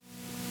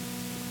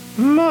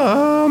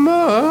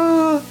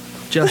Mama.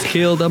 Just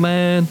killed a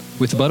man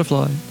with a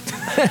butterfly.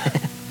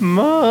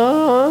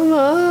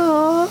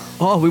 Mama.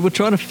 Oh, we were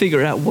trying to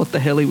figure out what the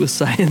hell he was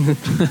saying. And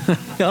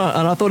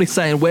I thought he's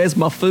saying, "Where's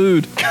my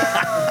food?"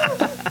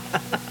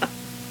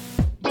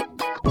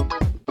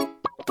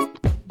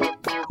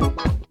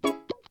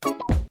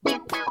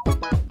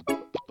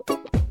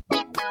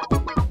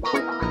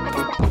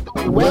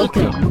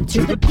 Welcome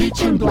to the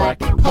Peach and Black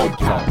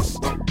Podcast,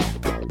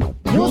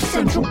 your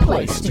central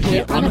place to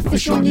hear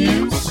unofficial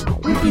news,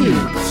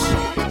 reviews,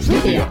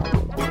 trivia,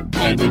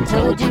 and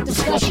intelligent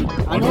discussion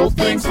on all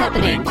things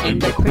happening in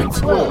the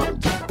Prince world.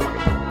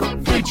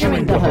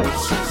 Featuring the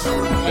hosts,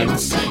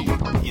 MC,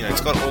 You know,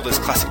 it's got all those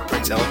classic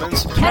Prince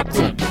elements.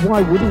 Captain,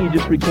 Why wouldn't you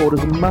just record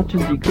as much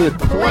as you could?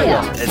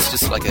 Player, It's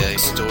just like a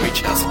story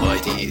chest of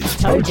ideas.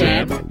 Toe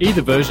Jam,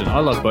 Either version. I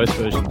love both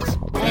versions.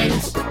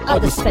 and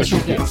other special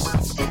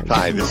guests.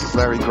 Hi, this is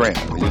Larry Graham,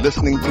 and you're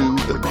listening to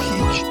the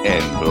Peach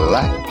and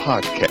Black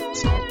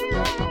Podcast.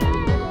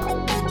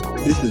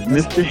 This is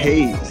Mr.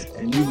 Hayes,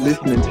 and you're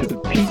listening to the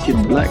Peach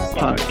and Black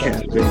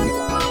Podcast, baby.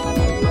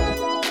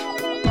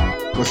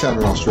 What's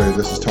happening, Australia?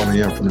 This is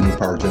Tony M from the New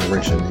Power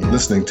Generation. You're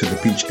listening to the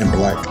Peach and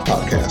Black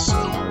Podcast.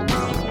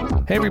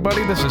 Hey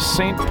everybody, this is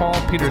St. Paul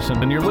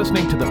Peterson, and you're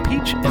listening to the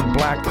Peach and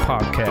Black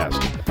Podcast.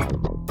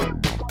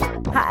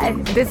 Hi,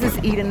 this is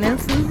Eden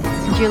Nilsson,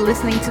 and you're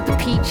listening to the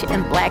Peach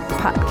and Black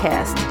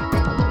Podcast.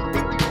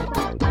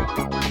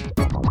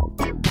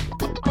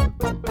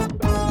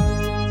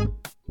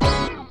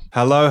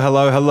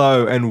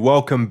 Hello, and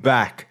welcome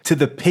back to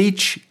the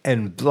Peach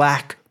and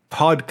Black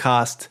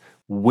Podcast,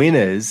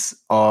 winners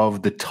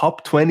of the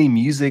top 20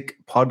 music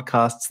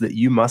podcasts that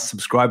you must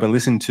subscribe and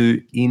listen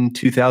to in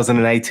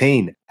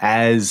 2018,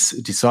 as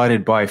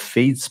decided by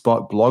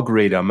FeedSpot Blog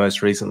Reader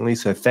most recently.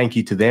 So thank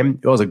you to them.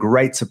 It was a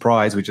great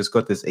surprise. We just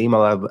got this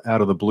email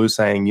out of the blue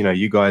saying, you know,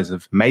 you guys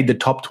have made the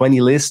top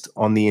 20 list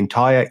on the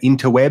entire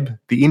interweb,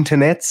 the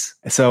internets.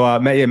 So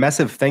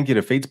massive thank you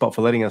to FeedSpot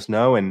for letting us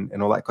know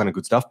and all that kind of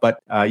good stuff. But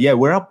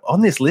we're up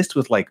on this list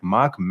with like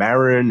Mark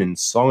Maron and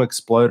Song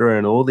Exploder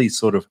and all these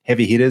sort of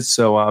heavy hitters.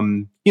 So,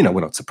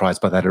 we're not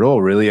surprised by that at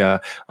all, really. I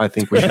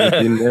think we should have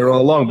been there all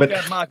along. But Look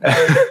out, Mark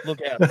Maron. Look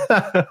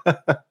out.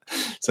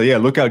 So yeah,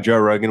 look out, Joe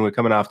Rogan. We're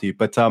coming after you.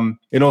 But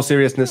in all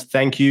seriousness,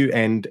 thank you.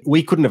 And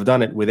we couldn't have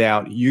done it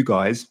without you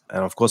guys.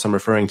 And of course, I'm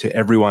referring to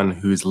everyone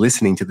who's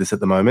listening to this at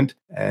the moment.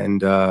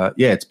 And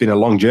it's been a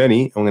long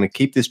journey. I'm going to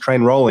keep this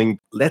train rolling.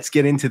 Let's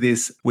get into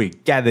this. We're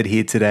gathered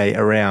here today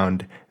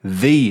around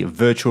the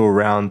virtual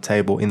round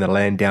table in the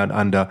land down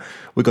under.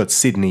 We've got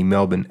Sydney,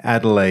 Melbourne,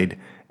 Adelaide,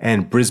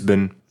 and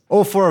Brisbane.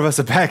 All four of us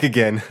are back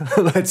again.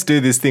 Let's do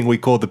this thing we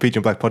call the Peach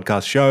and Black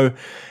Podcast Show,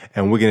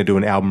 and we're going to do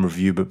an album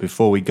review. But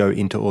before we go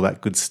into all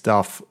that good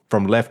stuff,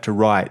 from left to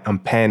right, I'm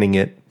panning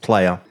it.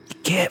 Player. You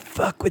can't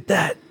fuck with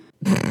that.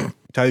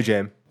 Toe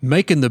Jam.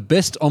 Making the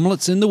best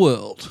omelets in the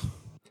world.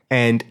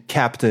 And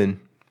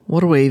Captain.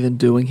 What are we even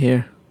doing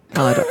here?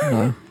 I don't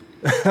know.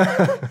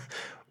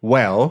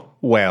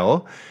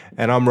 Well,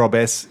 and I'm Rob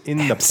S.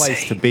 In the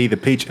place to be, the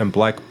Peach and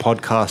Black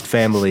Podcast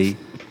family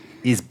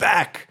is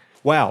back.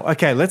 Wow.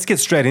 Okay, let's get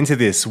straight into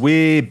this.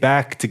 We're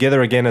back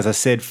together again, as I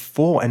said,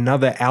 for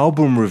another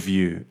album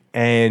review.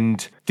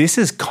 And this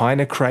is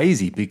kind of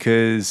crazy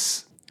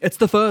because... It's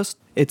the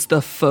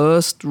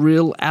first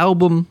real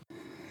album.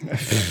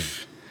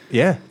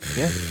 Yeah.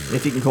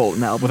 If you can call it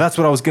an album. Well, that's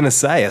what I was going to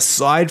say.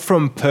 Aside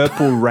from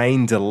Purple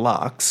Rain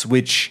Deluxe,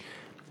 which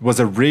was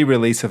a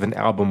re-release of an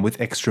album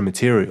with extra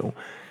material,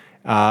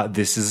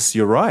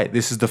 you're right.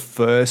 This is the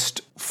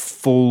first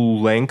full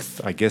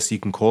length, I guess you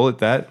can call it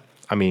that.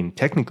 I mean,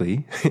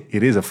 technically,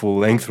 it is a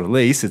full-length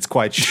release. It's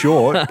quite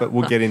short, but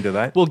we'll get into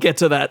that. We'll get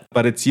to that.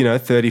 But it's,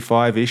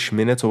 35-ish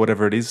minutes or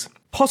whatever it is.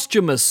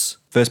 Posthumous.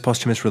 First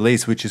posthumous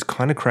release, which is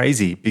kind of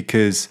crazy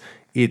because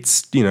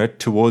it's,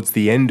 towards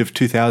the end of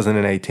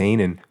 2018,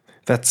 and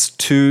that's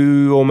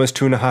almost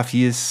 2.5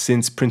 years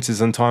since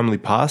Prince's untimely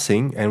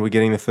passing, and we're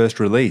getting the first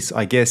release.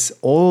 I guess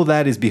all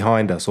that is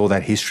behind us, all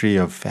that history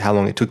of how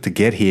long it took to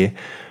get here.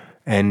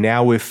 And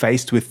now we're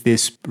faced with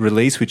this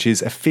release, which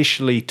is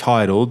officially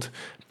titled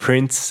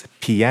Prince,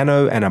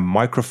 Piano and a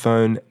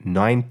Microphone,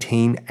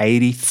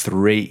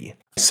 1983.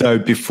 So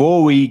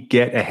before we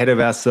get ahead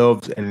of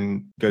ourselves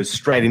and go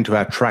straight into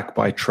our track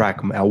by track,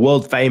 our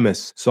world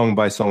famous song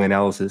by song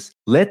analysis,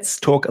 let's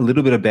talk a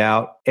little bit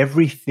about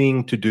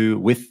everything to do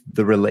with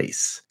the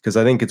release, because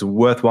I think it's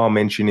worthwhile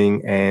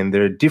mentioning, and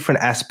there are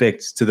different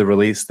aspects to the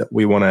release that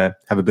we want to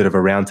have a bit of a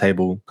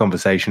roundtable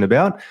conversation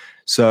about.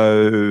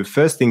 So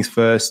first things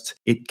first,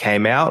 it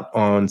came out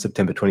on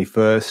September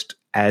 21st.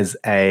 As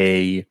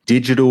a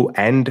digital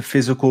and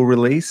physical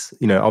release.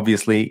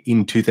 Obviously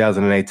in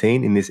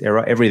 2018, in this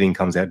era, everything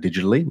comes out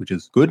digitally, which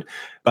is good.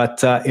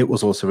 But it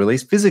was also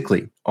released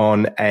physically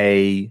on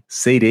a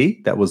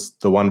CD. That was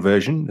the one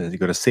version. You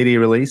got a CD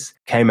release,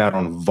 came out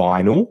on a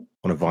vinyl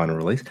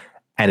release.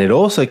 And it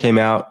also came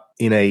out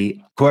in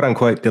a quote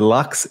unquote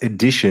deluxe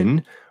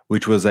edition,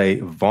 which was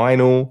a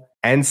vinyl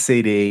and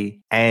CD,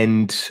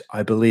 and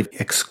I believe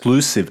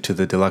exclusive to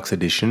the deluxe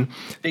edition,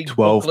 Big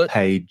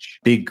 12-page,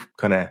 big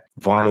kind of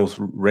vinyl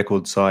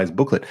record size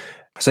booklet.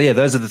 So yeah,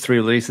 those are the 3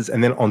 releases.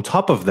 And then on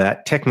top of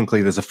that,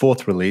 technically there's a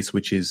 4th release,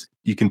 which is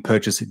you can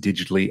purchase it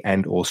digitally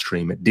and or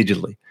stream it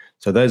digitally.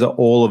 So those are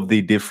all of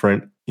the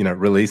different,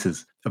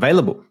 releases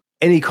available.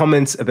 Any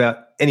comments about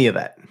any of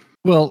that?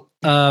 Well,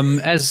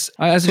 as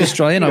an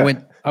Australian,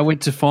 Yeah. I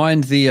went to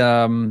find the,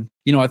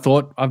 I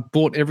thought I've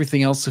bought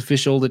everything else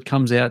official that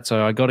comes out,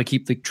 so I got to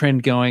keep the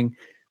trend going.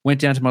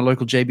 Went down to my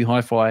local JB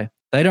Hi-Fi.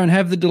 They don't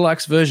have the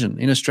deluxe version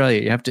in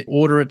Australia. You have to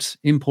order it,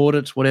 import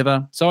it,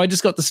 whatever. So I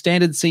just got the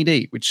standard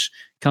CD, which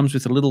comes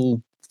with a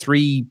little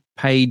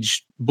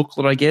 3-page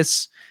booklet, I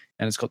guess,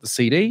 and it's got the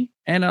CD.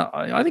 And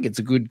I think it's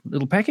a good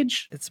little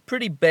package. It's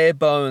pretty bare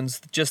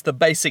bones, just the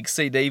basic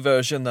CD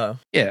version, though.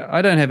 Yeah,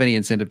 I don't have any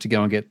incentive to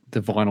go and get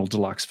the vinyl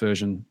deluxe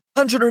version.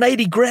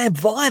 180 gram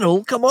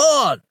vinyl? Come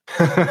on!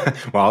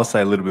 Well, I'll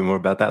say a little bit more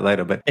about that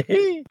later. But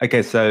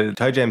okay, so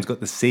Toe Jam's got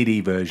the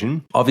CD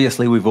version.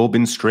 Obviously, we've all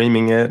been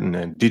streaming it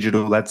and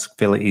digital. That's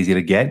fairly easy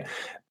to get.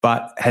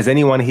 But has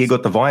anyone here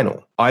got the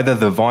vinyl? Either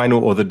the vinyl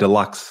or the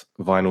deluxe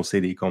vinyl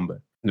CD combo?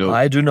 No.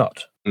 I do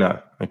not. No.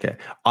 Okay.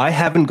 I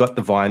haven't got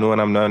the vinyl, and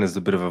I'm known as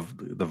a bit of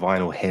the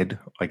vinyl head,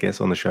 I guess,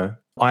 on the show.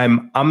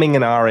 I'm umming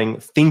and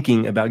ahhing,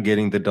 thinking about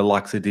getting the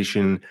deluxe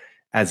edition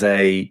as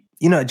a,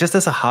 just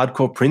as a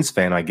hardcore Prince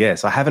fan, I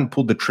guess. I haven't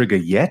pulled the trigger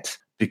yet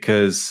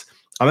because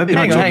I'm a bit.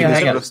 Hang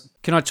on.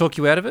 Can I talk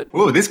you out of it?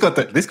 Oh, this got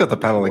the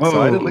panel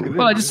excited. Look at this.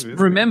 Well, I just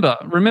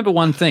remember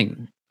one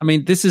thing. I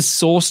mean, this is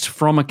sourced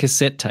from a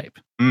cassette tape.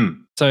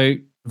 So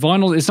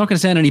vinyl, it's not going to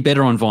sound any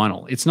better on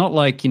vinyl. It's not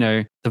like,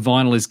 the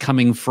vinyl is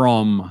coming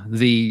from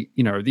the,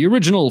 the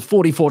original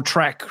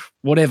 44-track,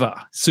 whatever,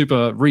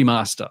 super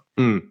remaster.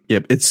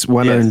 Yep, it's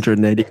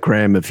 180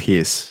 gram of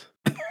hiss.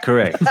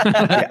 Correct.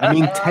 Yeah, I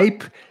mean,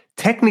 tape,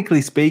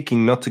 technically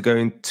speaking, not to go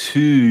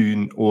into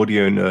an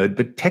audio nerd,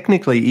 but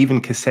technically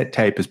even cassette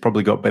tape has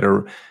probably got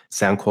better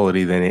sound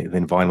quality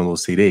than vinyl or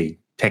CD,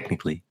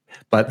 technically.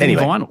 But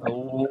anyway. Vinyl.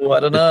 Oh, I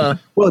don't know.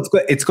 Well,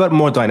 it's got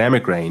more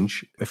dynamic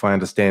range, if I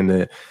understand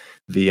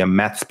the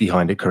maths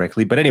behind it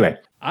correctly. But anyway.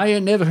 I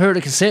ain't never heard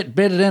a cassette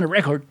better than a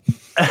record.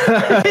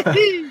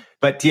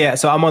 But yeah,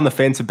 so I'm on the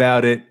fence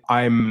about it.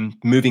 I'm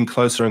moving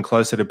closer and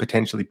closer to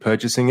potentially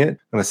purchasing it. I'm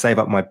going to save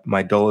up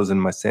my dollars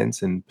and my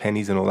cents and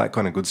pennies and all that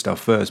kind of good stuff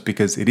first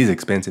because it is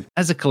expensive.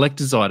 As a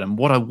collector's item,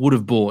 what I would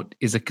have bought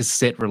is a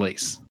cassette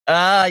release.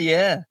 Ah,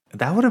 yeah.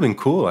 That would have been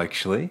cool,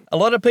 actually. A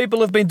lot of people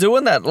have been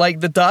doing that.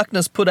 Like, The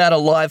Darkness put out a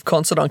live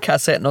concert on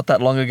cassette not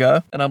that long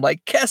ago. And I'm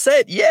like,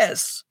 cassette,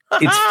 yes.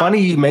 It's funny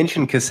you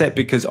mentioned cassette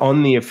because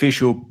on the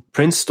official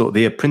Prince store,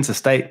 the Prince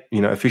Estate,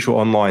 official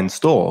online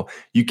store,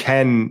 you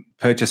can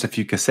purchase a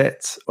few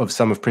cassettes of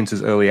some of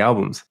Prince's early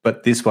albums.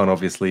 But this one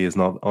obviously is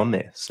not on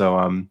there. So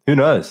who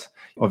knows?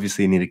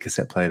 Obviously, you need a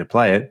cassette player to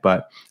play it.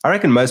 But I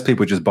reckon most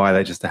people just buy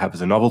that just to have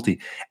as a novelty.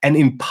 And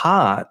in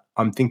part,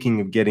 I'm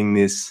thinking of getting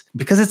this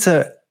because it's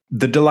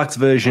the deluxe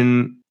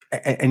version.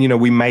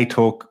 And, we may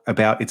talk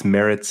about its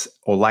merits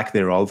or lack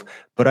thereof.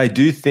 But I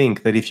do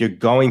think that if you're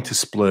going to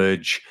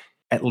splurge,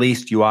 at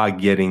least you are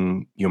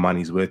getting your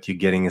money's worth. You're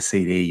getting a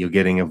CD, you're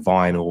getting a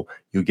vinyl,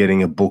 you're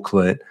getting a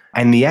booklet.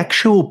 And the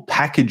actual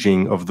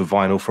packaging of the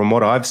vinyl, from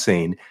what I've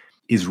seen,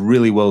 is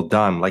really well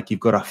done. Like you've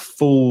got a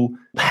full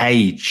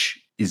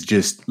page is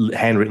just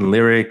handwritten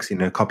lyrics,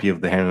 a copy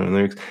of the handwritten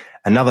lyrics.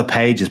 Another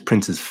page is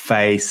Prince's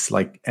face,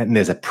 and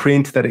there's a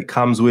print that it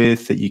comes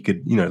with that you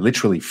could,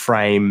 literally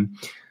frame.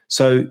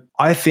 So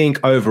I think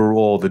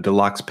overall the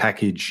deluxe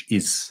package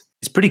is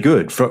pretty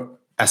good. For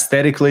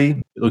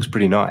aesthetically, it looks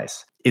pretty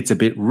nice. It's a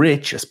bit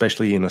rich,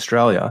 especially in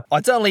Australia.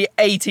 It's only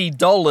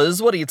 $80.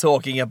 What are you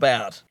talking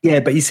about? Yeah,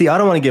 but you see, I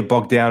don't want to get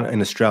bogged down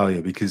in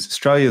Australia because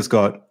Australia's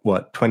got,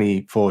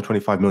 24,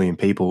 25 million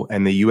people,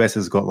 and the US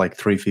has got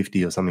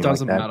 350 or something like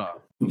that. Doesn't matter.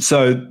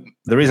 So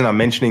the reason I'm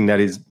mentioning that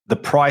is the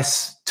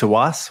price to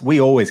us, we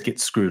always get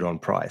screwed on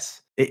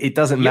price. It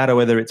doesn't matter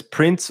whether it's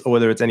Prince or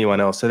whether it's anyone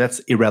else. So that's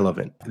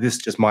irrelevant. This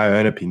is just my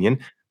own opinion.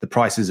 The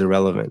price is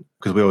irrelevant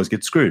because we always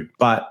get screwed.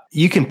 But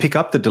you can pick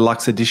up the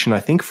deluxe edition, I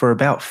think, for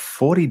about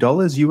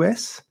 $40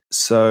 US.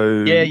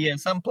 So yeah,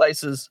 some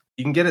places.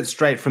 You can get it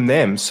straight from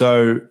them.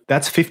 So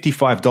that's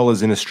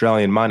 $55 in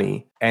Australian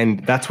money.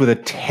 And that's with a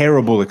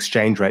terrible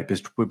exchange rate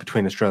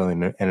between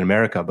Australia and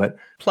America. But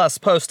plus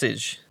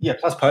postage. Yeah,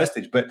 plus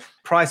postage. But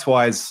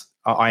price-wise,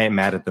 I ain't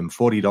mad at them.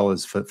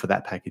 $40 for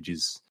that package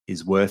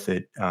is worth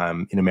it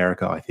in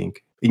America, I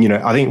think. I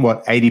think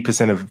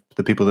 80% of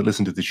the people that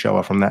listen to the show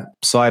are from that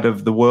side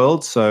of the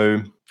world.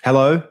 So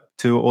hello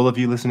to all of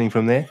you listening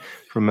from there,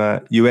 from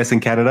US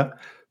and Canada.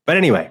 But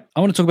anyway. I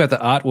want to talk about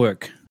the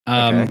artwork.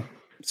 Okay.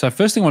 So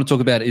first thing I want to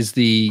talk about is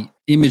the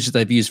image that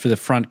they've used for the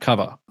front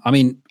cover. I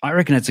mean, I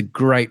reckon it's a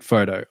great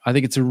photo. I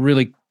think it's a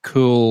really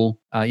cool,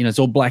 it's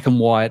all black and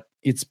white.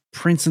 It's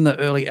Prince in the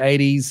early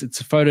 80s.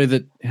 It's a photo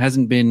that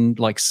hasn't been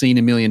seen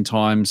a million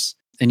times.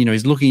 And,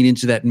 he's looking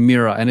into that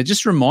mirror. And it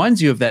just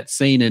reminds you of that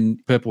scene in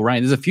Purple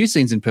Rain. There's a few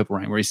scenes in Purple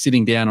Rain where he's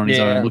sitting down on his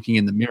own looking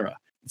in the mirror.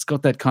 It's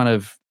got that kind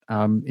of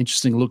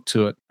Interesting look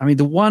to it. I mean,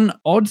 the one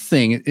odd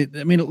thing, it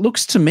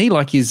looks to me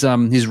like his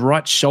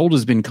right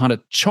shoulder's been kind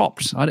of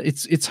chopped.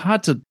 It's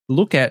hard to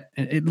look at.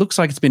 It looks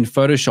like it's been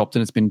photoshopped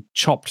and it's been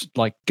chopped,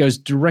 like goes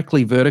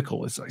directly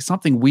vertical. It's like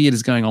something weird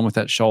is going on with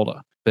that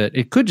shoulder. But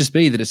it could just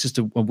be that it's just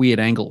a weird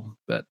angle.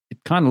 But it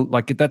kind of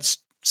like that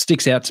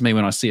sticks out to me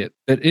when I see it.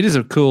 But it is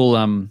a cool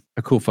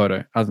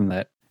photo. Other than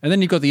that. And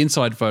then you've got the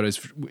inside photos,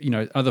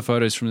 other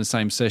photos from the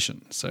same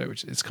session. So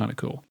which is kind of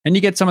cool. And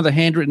you get some of the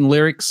handwritten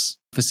lyrics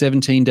for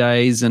 17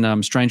 Days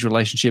and Strange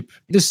Relationship.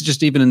 This is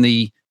just even in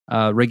the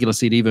regular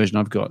CD version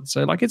I've got.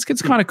 So like it's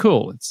kind of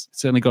cool. It's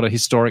certainly got a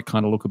historic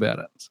kind of look about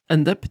it.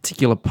 And that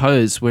particular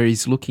pose where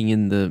he's looking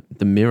in the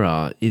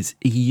mirror, he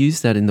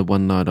used that in the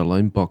One Night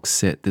Alone box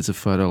set. There's a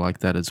photo like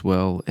that as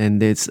well.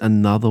 And there's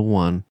another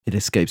one. It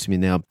escapes me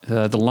now.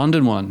 The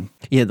London one.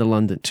 Yeah, the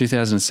London.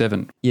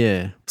 2007.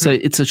 Yeah. So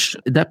it's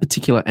that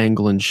particular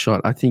angle and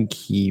shot. I think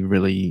he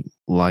really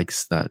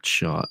likes that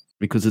shot,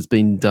 because it's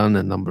been done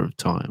a number of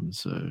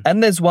times. So.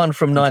 And there's one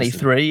from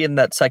 93 in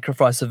that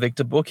Sacrifice of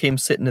Victor book, him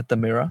sitting at the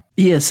mirror.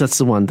 Yes, that's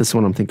the one. That's the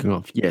one I'm thinking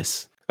of.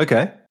 Yes.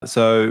 Okay.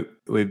 So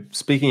we're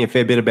speaking a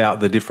fair bit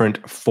about the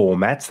different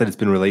formats that it's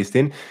been released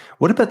in.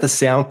 What about the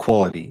sound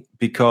quality?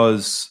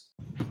 Because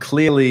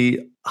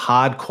clearly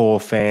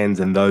hardcore fans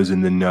and those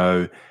in the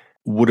know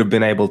would have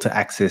been able to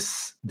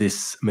access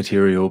this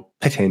material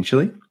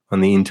potentially on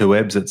the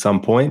interwebs at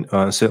some point,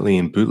 certainly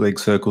in bootleg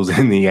circles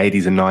in the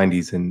 80s and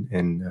 90s, and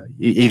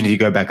even if you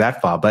go back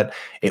that far. But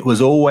it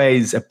was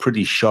always a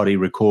pretty shoddy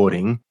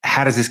recording.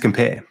 How does this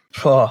compare?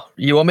 Oh,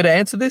 you want me to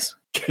answer this?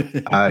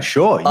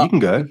 Sure, you can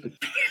go.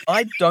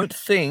 I don't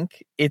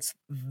think it's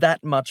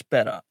that much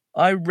better.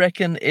 I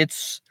reckon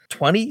it's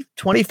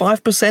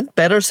 25%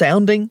 better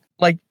sounding.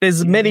 Like,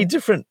 there's many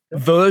different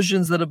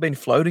versions that have been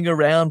floating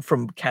around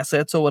from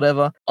cassettes or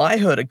whatever. I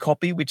heard a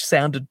copy which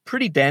sounded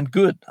pretty damn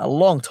good a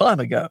long time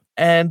ago.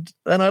 And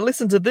then I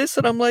listened to this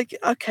and I'm like,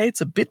 okay,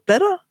 it's a bit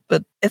better,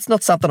 but it's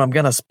not something I'm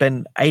going to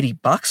spend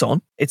 $80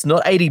 on. It's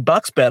not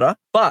 $80 better,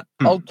 but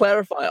I'll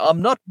clarify.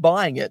 I'm not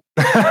buying it.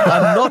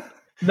 I'm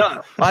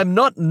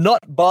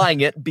not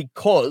buying it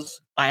because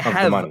I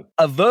have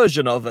a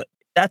version of it.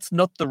 That's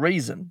not the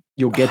reason.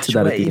 You'll get to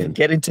that at the end.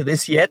 Get into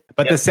this yet?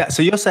 But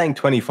so you're saying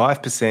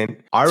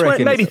 25%. I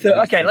reckon maybe 30.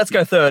 Okay, let's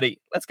go 30.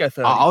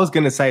 I was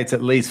going to say it's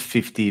at least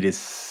 50 to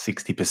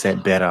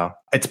 60% better.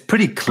 It's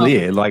pretty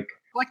clear. Like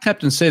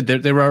Captain said,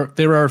 there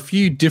are a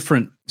few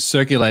different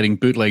circulating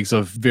bootlegs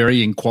of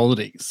varying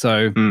quality.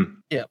 So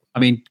yeah, I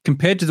mean,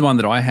 compared to the one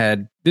that I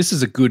had, this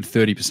is a good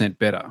 30%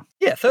 better.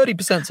 Yeah,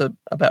 30%'s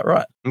about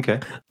right. Okay,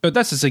 but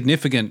that's a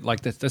significant,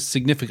 that's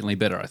significantly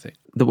better, I think.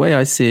 The way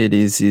I see it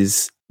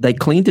is they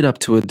cleaned it up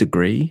to a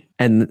degree,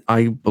 and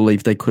I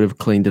believe they could have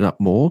cleaned it up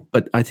more.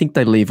 But I think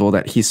they leave all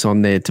that hiss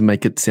on there to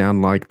make it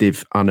sound like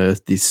they've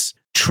unearthed this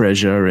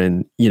treasure,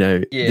 and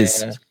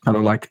this kind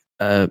of like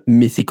a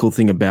mythical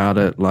thing about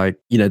it. Like,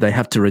 they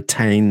have to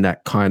retain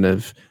that kind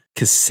of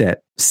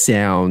cassette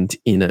sound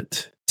in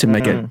it to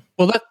make it.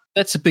 Well,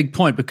 that's a big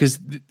point, because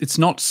it's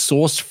not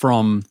sourced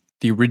from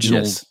the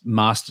original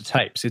master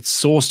tapes. It's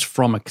sourced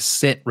from a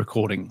cassette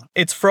recording.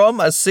 It's from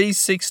a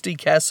C60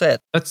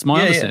 cassette. That's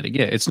my understanding.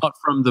 Yeah, it's not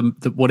from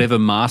the whatever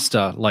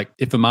master. Like,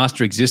 if a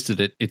master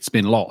existed, it's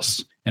been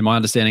lost. And my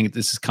understanding is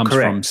this comes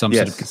from some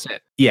sort of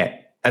cassette. Yeah.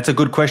 That's a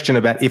good question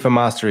about if a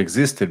master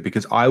existed,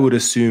 because I would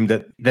assume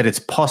that it's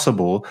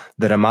possible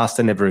that a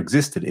master never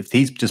existed. If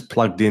he's just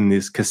plugged in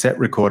this cassette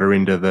recorder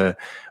into the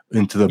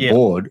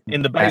board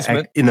in the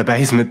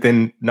basement,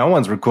 then no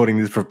one's recording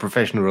this for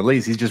professional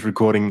release. He's just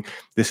recording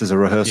this as a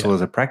rehearsal,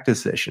 as a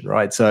practice session,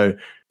 right? So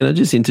can I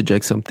just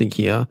interject something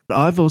here?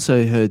 I've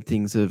also heard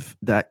things of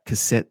that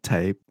cassette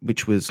tape,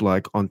 which was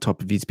like on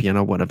top of his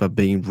piano, whatever,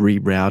 being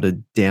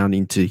rerouted down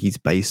into his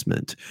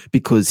basement,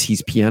 because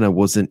his piano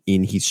wasn't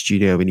in his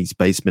studio in his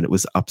basement. It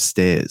was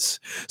upstairs.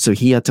 So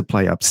he had to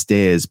play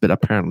upstairs, but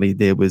apparently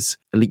there was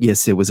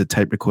a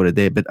tape recorder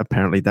there, but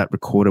apparently that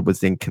recorder was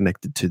then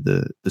connected to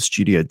the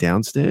studio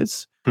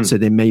downstairs. So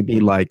there may be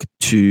like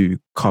two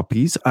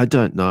copies. I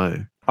don't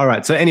know. All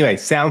right. So anyway,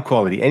 sound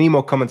quality. Any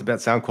more comments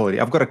about sound quality?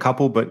 I've got a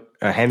couple, but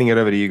handing it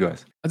over to you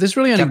guys. There's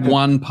really only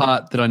one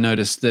part that I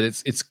noticed that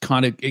it's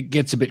kind of, it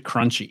gets a bit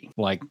crunchy,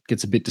 like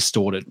gets a bit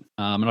distorted.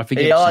 And I think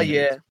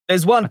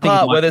there's one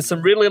part where there's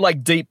some really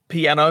like deep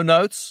piano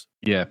notes.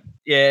 Yeah.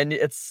 Yeah, and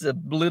it's a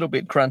little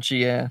bit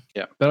crunchy, yeah.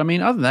 Yeah. But I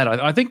mean, other than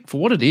that, I think for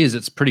what it is,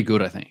 it's pretty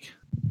good, I think.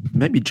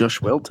 Maybe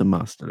Josh Welton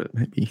mastered it,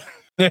 maybe.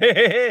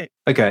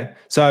 Okay,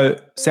 so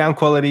sound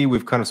quality,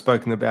 we've kind of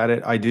spoken about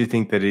it. I do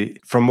think that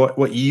from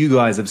what you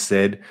guys have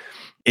said,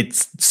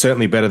 it's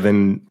certainly better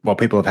than what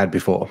people have had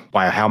before.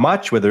 By how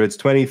much? Whether it's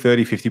 20,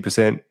 30,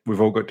 50%,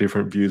 we've all got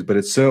different views, but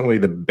it's certainly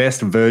the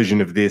best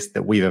version of this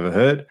that we've ever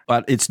heard.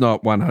 But it's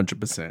not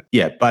 100%.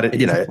 Yeah, but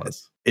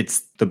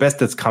it's the best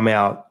that's come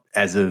out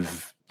as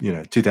of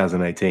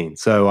 2018.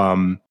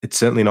 So it's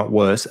certainly not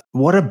worse.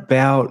 What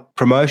about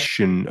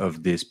promotion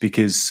of this?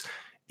 Because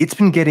it's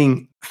been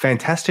getting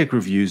fantastic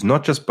reviews,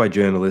 not just by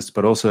journalists,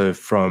 but also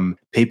from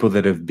people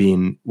that have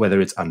been, whether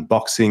it's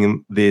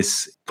unboxing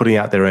this, putting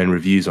out their own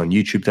reviews on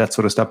YouTube, that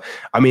sort of stuff.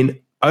 I mean,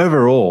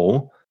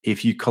 overall,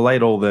 if you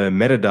collate all the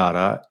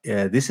metadata,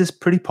 this is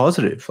pretty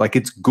positive. Like,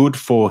 it's good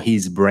for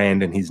his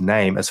brand and his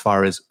name as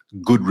far as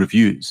good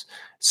reviews.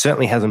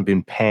 Certainly hasn't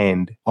been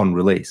panned on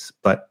release.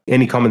 But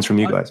any comments from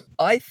you guys?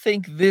 I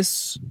think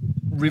this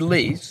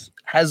release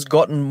has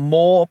gotten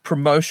more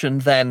promotion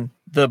than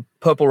the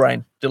Purple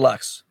Rain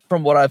Deluxe,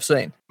 from what I've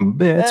seen.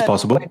 Yeah, it's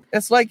possible.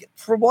 It's like,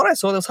 from what I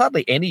saw, there's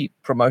hardly any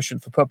promotion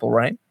for Purple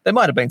Rain. There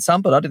might have been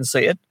some, but I didn't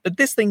see it. But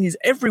this thing is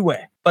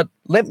everywhere. But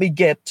let me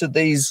get to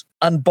these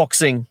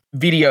unboxing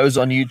videos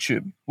on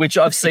YouTube, which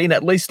I've seen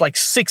at least like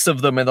 6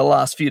 of them in the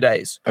last few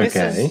days.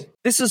 Okay.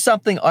 This is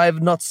something I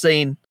have not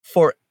seen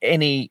for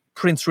any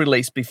Prince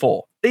release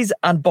before. These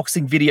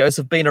unboxing videos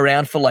have been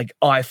around for like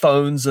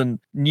iPhones and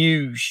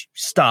new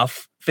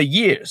stuff for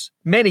years,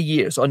 many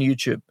years on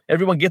YouTube.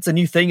 Everyone gets a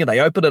new thing and they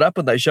open it up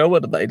and they show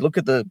it and they look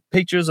at the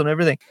pictures and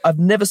everything. I've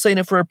never seen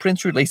it for a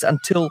Prince release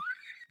until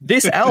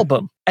this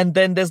album. And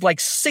then there's like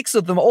 6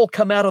 of them all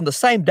come out on the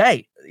same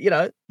day,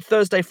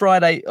 Thursday,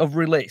 Friday of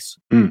release.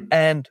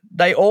 And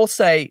they all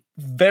say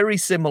very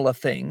similar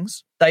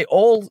things. They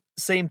all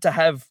seem to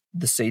have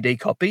the CD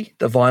copy,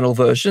 the vinyl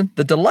version,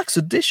 the deluxe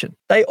edition.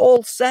 They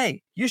all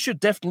say you should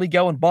definitely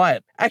go and buy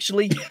it.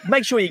 Actually,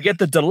 make sure you get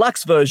the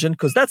deluxe version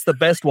because that's the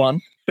best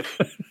one.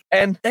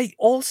 And they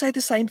all say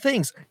the same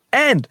things.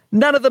 And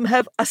none of them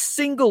have a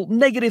single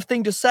negative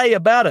thing to say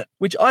about it,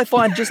 which I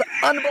find just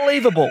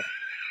unbelievable.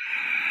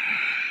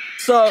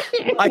 So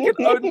I can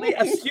only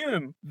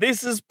assume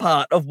this is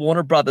part of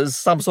Warner Brothers,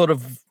 some sort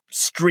of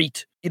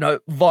street,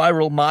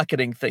 viral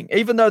marketing thing.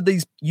 Even though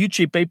these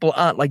YouTube people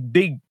aren't like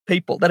big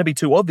people, that'd be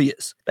too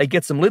obvious. They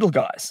get some little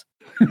guys.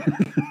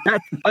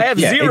 I have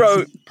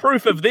zero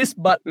proof of this,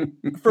 but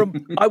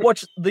I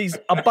watched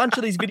a bunch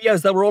of these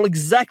videos that were all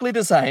exactly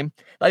the same.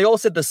 They all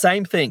said the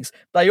same things.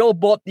 They all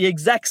bought the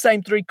exact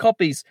same 3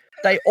 copies.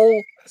 They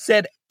all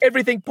said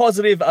everything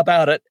positive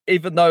about it,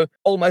 even though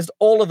almost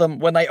all of them,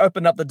 when they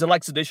opened up the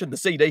deluxe edition, the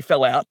CD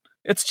fell out.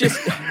 It's just,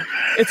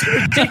 it's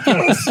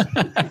ridiculous.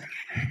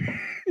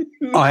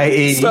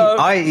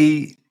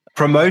 i.e.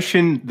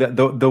 promotion,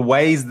 the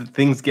ways that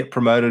things get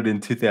promoted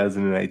in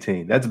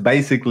 2018. That's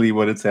basically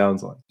what it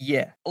sounds like.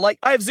 Yeah. Like,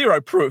 I have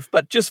zero proof,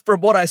 but just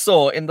from what I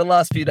saw in the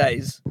last few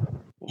days.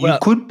 You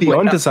could be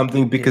onto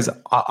something because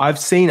I've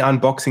seen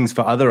unboxings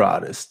for other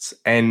artists,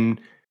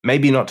 and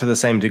maybe not to the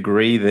same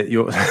degree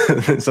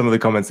that some of the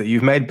comments that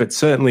you've made, but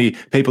certainly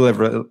people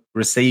have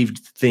received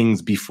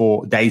things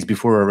days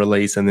before a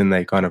release, and then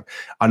they kind of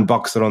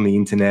unbox it on the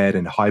internet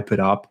and hype it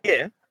up.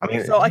 Yeah.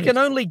 I can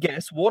only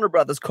guess Warner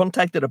Brothers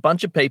contacted a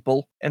bunch of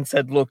people and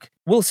said, look,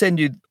 we'll send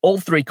you all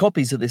 3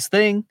 copies of this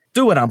thing,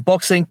 do an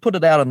unboxing, put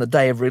it out on the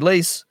day of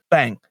release,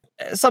 bang.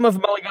 Some of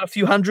them only got a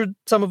few hundred,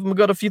 some of them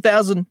got a few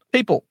thousand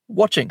people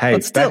watching. Hey,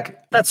 but still,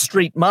 that's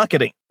street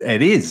marketing.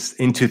 It is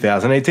in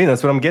 2018.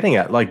 That's what I'm getting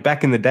at. Like,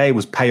 back in the day, it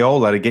was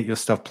payola to get your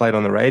stuff played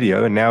on the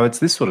radio, and now it's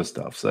this sort of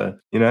stuff. So,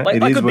 I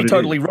could be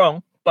totally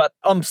wrong, but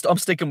I'm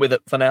sticking with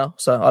it for now,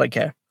 so I don't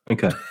care.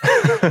 Okay.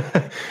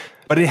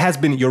 But it has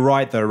been, you're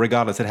right though,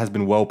 regardless, it has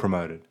been well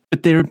promoted.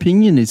 But their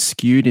opinion is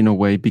skewed in a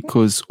way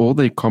because all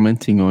they're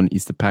commenting on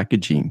is the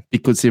packaging,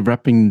 because they're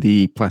wrapping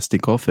the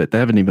plastic off it. They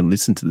haven't even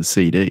listened to the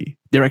CD.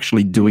 They're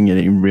actually doing it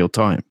in real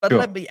time. But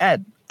let me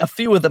add, a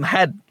few of them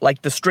had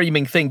like the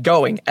streaming thing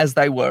going as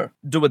they were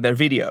doing their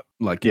video.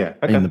 Like,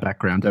 in the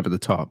background over the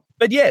top.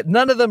 But yeah,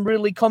 none of them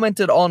really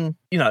commented on,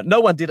 no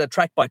one did a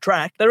track by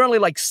track. They're only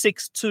like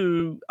 6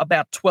 to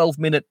about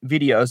 12-minute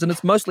videos, and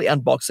it's mostly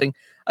unboxing.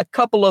 A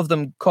couple of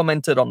them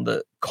commented on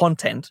the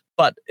content,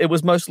 but it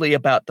was mostly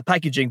about the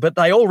packaging. But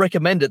they all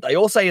recommend it. They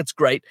all say it's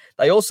great.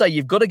 They all say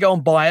you've got to go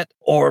and buy it,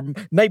 or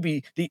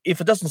maybe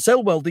if it doesn't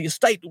sell well, the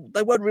estate,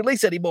 they won't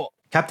release anymore.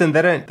 Captain,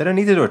 they don't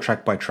need to do a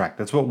track by track.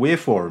 That's what we're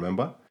for,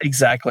 remember?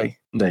 Exactly.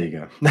 There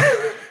you go.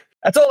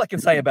 That's all I can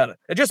say about it.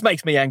 It just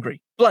makes me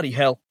angry. Bloody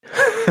hell.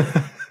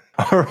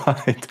 All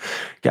right.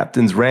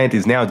 Captain's rant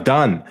is now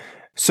done.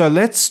 So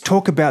let's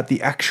talk about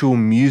the actual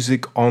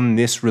music on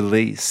this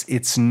release.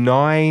 It's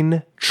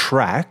 9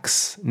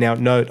 tracks. Now,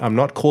 note, I'm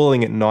not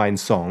calling it 9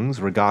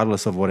 songs,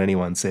 regardless of what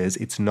anyone says.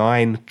 It's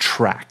 9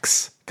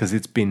 tracks because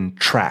it's been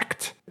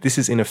tracked. This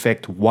is, in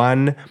effect,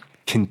 one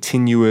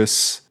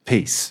continuous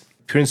piece.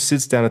 Prince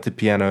sits down at the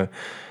piano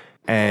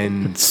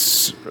and...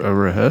 It's a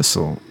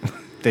rehearsal.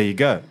 There you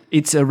go.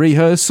 It's a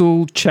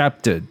rehearsal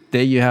chaptered.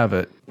 There you have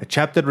it. A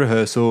chaptered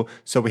rehearsal.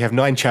 So we have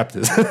 9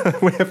 chapters.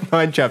 We have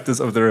 9 chapters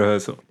of the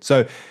rehearsal.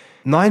 So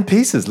 9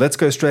 pieces. Let's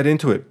go straight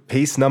into it.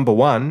 Piece number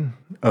 1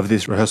 of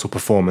this rehearsal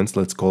performance,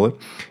 let's call it,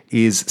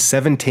 is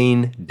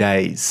 17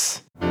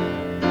 Days.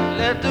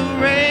 Let the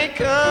rain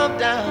come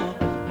down.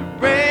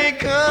 Rain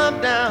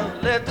come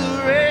down. Let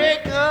the rain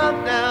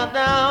come down,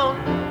 down.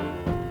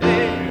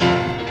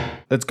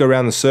 Let's go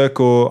around the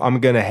circle. I'm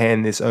going to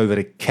hand this over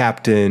to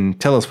Captain.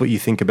 Tell us what you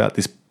think about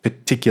this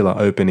particular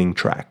opening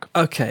track.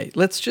 Okay,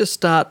 let's just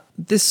start.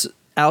 This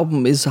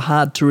album is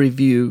hard to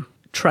review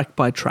track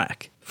by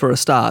track for a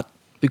start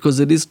because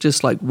it is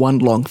just like one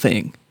long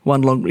thing,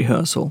 one long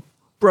rehearsal,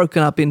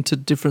 broken up into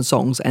different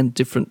songs and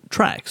different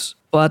tracks.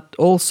 But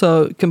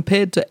also,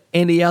 compared to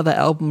any other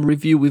album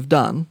review we've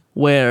done,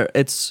 where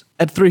it's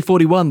at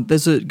 341,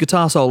 there's a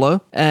guitar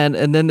solo and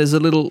then there's a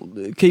little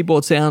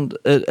keyboard sound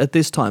at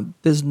this time.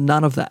 There's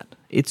none of that.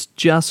 It's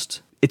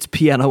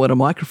piano and a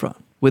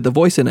microphone with a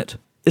voice in it.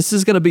 This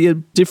is going to be a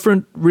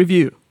different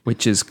review.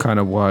 Which is kind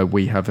of why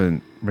we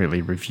haven't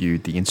really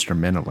reviewed the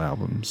instrumental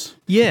albums.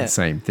 Yeah. The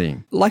same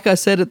thing. Like I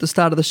said at the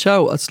start of the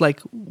show, it's like,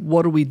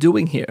 what are we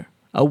doing here?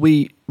 Are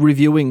we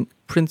reviewing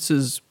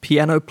Prince's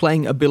piano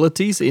playing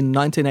abilities in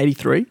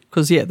 1983?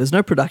 Because, yeah, there's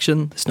no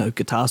production, there's no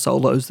guitar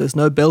solos, there's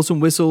no bells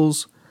and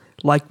whistles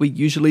like we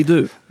usually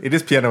do. It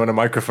is piano and a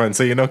microphone,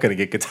 so you're not going to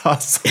get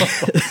guitar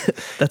solos.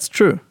 That's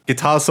true.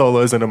 Guitar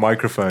solos and a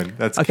microphone.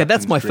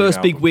 That's my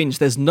first big whinge.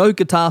 There's no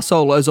guitar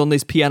solos on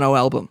this piano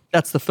album.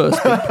 That's the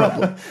first big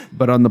problem.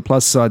 But on the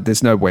plus side,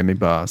 there's no whammy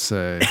bar,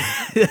 so...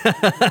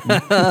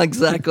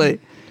 Exactly.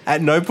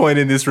 At no point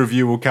in this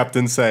review will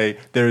Captain say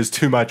there is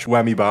too much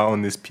whammy bar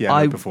on this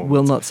piano performance. I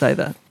will not say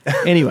that.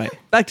 Anyway,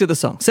 back to the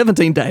song.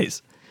 17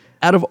 Days.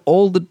 Out of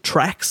all the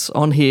tracks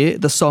on here,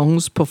 the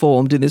songs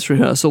performed in this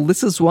rehearsal,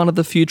 this is one of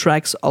the few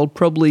tracks I'll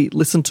probably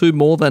listen to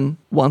more than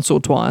once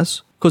or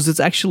twice because it's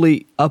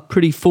actually a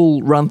pretty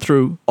full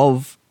run-through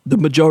of the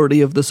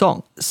majority of the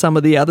song. Some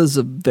of the others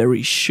are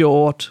very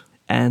short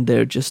and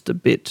they're just a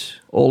bit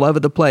all over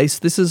the place.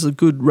 This is a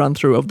good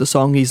run-through of the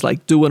song. He's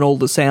like doing all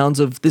the sounds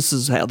of this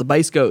is how the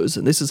bass goes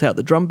and this is how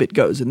the drum bit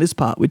goes in this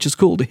part, which is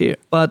cool to hear.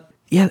 But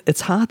yeah,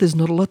 it's hard. There's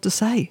not a lot to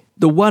say.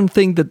 The one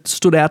thing that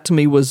stood out to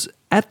me was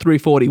at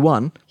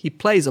 341, he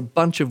plays a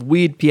bunch of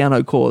weird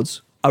piano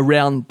chords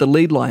around the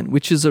lead line,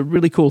 which is a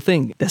really cool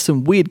thing. There's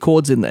some weird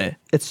chords in there.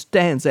 It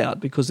stands out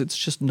because it's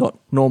just not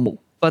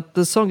normal. But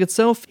the song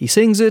itself, he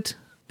sings it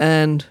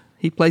and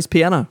he plays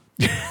piano.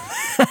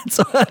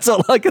 That's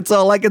all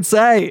I can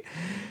say.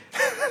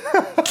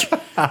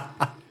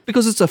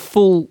 Because it's a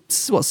full,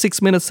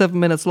 6 minutes, 7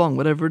 minutes long,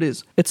 whatever it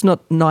is. It's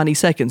not 90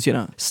 seconds, you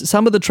know.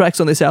 Some of the tracks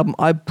on this album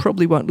I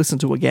probably won't listen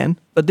to again.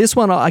 But this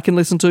one I can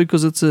listen to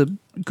because it's a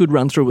good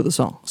run through with the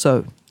song.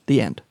 So,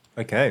 the end.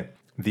 Okay.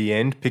 The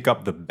end. Pick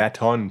up the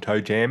baton, Toe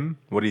Jam.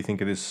 What do you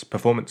think of this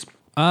performance?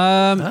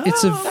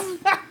 It's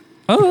a...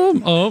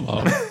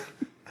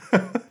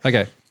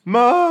 Okay.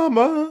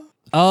 Mama.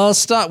 I'll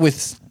start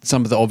with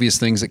some of the obvious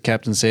things that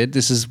Captain said.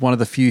 This is one of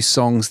the few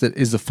songs that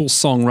is the full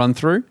song run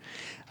through.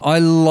 I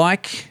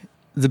like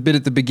the bit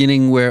at the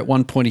beginning where at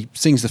one point he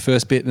sings the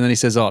first bit and then he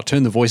says,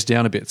 turn the voice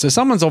down a bit. So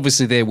someone's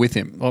obviously there with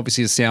him,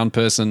 obviously a sound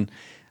person.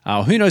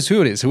 Who knows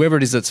who it is, whoever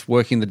it is that's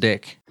working the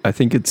deck. I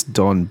think it's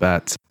Don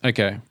Batts.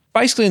 Okay.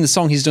 Basically in the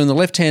song, he's doing the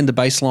left hand, the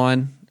bass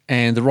line,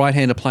 and the right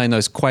hand are playing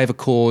those quaver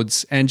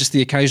chords and just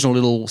the occasional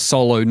little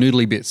solo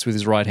noodly bits with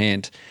his right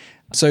hand.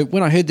 So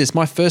when I heard this,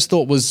 my first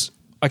thought was,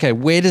 okay,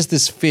 where does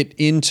this fit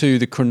into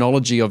the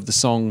chronology of the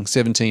song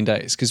 17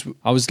 Days? Because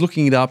I was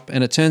looking it up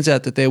and it turns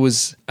out that there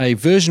was a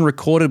version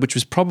recorded which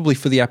was probably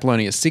for the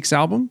Apollonia 6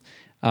 album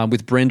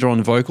with Brenda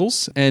on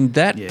vocals. And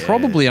that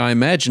probably, I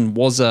imagine,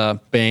 was a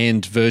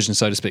band version,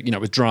 so to speak, you know,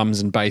 with drums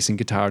and bass and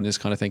guitar and this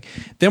kind of thing.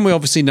 Then we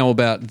obviously know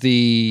about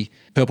the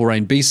Purple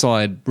Rain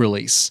B-side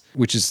release,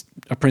 which is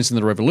a Prince and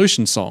the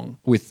Revolution song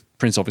with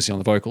Prince obviously on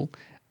the vocal.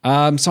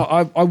 So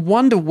I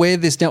wonder where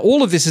this, now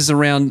all of this is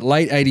around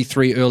late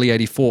 83, early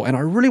 84, and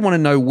I really want to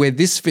know where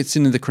this fits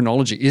into the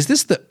chronology. Is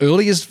this the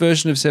earliest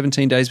version of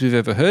 17 Days we've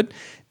ever heard?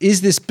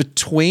 Is this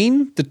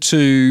between the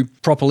two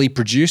properly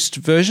produced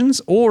versions,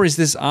 or is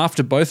this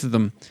after both of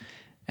them?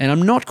 And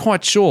I'm not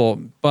quite sure,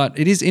 but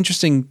it is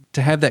interesting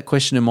to have that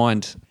question in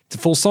mind. The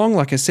full song,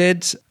 like I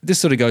said, this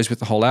sort of goes with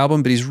the whole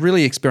album, but he's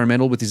really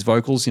experimental with his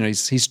vocals. You know,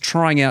 he's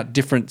trying out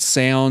different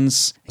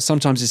sounds.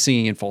 Sometimes he's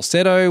singing in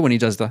falsetto when he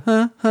does the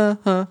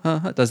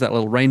does that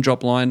little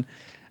raindrop line.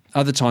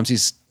 Other times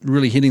he's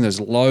really hitting those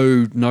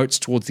low notes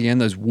towards the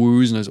end, those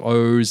woos and those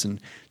ohs, and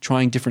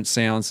trying different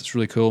sounds. It's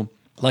really cool.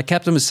 Like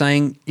Captain was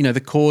saying, you know, the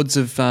chords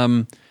of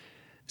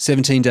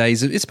 17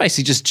 Days, it's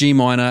basically just G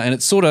minor, and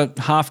it sort of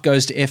half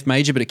goes to F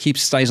major, but it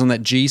stays on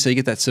that G, so you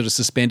get that sort of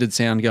suspended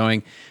sound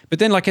going. But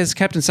then, like as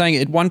Captain's saying,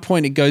 at one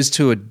point it goes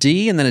to a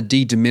D and then a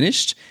D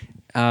diminished,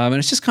 and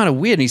it's just kind of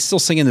weird, and he's still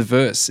singing the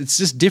verse. It's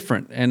just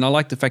different, and I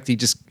like the fact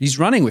that he's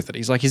running with it.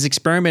 He's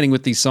experimenting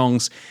with these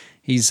songs.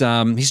 He's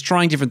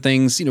trying different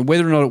things, you know,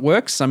 whether or not it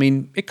works. I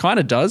mean, it kind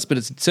of does, but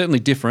it's certainly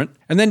different.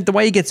 And then the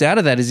way he gets out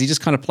of that is he just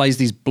kind of plays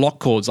these block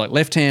chords like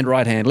left hand,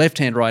 right hand,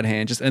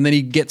 and then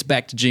he gets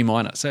back to G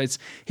minor. So it's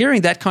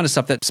hearing that kind of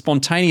stuff, that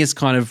spontaneous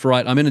kind of,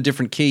 right, I'm in a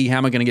different key, how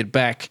am I going to get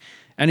back?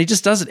 And he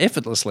just does it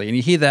effortlessly. And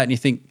you hear that and you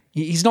think,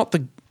 he's not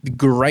the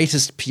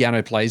greatest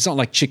piano player. He's not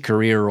like Chick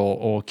Corea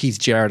or Keith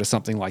Jarrett or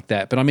something like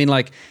that. But I mean,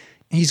 like,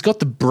 he's got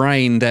the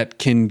brain that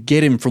can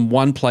get him from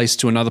one place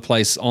to another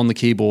place on the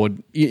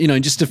keyboard, you know,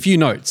 just a few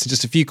notes,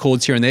 just a few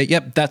chords here and there.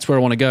 Yep, that's where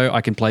I want to go.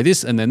 I can play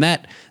this and then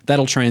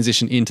that'll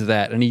transition into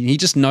that. And he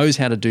just knows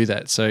how to do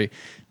that. So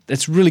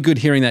it's really good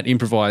hearing that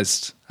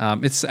improvised.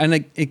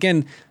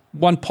 Again,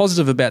 one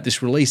positive about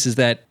this release is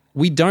that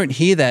we don't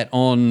hear that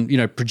on, you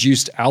know,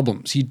 produced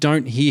albums. You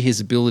don't hear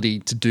his ability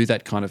to do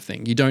that kind of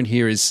thing. You don't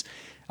hear his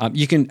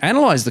You can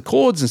analyze the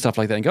chords and stuff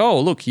like that and go, oh,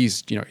 look,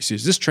 he's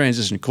used this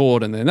transition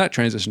chord and then that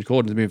transition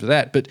chord and move to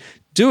that. But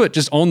do it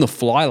just on the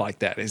fly like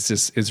that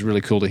is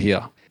really cool to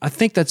hear. I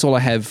think that's all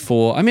I have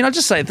for, I'll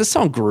just say the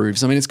song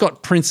grooves. It's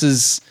got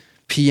Prince's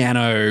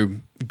piano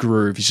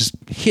groove. He's just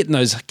hitting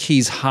those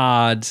keys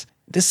hard.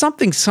 There's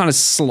something kind of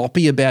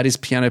sloppy about his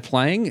piano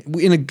playing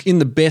in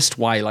the best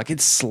way. Like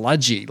it's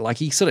sludgy. Like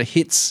he sort of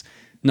hits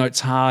notes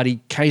hard. He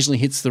occasionally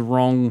hits the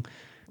wrong,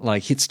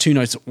 like hits two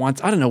notes at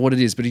once. I don't know what it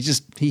is, but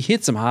he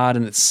hits them hard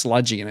and it's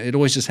sludgy, and it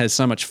always just has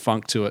so much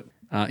funk to it.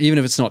 Even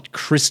if it's not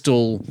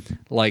crystal,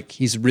 like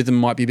his rhythm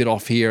might be a bit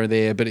off here or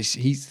there, but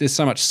there's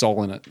so much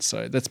soul in it.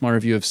 So that's my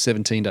review of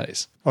 17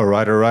 Days. All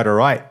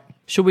right.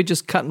 Should we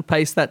just cut and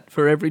paste that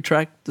for every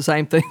track? The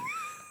same thing?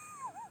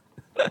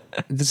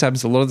 This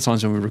happens a lot of the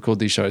times when we record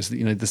these shows.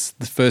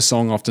 The first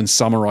song often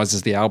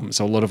summarizes the album.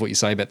 So a lot of what you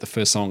say about the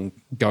first song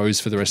goes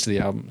for the rest of the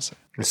album. So.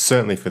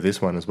 Certainly for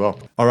this one as well.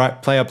 All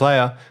right,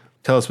 player.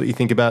 Tell us what you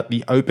think about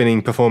the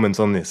opening performance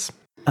on this.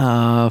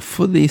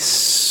 For this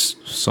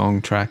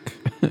song track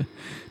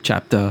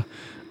chapter,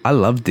 I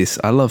love this.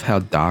 I love how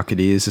dark it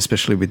is,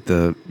 especially with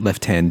the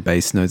left-hand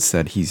bass notes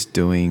that he's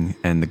doing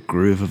and the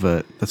groove of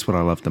it. That's what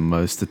I love the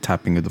most, the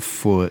tapping of the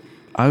foot.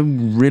 I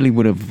really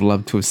would have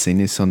loved to have seen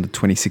this on the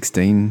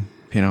 2016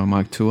 Piano and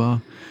Mic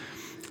tour.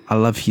 I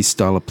love his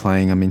style of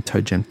playing. Toe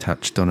Jam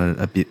touched on it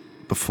a bit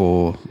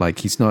before. Like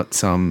he's not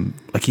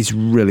he's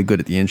really good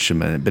at the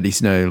instrument, but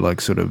he's no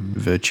sort of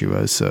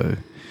virtuoso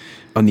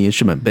on the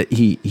instrument. But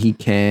he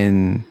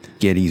can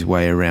get his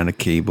way around a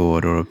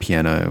keyboard or a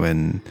piano,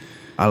 and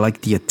I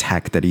like the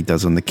attack that he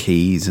does on the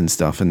keys and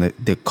stuff, and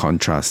the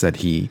contrast that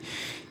he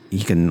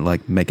can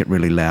make it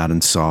really loud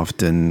and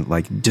soft, and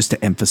just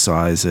to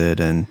emphasize it,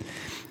 and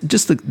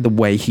just the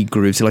way he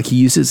grooves it. He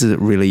uses it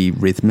really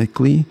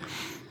rhythmically.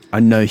 I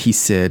know he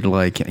said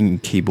in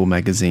Keyboard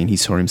Magazine he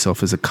saw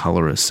himself as a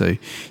colorist, so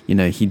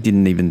he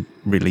didn't even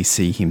really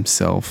see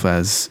himself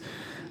as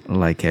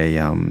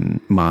a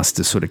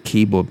master sort of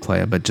keyboard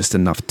player, but just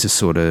enough to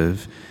sort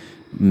of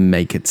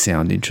make it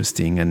sound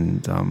interesting.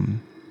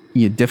 And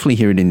you definitely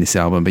hear it in this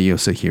album, but you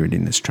also hear it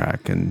in this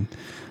track, and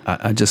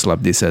I just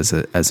love this as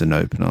an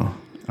opener.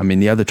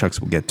 The other tracks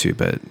we'll get to,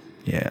 but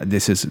yeah,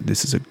 this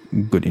is a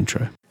good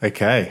intro.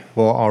 Okay,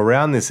 well, I'll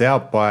round this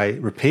out by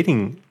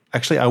repeating.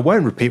 Actually, I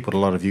won't repeat what a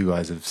lot of you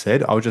guys have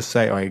said. I'll just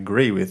say I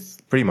agree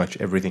with pretty much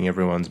everything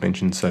everyone's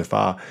mentioned so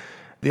far.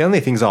 The only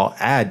things I'll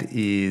add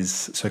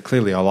is, so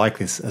clearly I like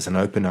this as an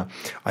opener.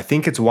 I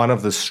think it's one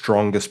of the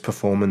strongest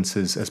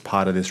performances as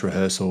part of this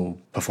rehearsal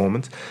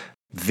performance.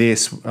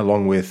 This,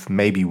 along with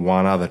maybe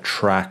one other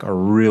track, are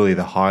really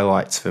the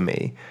highlights for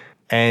me.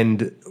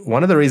 And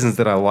one of the reasons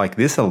that I like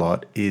this a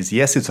lot is,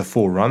 yes, it's a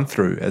full run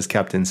through, as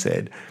Captain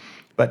said,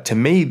 but to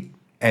me,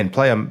 and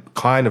Player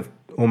kind of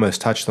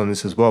almost touched on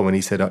this as well when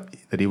he said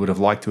that he would have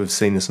liked to have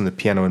seen this on the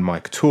Piano and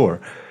Mic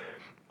tour.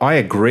 I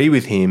agree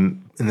with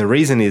him, and the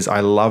reason is I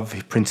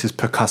love Prince's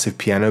percussive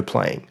piano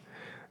playing.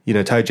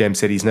 Toe Jam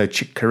said he's no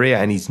Chick Corea,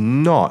 and he's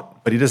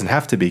not, but he doesn't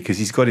have to be, because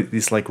he's got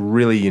this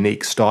really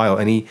unique style,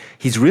 and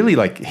he's really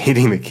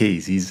hitting the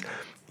keys.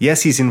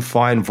 He's in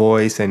fine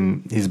voice,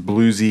 and his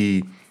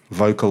bluesy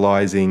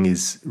vocalizing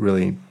is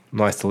really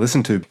nice to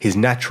listen to. His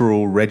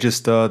natural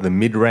register, the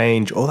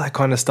mid-range, all that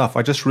kind of stuff.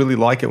 I just really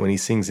like it when he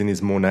sings in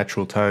his more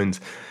natural tones.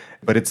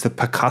 But it's the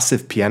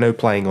percussive piano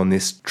playing on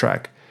this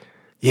track.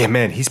 Yeah,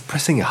 man, he's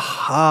pressing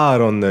hard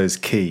on those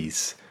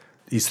keys.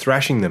 He's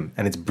thrashing them,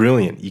 and it's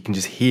brilliant. You can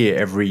just hear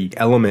every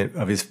element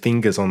of his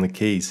fingers on the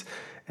keys.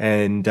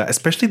 And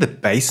especially the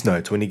bass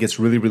notes when he gets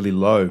really, really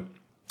low.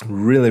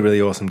 Really,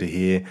 really awesome to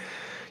hear.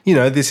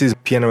 This is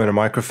piano and a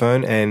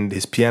microphone, and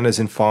his piano's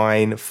in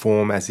fine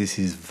form, as is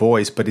his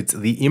voice, but it's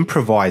the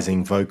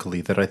improvising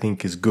vocally that I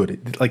think is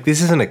good.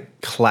 This isn't a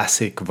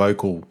classic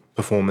vocal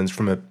performance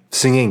from a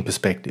singing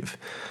perspective,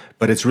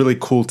 but it's really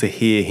cool to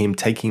hear him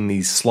taking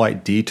these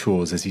slight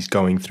detours as he's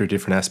going through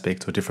different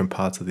aspects or different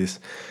parts of this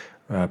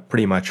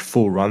pretty much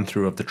full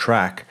run-through of the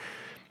track.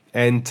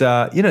 And,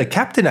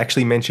 Captain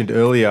actually mentioned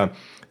earlier,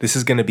 this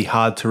is going to be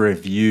hard to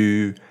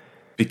review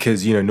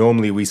because,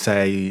 normally we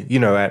say,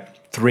 at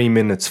 3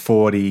 minutes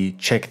 40,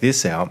 check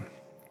this out.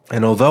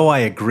 And although I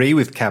agree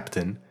with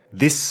Captain,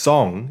 this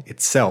song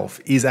itself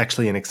is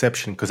actually an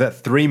exception, because at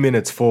 3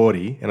 minutes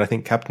 40, and I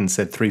think Captain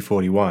said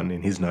 3:41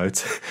 in his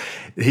notes,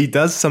 he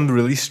does some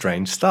really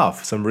strange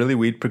stuff, some really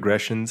weird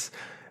progressions.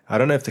 I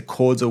don't know if the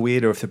chords are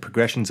weird or if the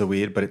progressions are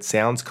weird, but it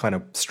sounds kind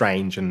of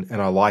strange, and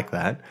I like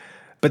that.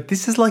 But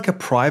this is like a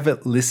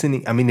private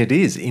listening. It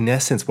is, in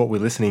essence, what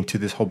we're listening to.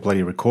 This whole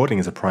bloody recording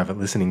is a private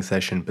listening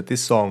session, but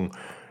this song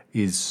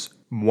is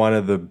one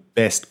of the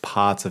best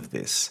parts of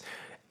this.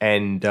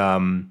 And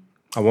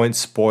I won't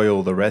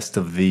spoil the rest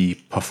of the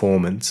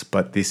performance,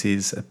 but this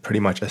is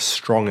pretty much as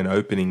strong an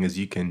opening as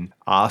you can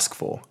ask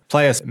for.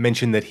 Players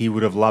mentioned that he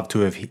would have loved to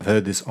have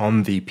heard this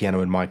on the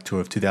Piano and Mic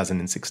tour of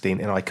 2016,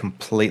 and I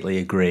completely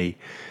agree,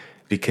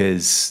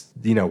 because,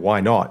 why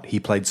not? He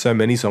played so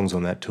many songs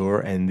on that tour,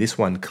 and this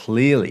one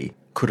clearly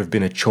could have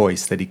been a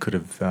choice that he could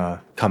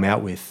have come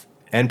out with,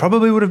 and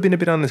probably would have been a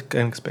bit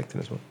unexpected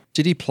as well.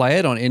 Did he play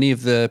it on any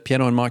of the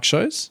Piano and Mike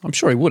shows? I'm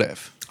sure he would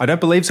have. I don't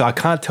believe so. I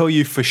can't tell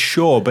you for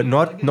sure, but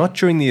not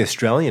during the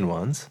Australian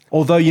ones.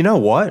 Although, you know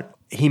what?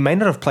 He may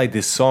not have played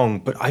this song,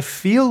 but I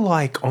feel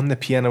like on the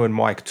Piano and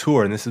Mike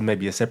tour, and this is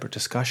maybe a separate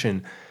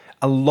discussion,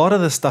 a lot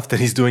of the stuff that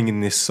he's doing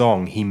in this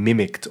song, he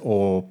mimicked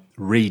or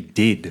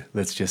redid,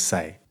 let's just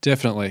say.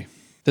 Definitely.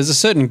 There's a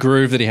certain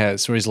groove that he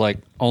has where he's like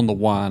on the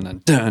one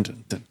and dun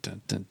dun dun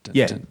dun dun dun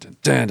Yeah. dun dun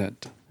dun dun.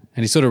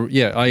 And he sort of,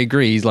 I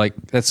agree. He's like,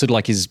 that's sort of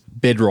like his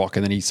bedrock,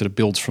 and then he sort of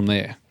builds from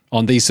there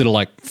on these sort of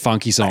like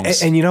funky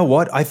songs. And you know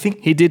what? I think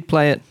He did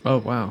play it. Oh,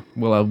 wow.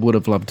 Well, I would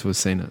have loved to have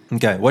seen it.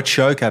 Okay, what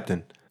show,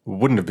 Captain?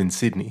 Wouldn't have been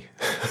Sydney.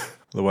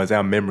 Otherwise,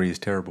 our memory is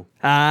terrible.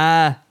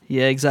 Ah,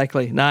 yeah,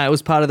 exactly. No, it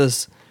was part of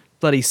this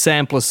bloody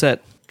sampler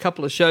set.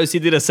 Couple of shows he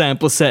did a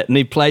sampler set and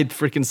he played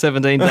freaking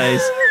 17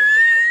 days.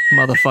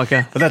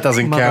 Motherfucker. But that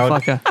doesn't count.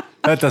 Motherfucker.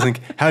 That doesn't.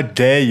 How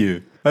dare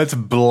you? That's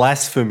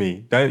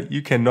blasphemy.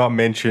 You cannot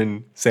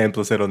mention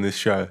sampler set on this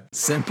show.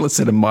 Sampler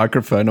set a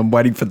microphone. I'm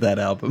waiting for that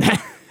album.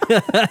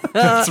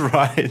 That's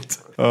right.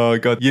 Oh,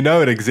 God. You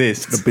know it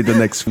exists. It'll be the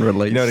next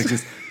release. You know it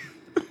exists.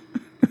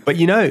 But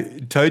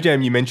Toe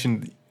Jam, you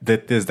mentioned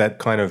that there's that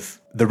kind of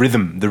the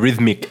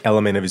rhythmic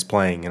element of his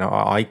playing, and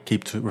I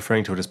keep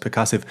referring to it as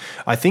percussive.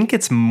 I think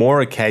it's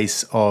more a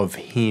case of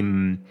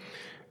him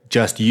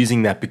just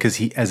using that because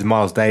he, as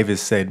Miles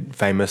Davis said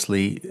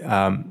famously,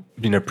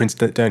 Prince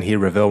don't hear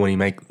Ravel when he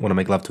want to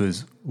make love to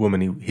his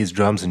woman, he hears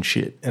drums and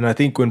shit. And I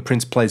think when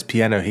Prince plays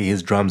piano, he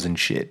hears drums and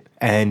shit.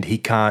 And he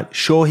can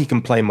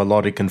play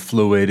melodic and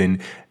fluid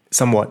and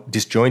somewhat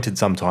disjointed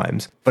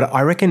sometimes, but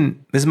I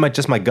reckon this is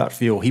just my gut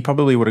feel. He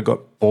probably would have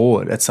got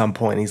bored at some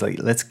point. He's like,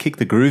 let's kick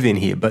the groove in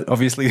here. But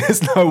obviously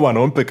there's no one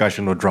on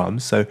percussion or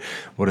drums. So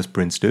what does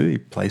Prince do? He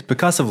plays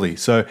percussively.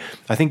 So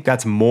I think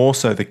that's more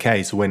so the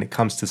case when it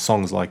comes to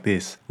songs like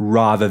this,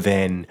 rather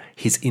than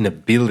his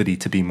inability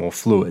to be more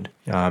fluid.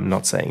 I'm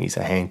not saying he's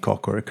a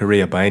Hancock or a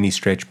Correa by any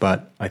stretch,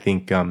 but I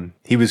think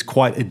he was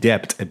quite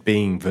adept at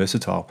being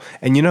versatile.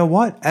 And you know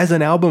what? As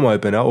an album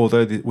opener,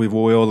 although we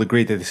all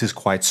agreed that this is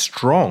quite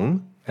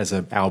strong as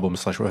an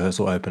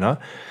album/rehearsal opener,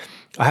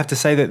 I have to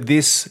say that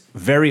this,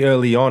 very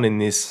early on in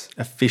this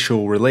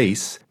official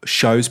release,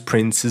 shows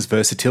Prince's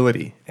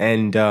versatility.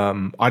 And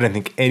I don't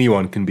think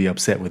anyone can be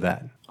upset with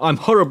that. I'm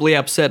horribly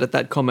upset at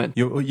that comment.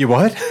 You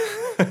what?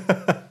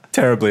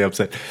 Terribly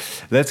upset.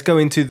 Let's go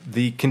into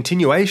the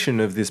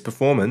continuation of this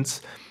performance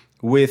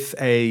with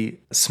a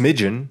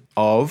smidgen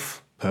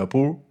of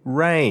Purple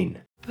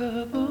Rain.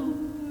 Purple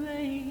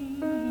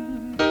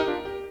rain,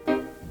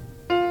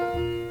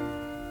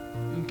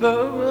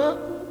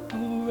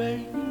 purple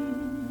rain.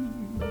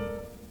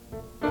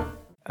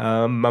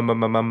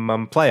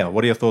 Player,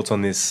 what are your thoughts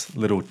on this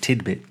little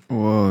tidbit?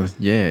 Oh,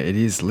 yeah, it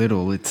is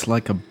little. It's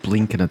like a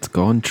blink and it's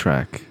gone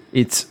track.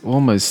 It's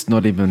almost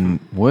not even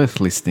worth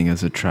listening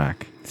as a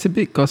track. It's a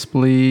bit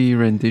gospel-y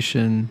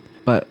rendition,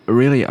 but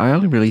really, I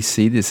only really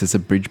see this as a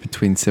bridge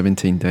between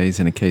 17 Days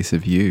and A Case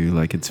of You.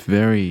 Like, it's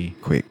very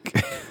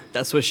quick.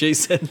 That's what she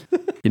said.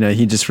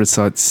 He just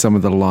recites some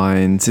of the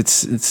lines.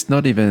 It's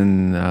not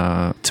even,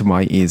 to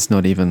my ears,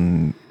 not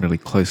even really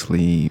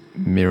closely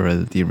mirror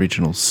the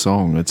original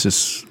song. It's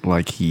just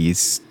like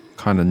he's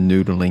kind of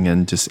noodling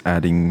and just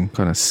adding,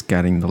 kind of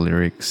scatting the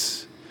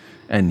lyrics,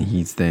 and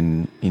he's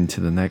then into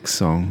the next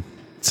song.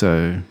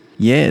 So,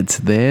 yeah, it's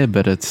there,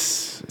 but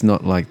it's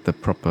not like the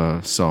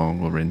proper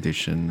song or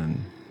rendition,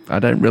 and I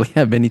don't really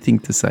have anything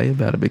to say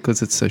about it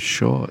because it's so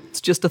short.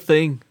 It's just a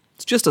thing.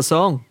 It's just a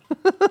song.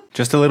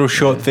 Just a little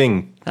short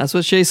thing. That's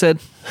what she said.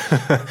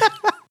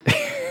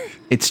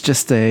 It's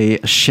just a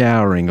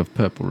showering of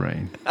Purple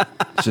Rain.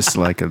 It's just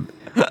like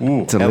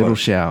it's a little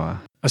shower.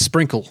 A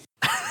sprinkle.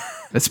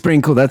 A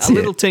sprinkle, that's it. A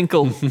little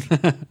tinkle.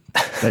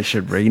 They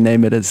should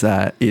rename it as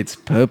that. It's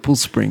Purple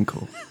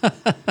Sprinkle.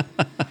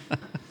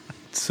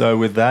 So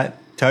with that,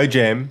 Toe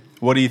Jam,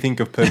 what do you think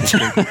of Purple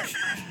Sprinkle?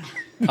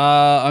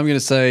 I'm going to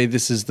say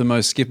this is the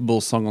most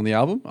skippable song on the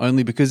album,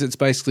 only because it's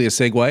basically a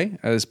segue,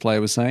 as Player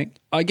was saying.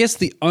 I guess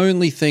the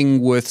only thing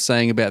worth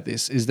saying about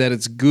this is that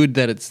it's good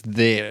that it's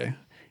there,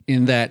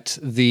 in that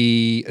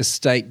the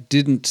estate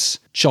didn't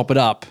chop it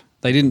up.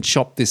 They didn't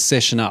chop this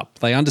session up.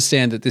 They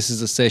understand that this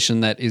is a session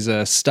that is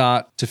a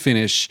start to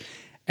finish,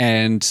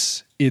 and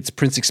it's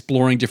Prince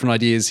exploring different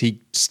ideas.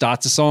 He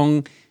starts a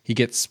song, he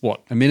gets,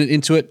 a minute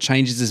into it,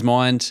 changes his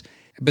mind,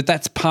 but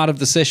that's part of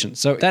the session.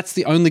 So that's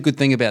the only good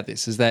thing about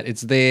this, is that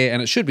it's there,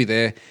 and it should be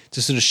there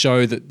to sort of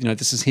show that,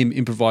 this is him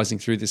improvising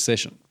through this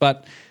session.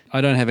 But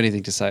I don't have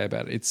anything to say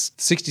about it. It's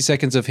 60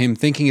 seconds of him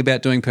thinking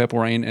about doing Purple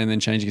Rain and then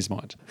changing his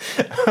mind.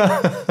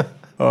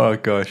 Oh,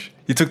 gosh.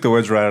 You took the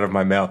words right out of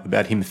my mouth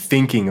about him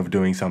thinking of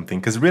doing something,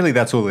 because really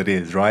that's all it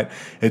is, right?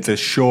 It's a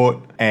short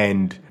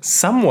and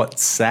somewhat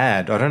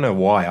sad, I don't know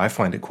why, I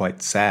find it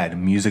quite sad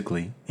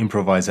musically,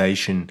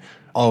 improvisation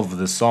of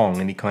the song,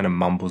 and he kind of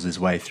mumbles his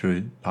way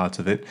through parts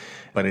of it,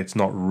 but it's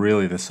not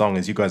really the song,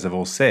 as you guys have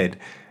all said.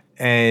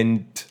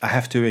 And I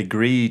have to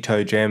agree,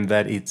 Toe Jam,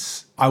 that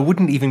I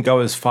wouldn't even go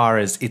as far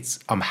as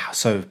I'm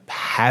so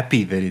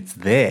happy that it's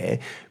there,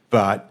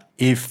 but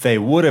if they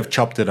would have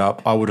chopped it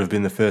up, I would have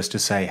been the first to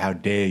say, how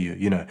dare you?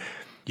 You know,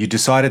 you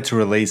decided to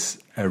release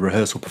a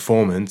rehearsal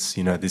performance,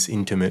 you know, this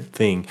intimate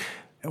thing.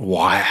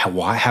 Why,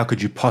 how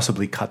could you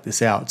possibly cut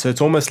this out? So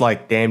it's almost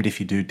like damned if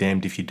you do,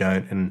 damned if you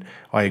don't. And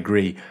I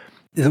agree.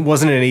 It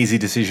wasn't an easy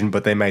decision,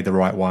 but they made the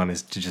right one,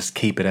 is to just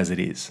keep it as it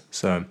is.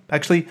 So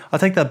actually, I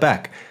take that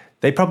back.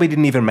 They probably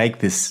didn't even make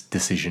this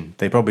decision.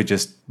 They probably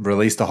just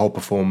released the whole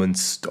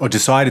performance, or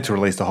decided to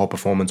release the whole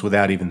performance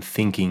without even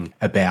thinking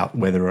about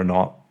whether or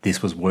not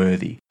this was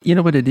worthy. You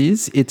know what it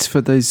is? It's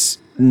for those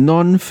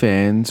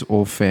non-fans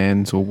or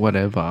fans or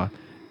whatever.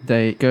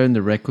 They go in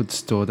the record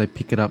store, they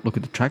pick it up, look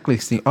at the track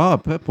listing.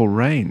 Oh, Purple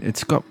Rain.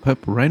 It's got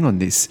Purple Rain on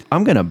this.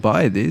 I'm going to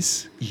buy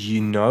this.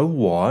 You know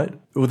what?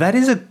 Well, that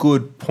is a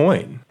good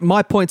point.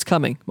 My point's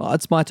coming.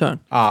 It's my turn.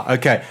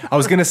 Okay. I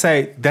was going to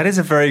say, that is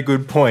a very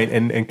good point.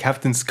 And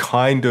Captain's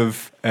kind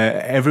of,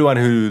 everyone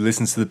who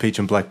listens to the Peach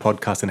and Black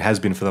podcast and has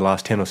been for the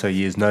last 10 or so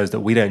years knows that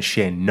we don't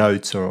share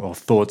notes or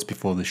thoughts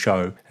before the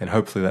show. And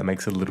hopefully that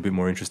makes it a little bit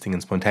more interesting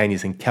and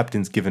spontaneous. And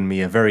Captain's given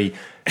me a very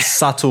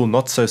subtle,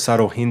 not so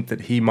subtle hint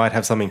that he might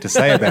have something to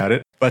say about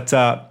it. But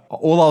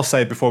all I'll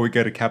say before we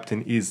go to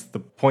Captain is the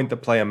point that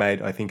Player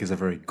made, I think, is a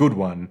very good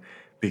one,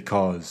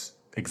 because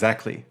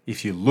exactly,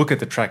 if you look at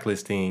the track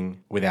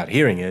listing without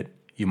hearing it,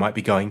 you might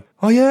be going,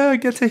 oh yeah, I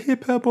get to hear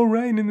Purple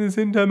Rain in this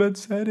intimate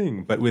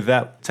setting. But with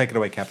that, take it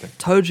away, Captain.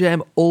 Toe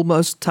Jam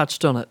almost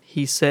touched on it.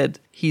 He said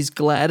he's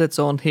glad it's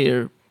on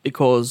here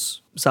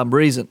because some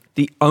reason.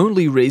 The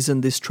only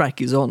reason this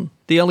track is on,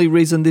 the only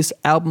reason this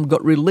album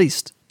got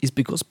released is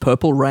because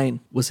Purple Rain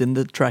was in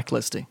the track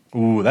listing.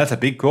 Ooh, that's a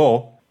big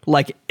call.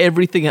 Like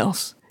everything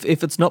else.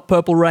 If it's not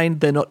Purple Rain,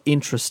 they're not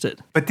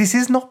interested. But this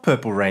is not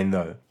Purple Rain,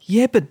 though.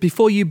 Yeah, but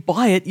before you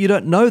buy it, you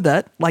don't know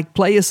that. Like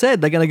Player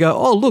said, they're going to go,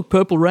 oh, look,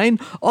 Purple Rain.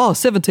 Oh,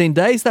 17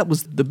 Days, that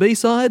was the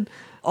B-side.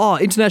 Oh,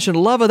 International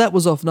Lover, that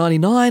was off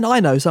 99. I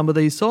know some of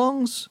these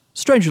songs.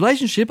 Strange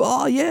Relationship,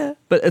 oh, yeah.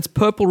 But it's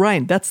Purple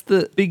Rain. That's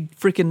the big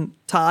freaking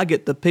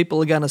target that people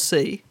are going to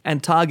see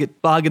and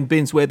target bargain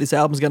bins where this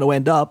album's going to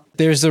end up.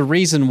 There's a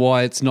reason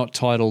why it's not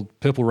titled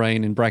Purple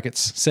Rain in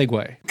brackets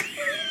Segway.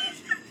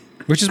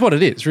 Which is what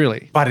it is,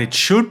 really. But it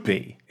should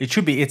be. It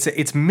should be.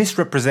 It's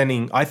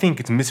misrepresenting. I think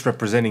it's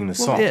misrepresenting the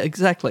song. Yeah,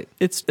 exactly.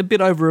 It's a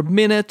bit over a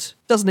minute.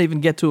 Doesn't even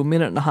get to a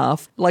minute and a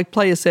half. Like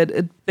Player said,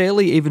 it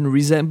barely even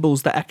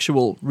resembles the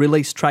actual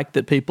release track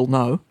that people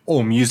know.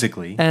 Or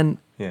musically. And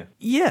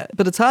yeah,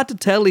 but it's hard to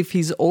tell if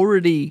he's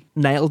already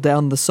nailed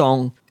down the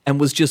song and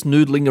was just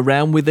noodling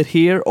around with it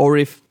here, or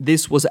if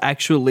this was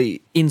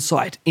actually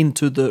insight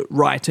into the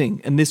writing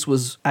and this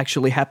was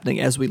actually happening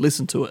as we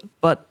listen to it.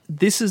 But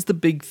this is the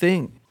big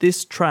thing.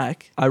 This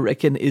track, I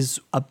reckon, is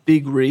a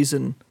big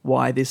reason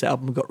why this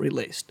album got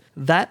released.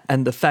 That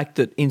and the fact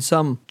that in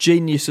some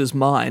genius's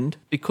mind,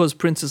 because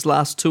Prince's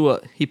last tour,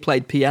 he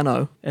played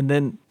piano, and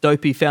then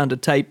Dopey found a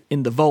tape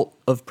in the vault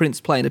of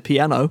Prince playing a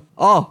piano.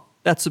 Oh,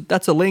 that's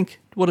a link.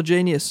 What a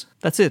genius.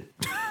 That's it.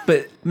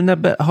 But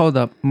hold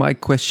up. My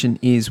question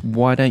is,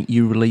 why don't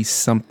you release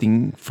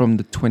something from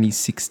the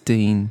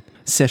 2016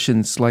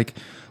 sessions? Like,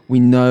 we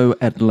know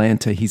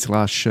Atlanta, his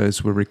last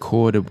shows were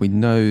recorded. We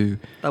know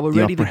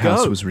the Opera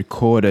House was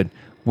recorded.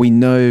 We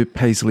know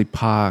Paisley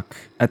Park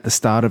at the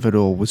start of it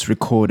all was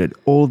recorded.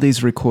 All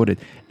these recorded.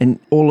 And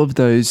all of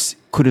those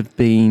could have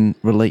been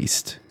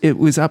released. It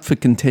was up for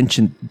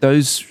contention.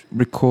 Those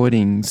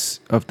recordings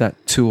of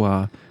that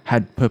tour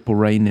had Purple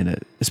Rain in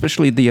it,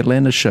 especially the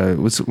Atlanta show. It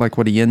was like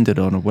what he ended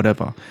on or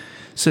whatever.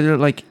 So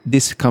like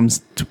this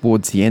comes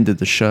towards the end of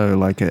the show,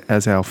 like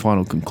as our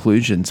final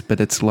conclusions,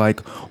 but it's like,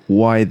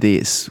 why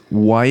this?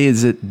 Why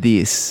is it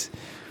this?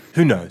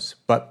 Who knows?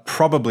 But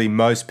probably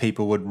most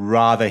people would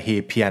rather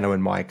hear Piano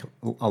and Mike,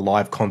 a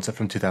live concert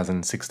from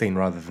 2016,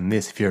 rather than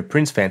this if you're a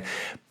Prince fan.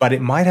 But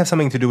it might have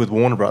something to do with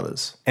Warner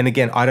Brothers. And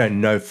again, I don't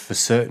know for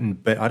certain,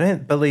 but I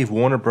don't believe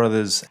Warner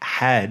Brothers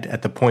had,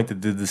 at the point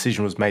that the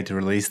decision was made to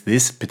release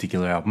this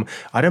particular album,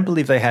 I don't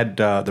believe they had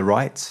the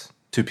rights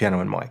to Piano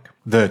and Mike,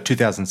 the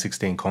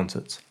 2016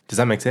 concerts. Does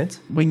that make sense?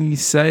 When you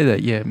say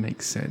that, yeah, it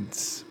makes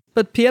sense.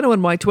 But Piano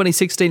and Mike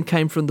 2016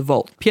 came from the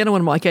vault. Piano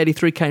and Mike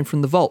 83 came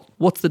from the vault.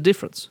 What's the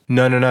difference?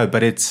 No. But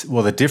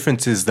the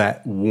difference is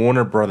that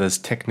Warner Brothers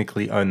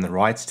technically own the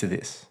rights to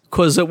this.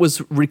 Because it was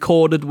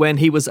recorded when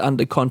he was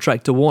under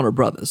contract to Warner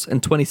Brothers,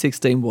 and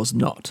 2016 was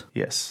not.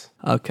 Yes.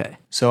 Okay.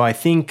 So I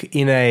think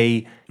in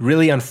a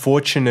really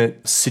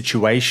unfortunate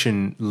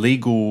situation,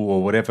 legal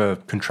or whatever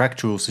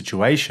contractual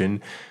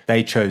situation,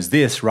 they chose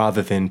this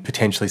rather than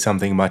potentially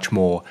something much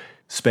more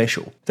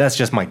special. That's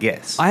just my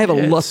guess. I have a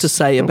lot to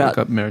say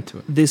about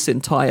this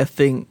entire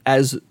thing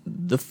as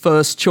the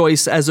first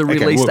choice as a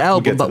released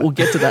album, but we'll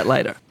get to that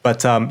later.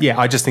 But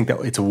I just think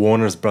that it's a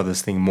Warner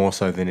Brothers thing more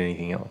so than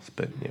anything else.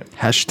 But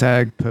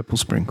Hashtag Purple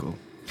Sprinkle.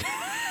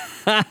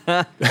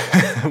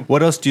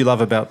 What else do you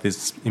love about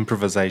this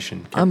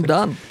improvisation, Captain? I'm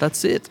done.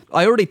 That's it.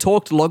 I already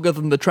talked longer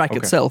than the track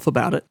itself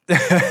about it.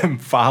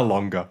 Far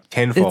longer.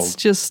 Tenfold. It's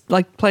just,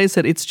 like Player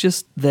said, it's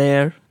just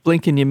there.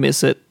 Blink and you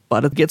miss it.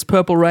 But it gets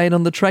Purple Rain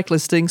on the track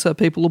listing, so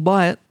people will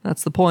buy it.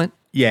 That's the point.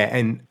 Yeah,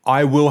 and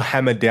I will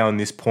hammer down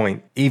this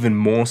point even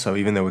more so,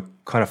 even though we're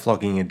kind of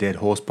flogging a dead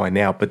horse by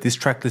now. But this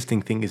track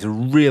listing thing is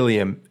really,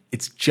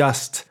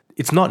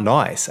 it's not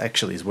nice,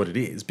 actually, is what it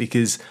is.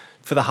 Because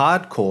for the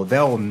hardcore,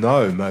 they'll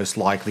know most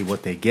likely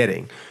what they're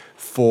getting.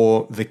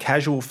 For the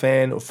casual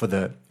fan or for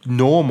the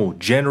normal,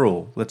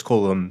 general, let's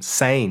call them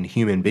sane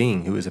human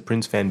being who is a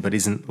Prince fan but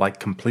isn't like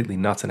completely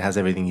nuts and has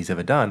everything he's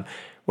ever done,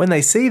 when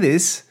they see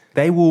this,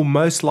 they will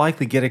most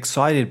likely get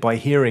excited by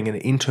hearing an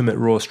intimate,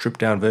 raw,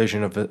 stripped-down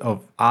version of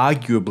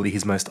arguably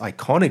his most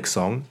iconic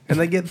song, and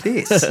they get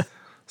this.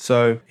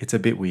 So it's a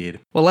bit weird.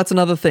 Well, that's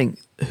another thing.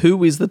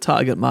 Who is the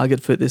target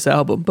market for this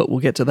album? But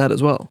we'll get to that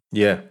as well.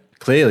 Yeah.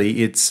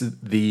 Clearly, it's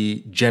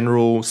the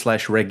general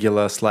 /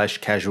 regular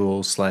 /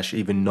 casual /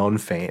 even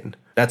non-fan.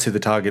 That's who the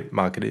target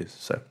market is.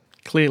 So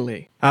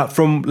clearly.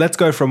 Let's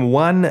go from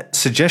one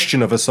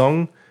suggestion of a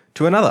song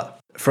to another.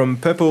 From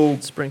Purple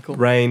Sprinkle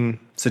Rain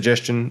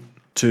suggestion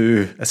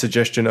to a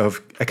suggestion of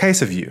A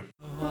Case of You.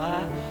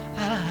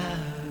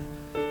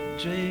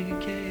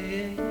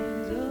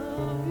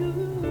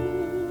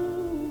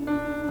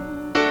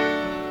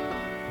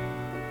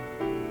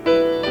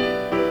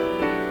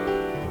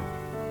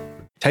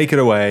 Take it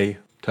away,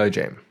 Toe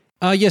Jam.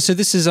 So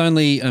this is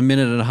only a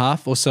minute and a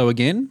half or so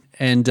again.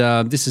 And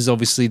this is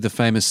obviously the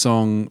famous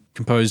song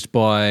composed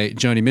by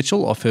Joni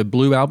Mitchell off her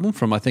Blue album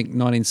from, I think,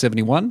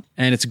 1971.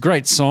 And it's a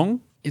great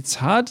song. It's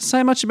hard to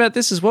say much about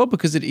this as well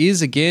because it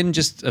is, again,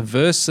 just a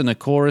verse and a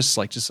chorus.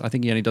 I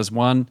think he only does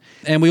one.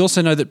 And we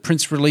also know that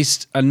Prince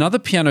released another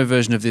piano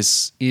version of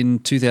this in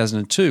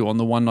 2002 on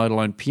the One Night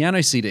Alone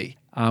piano CD.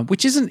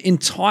 Which isn't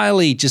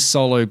entirely just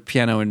solo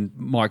piano and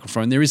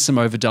microphone. There is some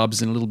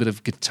overdubs and a little bit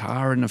of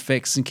guitar and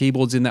effects and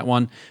keyboards in that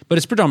one, but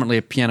it's predominantly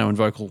a piano and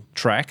vocal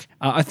track.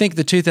 I think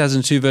the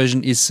 2002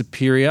 version is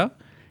superior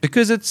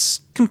because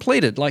it's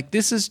completed. Like,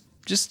 this is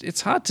just, it's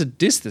hard to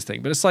diss this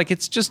thing, but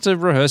it's just a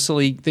rehearsal.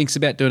 He thinks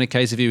about doing A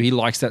Case of You. He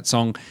likes that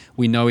song.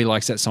 We know he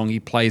likes that song. He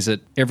plays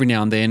it every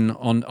now and then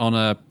on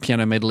a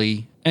piano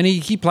medley. And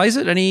he plays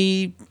it and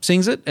he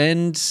sings it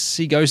and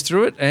he goes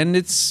through it and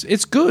it's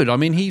good. I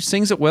mean, he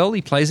sings it well.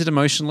 He plays it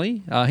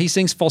emotionally. He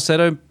sings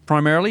falsetto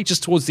primarily.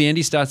 Just towards the end,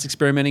 he starts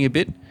experimenting a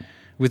bit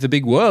with a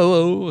big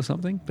whoa or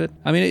something. But,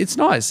 I mean, it's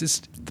nice.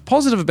 The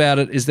positive about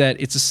it is that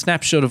it's a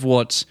snapshot of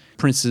what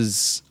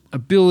Prince's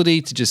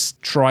ability to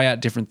just try out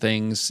different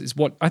things is.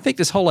 What I think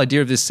this whole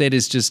idea of this set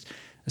is just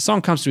a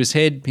song comes to his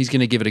head, he's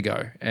going to give it a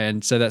go.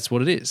 And so that's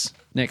what it is.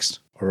 Next.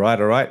 All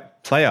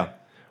right. Player,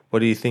 what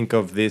do you think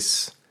of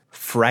this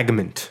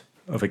fragment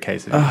of A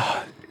Case of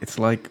You? It's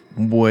like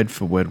word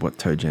for word what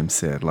Toe Jam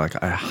said. Like,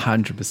 I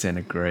 100%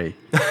 agree.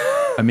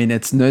 I mean,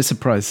 it's no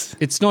surprise.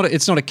 It's not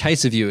a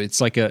case of you.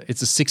 It's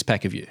a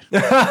six-pack of you.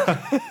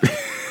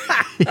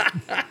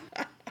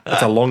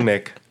 That's a long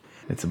neck.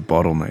 It's a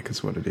bottleneck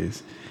is what it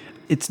is.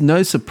 It's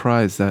no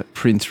surprise that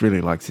Prince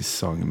really likes this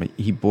song. I mean,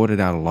 he brought it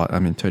out a lot. I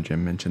mean, Toe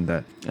Jam mentioned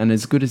that. And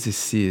as good as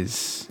this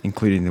is,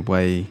 including the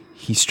way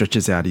he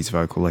stretches out his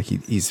vocal, like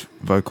his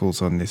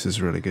vocals on this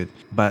is really good.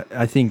 But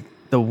I think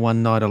the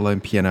One Night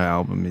Alone piano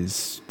album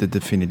is the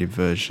definitive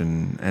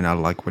version, and I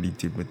like what he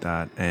did with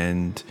that.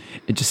 And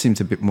it just seems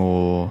a bit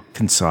more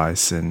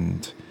concise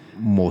and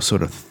more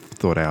sort of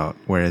thought out.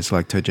 Whereas,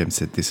 like Toe Jam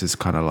said, this is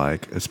kind of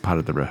like as part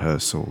of the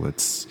rehearsal.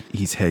 It's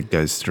his head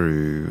goes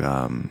through,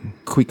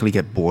 quickly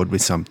get bored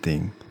with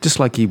something. Just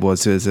like he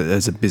was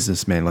as a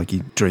businessman, like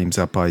he dreams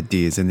up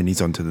ideas and then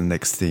he's on to the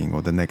next thing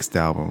or the next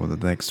album or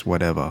the next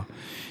whatever.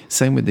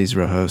 Same with these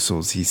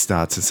rehearsals. He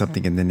starts at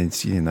something and then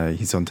it's,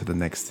 he's on to the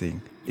next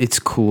thing. It's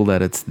cool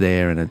that it's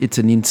there and it's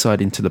an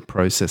insight into the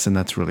process, and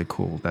that's really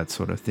cool, that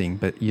sort of thing.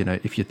 But,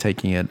 if you're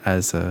taking it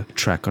as a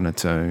track on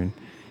its own,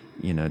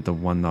 the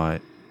One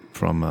Night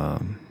from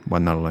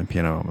One Night Alone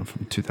piano album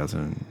from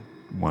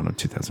 2001 or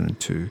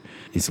 2002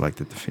 is like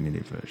the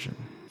definitive version.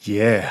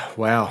 Yeah,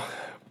 wow.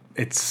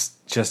 It's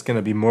just going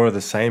to be more of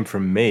the same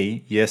from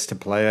me. Yes to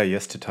Player,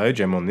 yes to Toe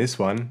Jam on this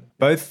one.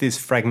 Both this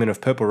fragment of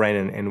Purple Rain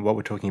and what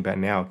we're talking about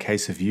now,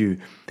 Case of You,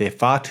 they're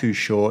far too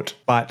short,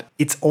 but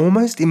it's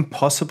almost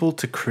impossible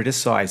to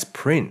criticize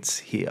Prince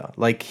here.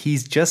 Like,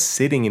 he's just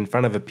sitting in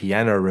front of a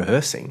piano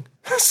rehearsing.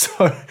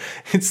 So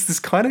it's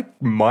this kind of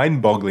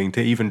mind-boggling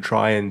to even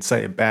try and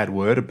say a bad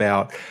word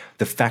about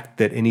the fact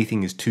that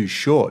anything is too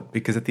short,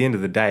 because at the end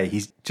of the day,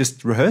 he's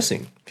just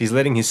rehearsing. He's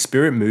letting his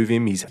spirit move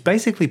him. He's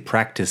basically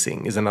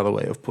practicing, is another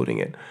way of putting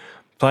it.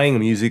 Playing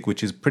music,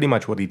 which is pretty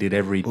much what he did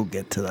every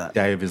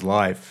day of his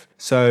life.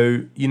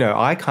 So,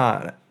 I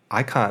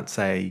can't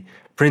say,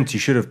 Prince, you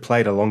should have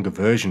played a longer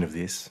version of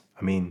this.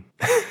 I mean,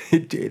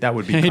 that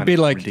would be kind of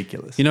like,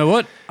 ridiculous. You know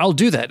what? I'll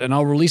do that and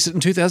I'll release it in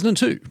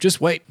 2002.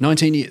 Just wait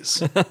 19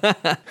 years.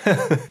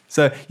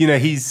 So,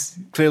 he's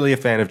clearly a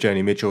fan of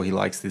Joni Mitchell. He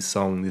likes this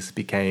song. This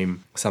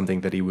became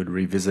something that he would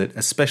revisit,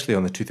 especially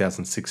on the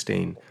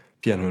 2016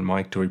 Piano and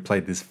Mic tour. He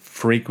played this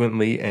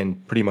frequently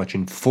and pretty much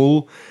in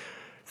full.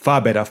 Far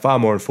better, far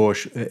more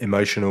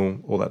emotional,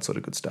 all that sort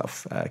of good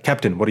stuff.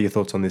 Captain, what are your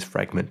thoughts on this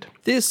fragment?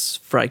 This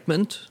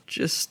fragment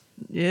just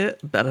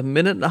about a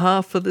minute and a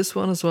half for this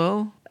one as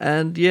well.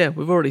 And yeah,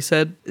 we've already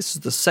said this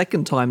is the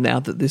second time now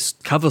that this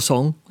cover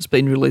song has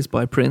been released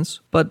by Prince.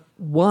 But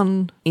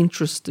one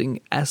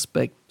interesting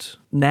aspect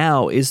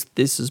now is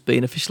this has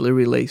been officially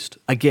released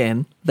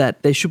again,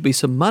 that there should be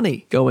some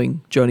money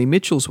going Joni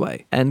Mitchell's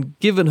way. And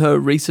given her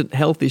recent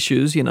health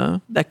issues,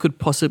 that could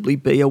possibly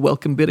be a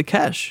welcome bit of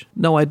cash.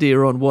 No idea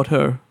on what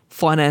her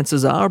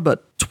finances are,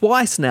 but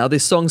twice now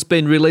this song's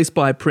been released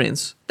by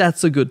Prince.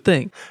 That's a good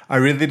thing. I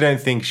really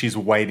don't think she's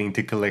waiting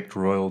to collect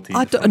royalties.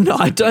 I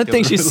don't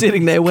think she's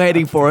sitting there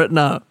waiting for it,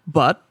 no.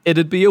 But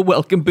it'd be a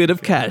welcome bit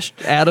of cash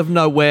out of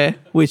nowhere,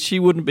 which she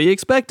wouldn't be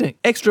expecting.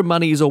 Extra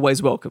money is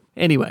always welcome.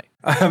 Anyway.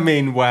 I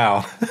mean,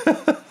 wow.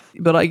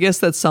 But I guess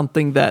that's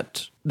something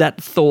that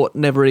thought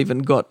never even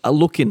got a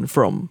look in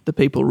from the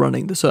people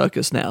running the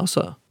circus now.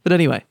 So, but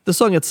anyway, the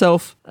song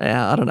itself,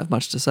 I don't have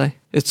much to say.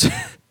 It's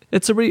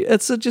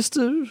just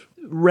a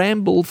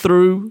ramble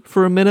through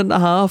for a minute and a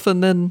half,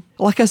 and then,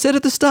 like I said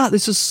at the start,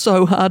 this is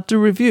so hard to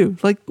review.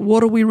 Like,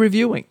 what are we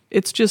reviewing?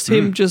 It's just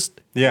him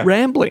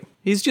rambling.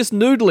 He's just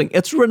noodling.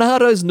 It's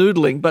Renato's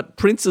noodling, but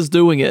Prince is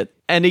doing it.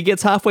 And he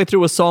gets halfway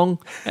through a song,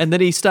 and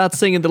then he starts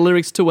singing the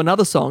lyrics to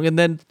another song, and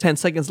then 10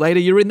 seconds later,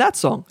 you're in that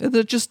song.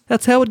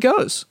 That's how it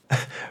goes.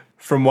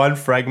 From one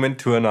fragment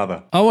to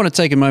another. I want to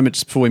take a moment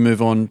just before we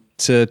move on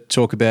to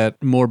talk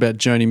more about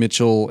Joni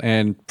Mitchell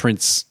and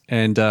Prince.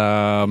 And,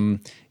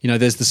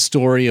 there's the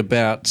story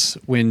about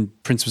when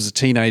Prince was a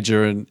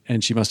teenager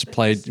and she must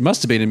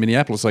have been in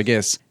Minneapolis, I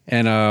guess.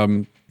 And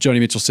Joni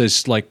Mitchell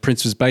says, like,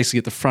 Prince was basically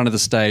at the front of the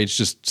stage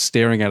just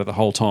staring at her the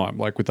whole time,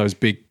 like with those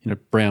big,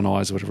 brown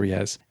eyes or whatever he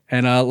has.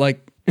 And,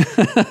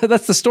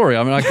 that's the story.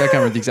 I mean, I can't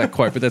remember the exact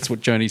quote, but that's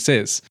what Joni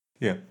says.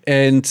 Yeah.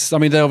 And, I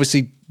mean, they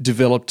obviously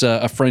developed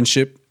a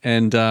friendship.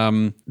 And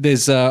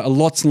there's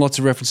lots and lots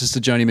of references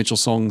to Joni Mitchell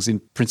songs in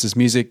Prince's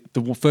music.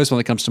 The first one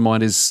that comes to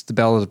mind is the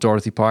Ballad of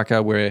Dorothy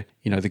Parker, where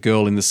the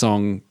girl in the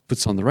song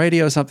puts on the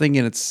radio or something,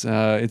 and it's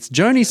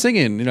Joni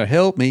singing,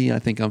 "Help me, I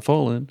think I'm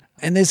falling."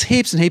 And there's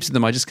heaps and heaps of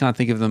them. I just can't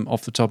think of them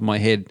off the top of my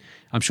head.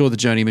 I'm sure the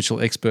Joni Mitchell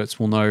experts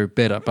will know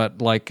better. But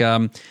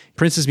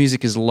Prince's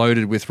music is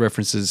loaded with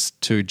references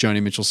to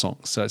Joni Mitchell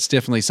songs, so it's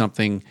definitely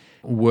something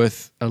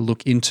worth a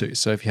look into.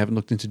 So if you haven't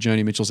looked into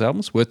Joni Mitchell's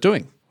albums, worth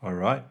doing. All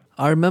right.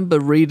 I remember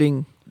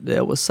reading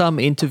there was some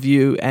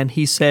interview, and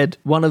he said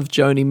one of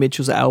Joni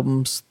Mitchell's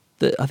albums,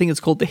 I think it's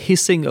called The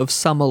Hissing of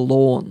Summer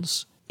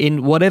Lawns.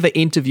 In whatever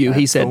interview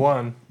he said,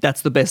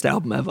 that's the best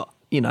album ever.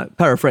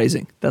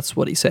 Paraphrasing, that's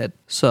what he said.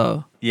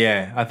 So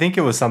yeah, I think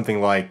it was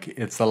something like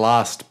it's the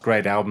last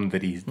great album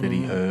that he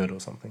heard or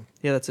something.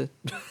 Yeah, that's it.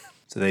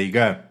 So there you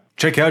go.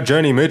 Check out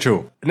Joni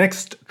Mitchell.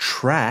 Next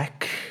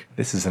track.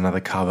 This is another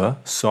cover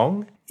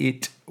song.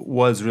 It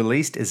was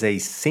released as a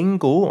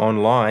single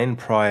online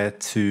prior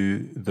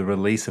to the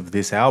release of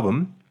this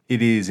album.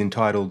 It is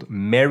entitled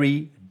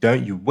Mary,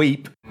 Don't You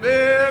Weep.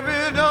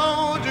 Mary,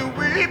 don't you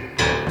weep.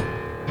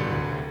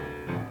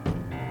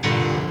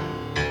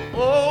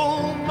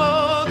 Oh,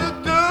 mother,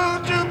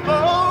 don't you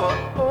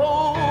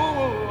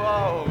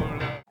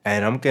mourn.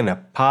 And I'm going to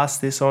pass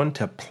this on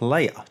to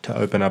Player to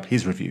open up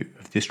his review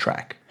of this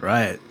track.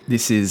 Right.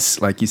 This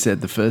is, like you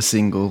said, the first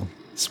single.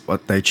 It's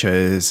what they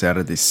chose out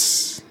of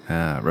this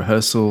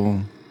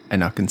rehearsal,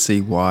 and I can see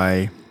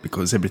why,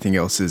 because everything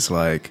else is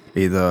like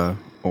either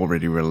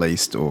already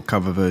released or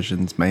cover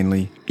versions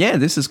mainly. Yeah,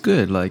 this is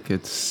good. Like,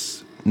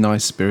 it's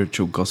nice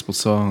spiritual gospel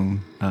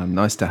song,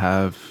 nice to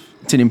have.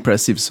 It's an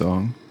impressive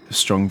song, a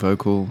strong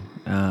vocal,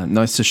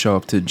 nice to show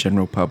up to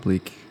general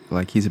public,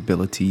 like his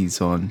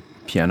abilities on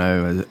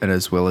piano and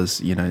as well as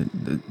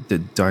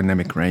the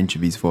dynamic range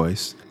of his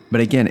voice. But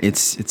again,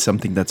 it's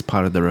something that's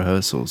part of the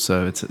rehearsal,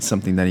 so it's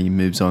something that he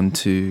moves on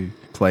to,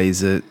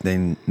 plays it,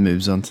 then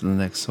moves on to the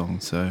next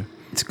song. So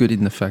it's good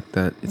in the fact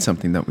that it's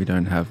something that we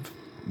don't have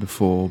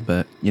before,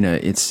 but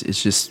it's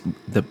just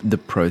the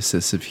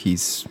process of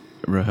his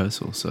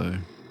rehearsal. So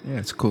yeah,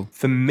 it's cool.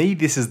 For me,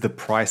 this is the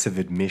price of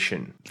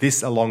admission.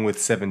 This, along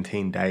with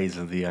 17 Days,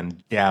 are the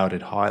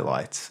undoubted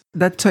highlights.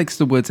 That takes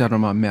the words out of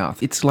my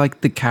mouth. It's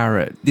like the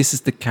carrot. This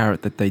is the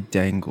carrot that they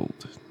dangled,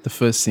 the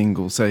first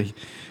single. So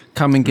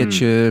come and get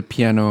your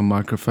piano and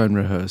microphone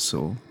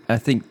rehearsal. I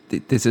think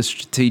there's a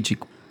strategic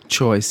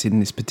choice in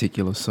this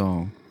particular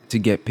song to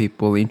get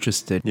people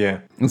interested. Yeah.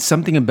 It's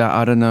something about,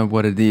 I don't know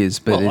what it is,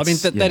 but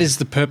that is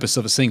the purpose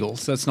of a single.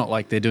 So it's not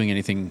like they're doing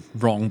anything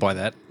wrong by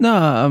that. No,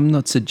 I'm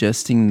not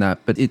suggesting that,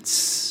 but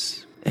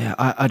it's,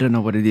 I don't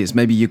know what it is.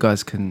 Maybe you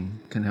guys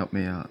can help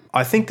me out.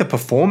 I think the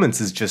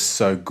performance is just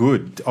so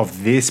good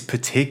of this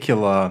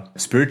particular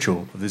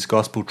spiritual, of this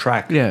gospel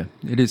track. Yeah,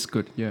 it is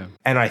good, yeah.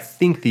 And I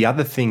think the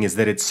other thing is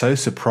that it's so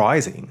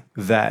surprising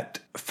that,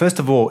 first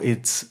of all,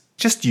 it's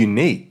just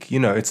unique.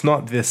 It's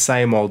not the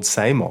same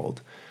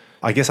old.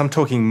 I guess I'm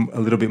talking a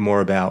little bit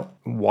more about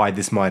why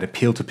this might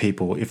appeal to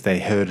people if they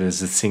heard it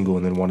as a single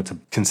and then wanted to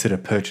consider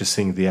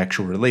purchasing the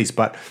actual release.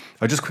 But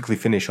I'll just quickly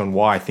finish on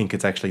why I think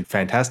it's actually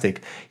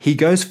fantastic. He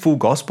goes full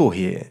gospel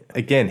here.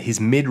 Again, his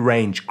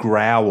mid-range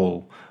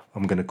growl,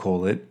 I'm going to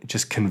call it,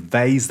 just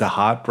conveys the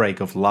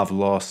heartbreak of love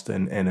lost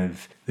and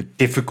of the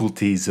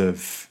difficulties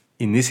of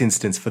in this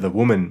instance for the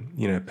woman,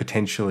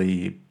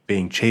 potentially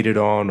being cheated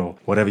on or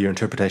whatever your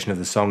interpretation of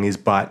the song is.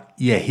 But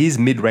yeah, his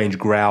mid-range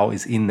growl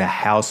is in the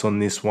house on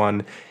this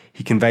one.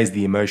 He conveys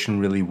the emotion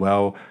really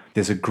well.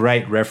 There's a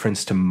great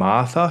reference to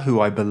Martha, who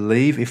I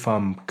believe, if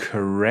I'm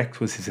correct,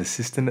 was his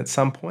assistant at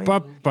some point.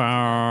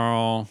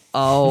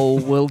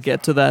 Oh, we'll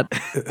get to that.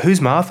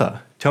 Who's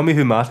Martha? Tell me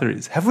who Martha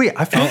is.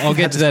 I'll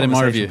get to that in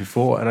my review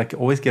before, and I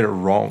always get it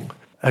wrong.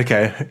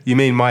 Okay, you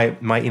mean my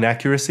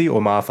inaccuracy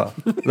or Martha?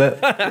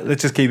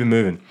 Let's just keep it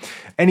moving.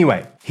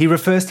 Anyway, he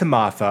refers to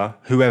Martha,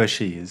 whoever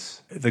she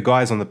is. The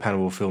guys on the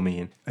panel will fill me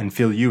in and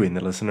fill you in,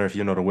 the listener, if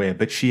you're not aware.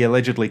 But she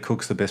allegedly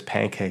cooks the best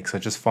pancakes. I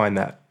just find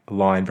that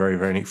line very,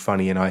 very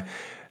funny. And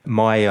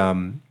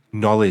my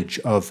knowledge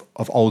of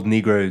old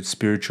Negro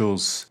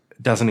spirituals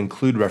doesn't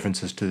include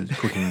references to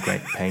cooking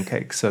great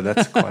pancakes. So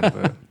that's quite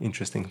an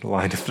interesting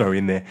line to throw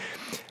in there.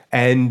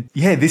 And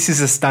yeah, this is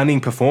a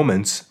stunning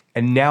performance.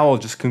 And now I'll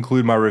just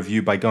conclude my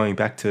review by going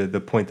back to the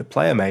point the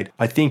player made.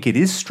 I think it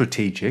is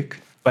strategic,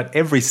 but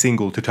every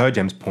single, to Toe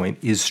Jam's point,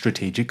 is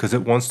strategic because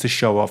it wants to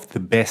show off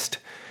the best.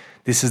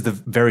 This is the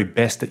very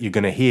best that you're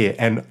going to hear.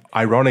 And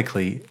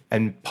ironically,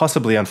 and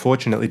possibly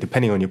unfortunately,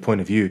 depending on your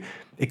point of view,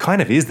 it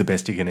kind of is the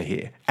best you're going to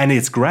hear. And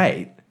it's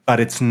great,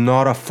 but it's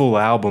not a full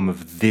album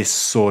of this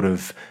sort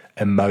of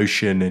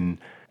emotion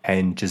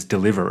and just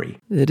delivery.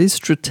 It is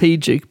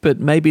strategic,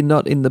 but maybe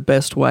not in the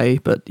best way.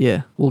 But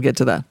yeah, we'll get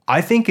to that. I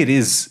think it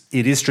is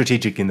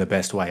strategic in the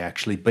best way,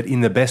 actually, but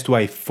in the best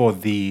way for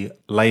the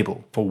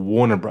label, for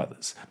Warner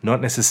Brothers, not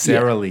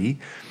necessarily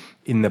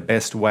in the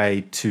best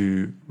way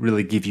to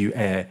really give you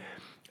a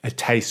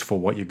taste for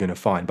what you're going to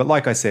find. But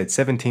like I said,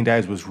 17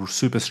 Days was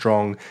super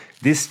strong.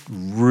 This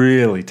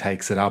really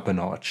takes it up a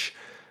notch.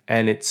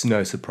 And it's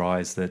no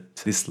surprise that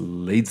this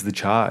leads the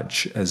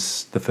charge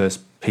as the first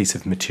piece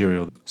of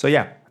material. So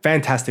yeah,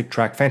 fantastic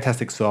track,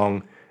 fantastic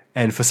song.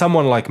 And for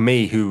someone like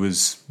me who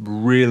was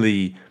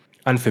really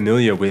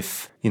unfamiliar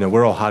with,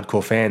 we're all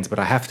hardcore fans, but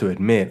I have to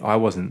admit, I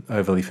wasn't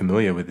overly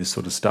familiar with this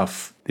sort of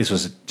stuff. This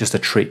was just a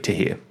treat to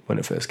hear when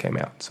it first came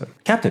out. So,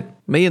 Captain.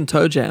 Me and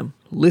Toe Jam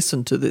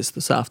listened to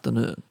this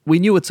afternoon. We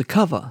knew it's a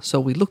cover, so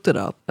we looked it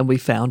up and we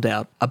found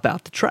out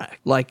about the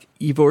track. Like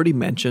you've already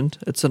mentioned,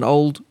 it's an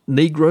old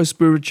Negro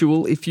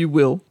spiritual, if you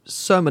will.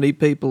 So many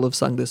people have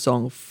sung this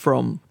song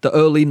from the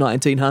early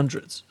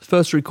 1900s.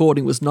 First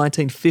recording was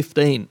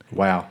 1915.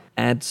 Wow.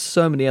 And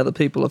so many other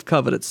people have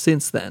covered it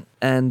since then.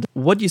 And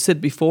what you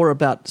said before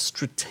about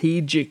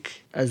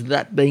strategic as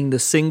that being the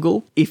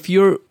single, if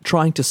you're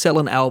trying to sell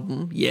an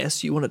album,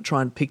 yes, you want to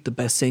try and pick the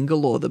best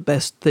single or the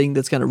best thing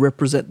that's going to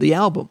represent the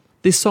album.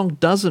 This song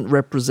doesn't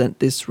represent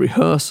this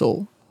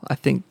rehearsal. I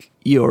think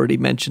you already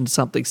mentioned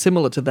something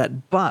similar to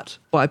that, but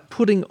by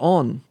putting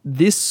on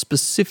this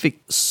specific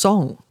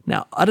song,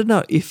 now, I don't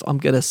know if I'm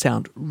going to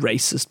sound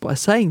racist by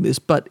saying this,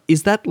 but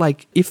is that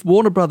like if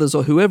Warner Brothers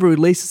or whoever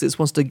releases this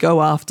wants to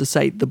go after,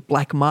 say, the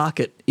black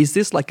market, is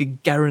this like a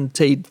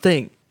guaranteed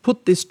thing?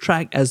 Put this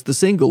track as the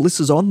single, this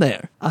is on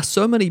there. Are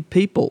so many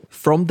people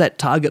from that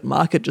target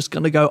market just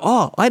going to go,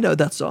 oh, I know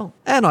that song,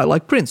 and I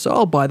like Prince, so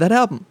I'll buy that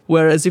album?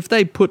 Whereas if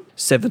they put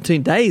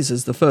 17 Days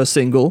as the first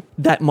single,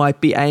 that might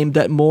be aimed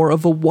at more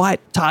of a white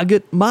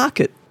target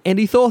market.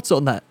 Any thoughts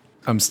on that?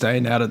 I'm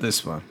staying out of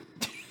this one.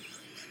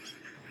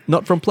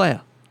 Not from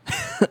player.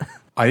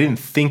 I didn't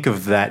think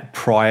of that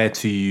prior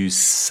to you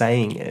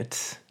saying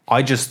it.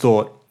 I just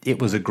thought it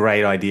was a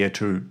great idea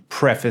to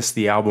preface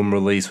the album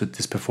release with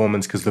this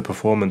performance because the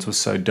performance was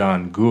so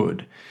darn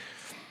good.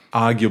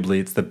 Arguably,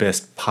 it's the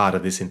best part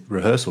of this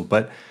rehearsal,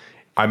 but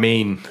I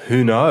mean,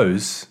 who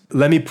knows?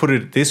 Let me put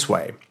it this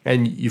way,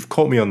 and you've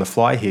caught me on the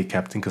fly here,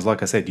 Captain, because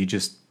like I said, you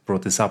just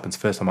brought this up. It's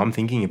the first time I'm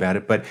thinking about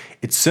it, but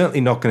it's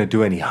certainly not going to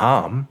do any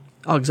harm.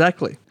 Oh,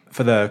 exactly.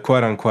 For the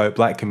quote-unquote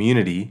black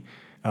community,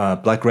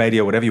 black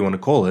radio, whatever you want to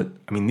call it,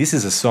 I mean, this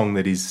is a song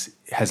that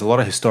has a lot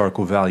of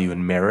historical value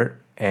and merit,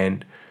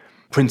 and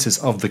Prince is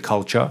of the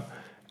culture,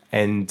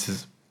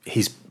 and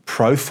he's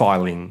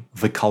profiling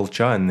the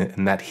culture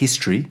and that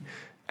history,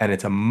 and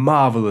it's a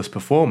marvelous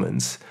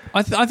performance.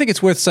 I think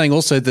it's worth saying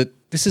also that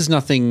this is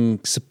nothing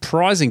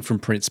surprising from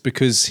Prince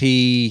because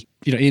he,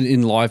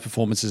 in live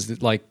performances,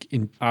 like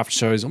in after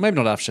shows, or maybe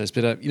not after shows,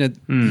 but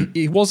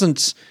he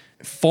wasn't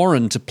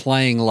foreign to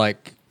playing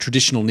like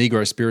traditional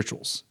Negro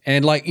spirituals,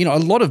 and like a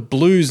lot of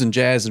blues and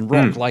jazz and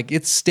rock, like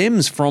it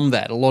stems from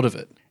that, a lot of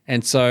it.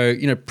 And so,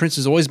 Prince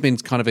has always been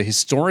kind of a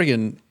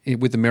historian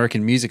with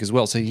American music as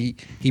well. So he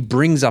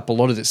brings up a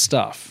lot of this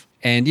stuff.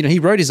 And, he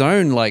wrote his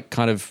own like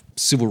kind of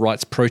civil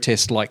rights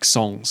protest-like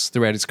songs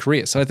throughout his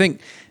career. So I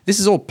think this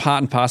is all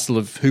part and parcel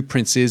of who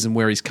Prince is and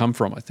where he's come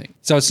from, I think.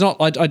 So it's not,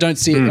 I don't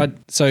see it.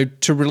 So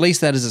to release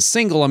that as a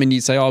single, I mean,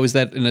 you'd say, oh, is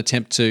that an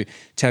attempt to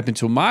tap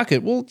into a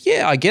market? Well,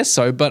 yeah, I guess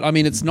so. But I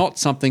mean, it's not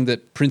something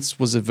that Prince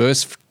was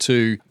averse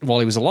to while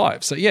he was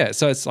alive. So yeah,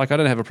 so it's like, I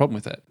don't have a problem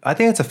with that. I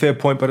think it's a fair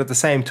point. But at the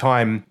same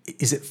time,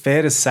 is it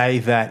fair to say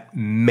that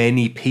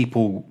many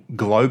people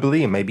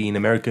globally, and maybe in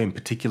America in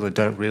particular,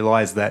 don't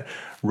realize that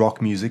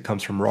rock music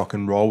comes from rock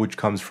and roll, which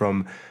comes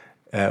from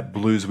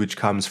blues, which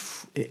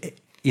comes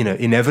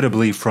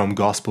inevitably from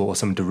gospel or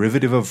some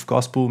derivative of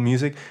gospel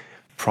music?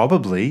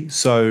 Probably.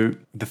 So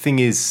the thing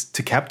is,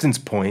 to Captain's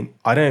point,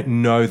 I don't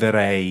know that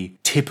a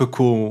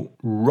typical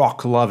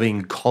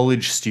rock-loving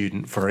college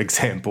student, for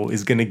example,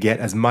 is going to get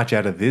as much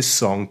out of this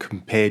song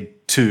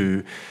compared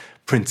to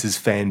Prince's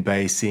fan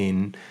base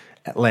in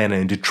Atlanta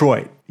and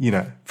Detroit,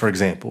 for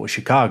example, or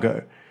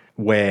Chicago,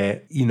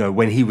 where,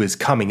 when he was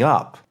coming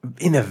up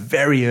in the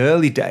very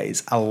early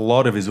days, a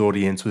lot of his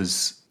audience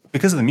was,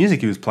 because of the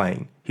music he was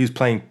playing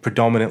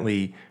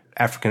predominantly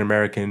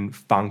African-American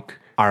funk,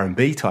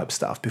 R&B type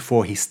stuff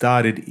before he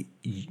started,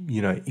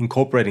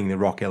 incorporating the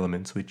rock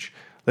elements, which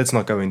let's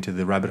not go into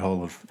the rabbit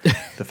hole of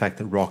the fact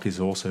that rock is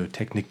also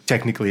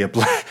technically a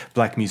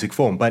black music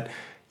form. But,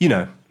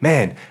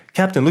 man,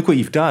 Captain, look what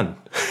you've done.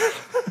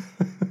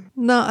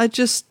 No,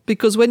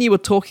 because when you were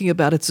talking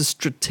about it's a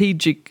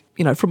strategic,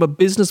 from a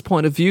business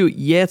point of view,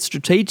 yeah, it's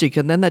strategic.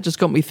 And then that just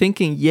got me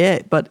thinking,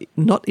 yeah, but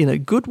not in a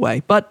good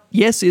way. But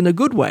yes, in a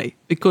good way,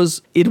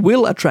 because it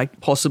will attract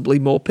possibly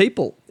more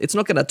people. It's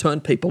not going to turn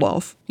people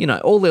off.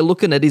 All they're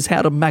looking at is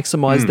how to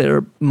maximize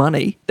their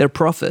money, their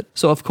profit.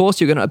 So, of course,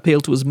 you're going to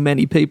appeal to as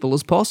many people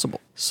as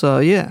possible. So,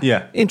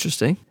 yeah.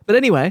 Interesting. But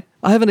anyway,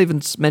 I haven't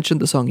even mentioned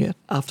the song yet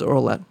after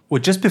all that.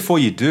 Well, just before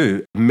you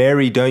do,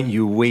 Mary, Don't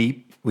You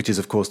Weep, which is,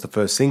 of course, the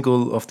first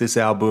single of this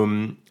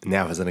album,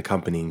 now has an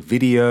accompanying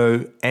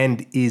video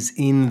and is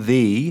in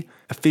the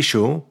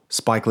official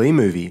Spike Lee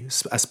movie.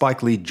 A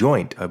Spike Lee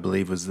joint, I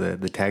believe, was the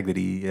tag that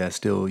he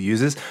still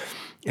uses.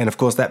 And, of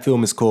course, that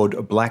film is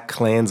called Black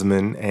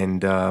Klansman.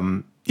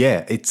 And,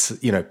 it's,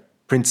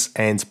 Prince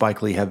and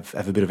Spike Lee have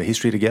a bit of a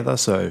history together,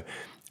 so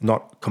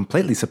not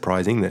completely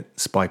surprising that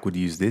Spike would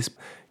use this.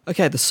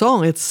 Okay, the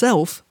song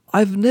itself,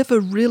 I've never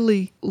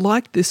really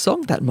liked this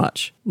song that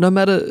much, no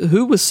matter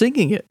who was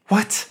singing it.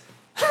 What?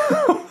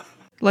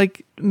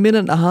 Like, minute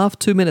and a half,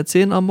 2 minutes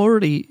in, I'm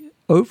already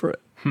over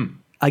it.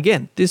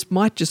 Again, this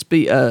might just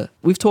be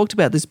we've talked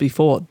about this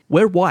before.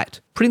 We're white.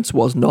 Prince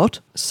was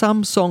not.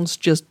 Some songs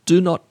just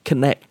do not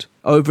connect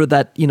over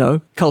that,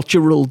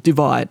 cultural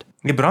divide.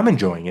 Yeah, but I'm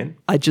enjoying it.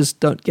 I just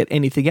don't get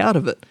anything out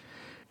of it.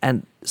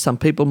 And some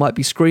people might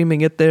be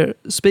screaming at their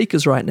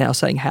speakers right now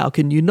saying, how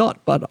can you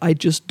not? But I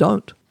just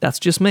don't. That's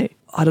just me.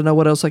 I don't know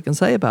what else I can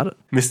say about it.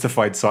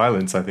 Mystified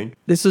silence, I think.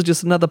 This is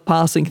just another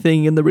passing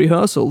thing in the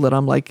rehearsal that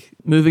I'm like,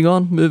 moving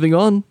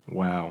on.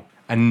 Wow.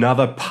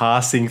 Another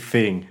passing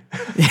thing.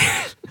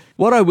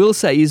 What I will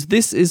say is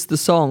this is the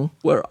song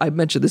where I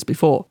mentioned this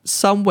before.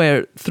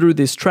 Somewhere through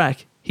this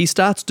track, he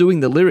starts doing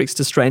the lyrics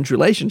to Strange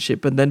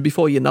Relationship, and then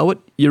before you know it,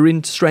 you're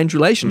in Strange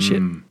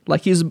Relationship.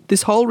 Like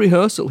this whole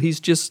rehearsal, he's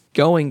just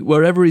going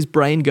wherever his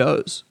brain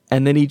goes,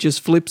 and then he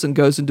just flips and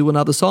goes into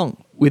another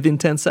song within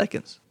 10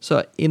 seconds.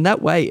 So in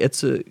that way,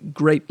 it's a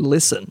great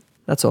listen.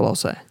 That's all I'll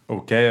say.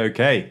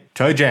 Okay.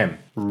 Toe Jam,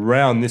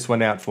 round this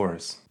one out for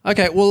us.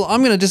 Okay, well,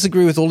 I'm going to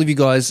disagree with all of you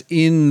guys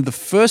in the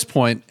first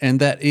point, and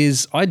that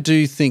is I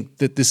do think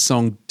that this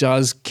song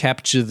does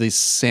capture the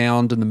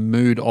sound and the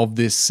mood of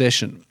this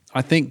session.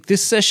 I think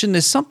this session,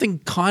 there's something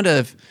kind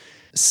of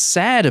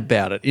sad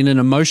about it in an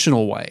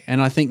emotional way.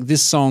 And I think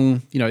this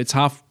song, it's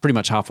pretty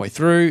much halfway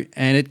through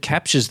and it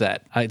captures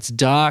that. It's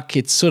dark.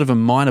 It's sort of a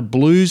minor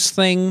blues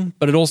thing,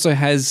 but it also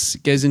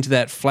goes into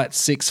that flat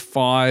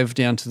 6/5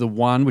 down to the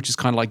 1, which is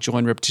kind of like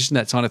join repetition,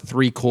 that kind of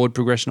 3-chord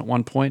progression at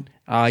one point.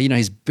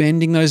 He's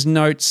bending those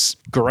notes,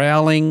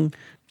 growling,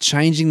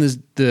 changing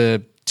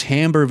the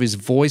timbre of his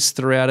voice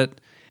throughout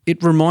it.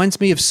 It reminds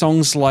me of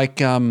songs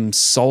like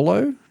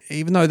Solo,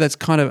 even though that's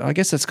kind of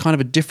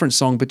a different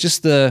song, but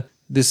just the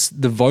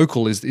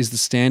vocal is the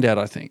standout,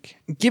 I think.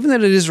 Given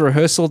that it is a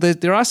rehearsal,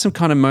 there are some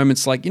kind of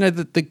moments like,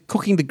 the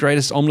cooking the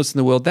greatest omelets in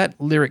the world, that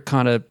lyric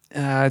kind of,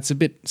 feels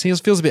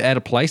a bit out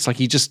of place. Like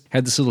he just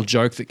had this little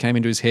joke that came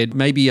into his head.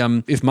 Maybe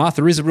if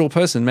Martha is a real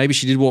person, maybe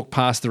she did walk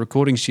past the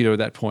recording studio at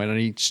that point and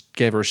he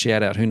gave her a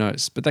shout out, who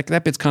knows. But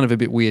that bit's kind of a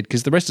bit weird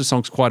because the rest of the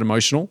song's quite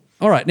emotional.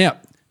 All right, now,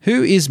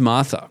 who is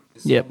Martha?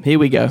 Yep, here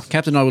we go.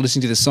 Captain and I were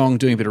listening to this song,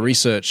 doing a bit of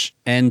research,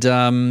 and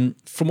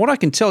from what I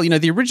can tell,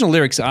 the original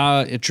lyrics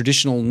are a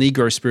traditional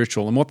Negro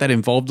spiritual, and what that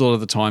involved a lot of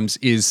the times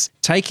is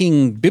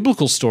taking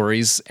biblical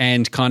stories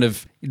and kind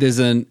of, there's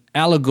an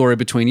allegory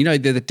between,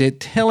 they're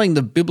telling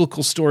the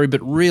biblical story,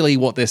 but really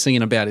what they're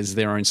singing about is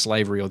their own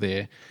slavery or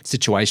their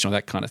situation or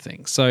that kind of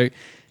thing. So,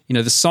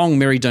 the song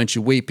Mary, Don't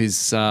You Weep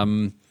is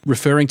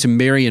referring to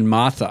Mary and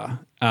Martha,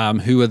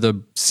 who are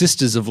the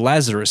sisters of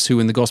Lazarus, who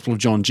in the Gospel of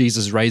John,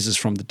 Jesus raises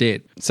from the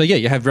dead. So yeah,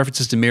 you have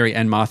references to Mary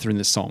and Martha in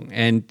this song.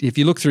 And if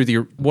you look through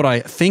what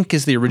I think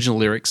is the original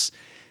lyrics,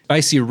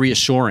 basically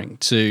reassuring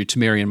to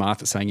Mary and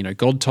Martha, saying,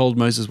 God told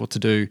Moses what to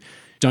do,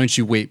 don't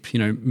you weep.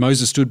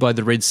 Moses stood by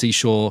the Red Sea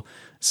shore,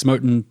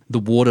 smoten the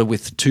water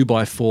with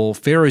 2x4.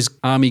 Pharaoh's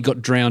army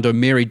got drowned. Oh,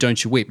 Mary,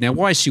 don't you weep. Now,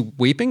 why is she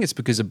weeping? It's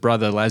because her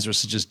brother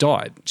Lazarus has just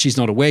died. She's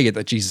not aware yet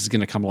that Jesus is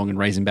going to come along and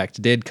raise him back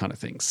to dead kind of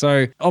thing.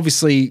 So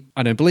obviously,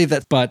 I don't believe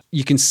that, but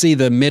you can see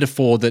the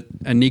metaphor that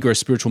a Negro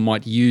spiritual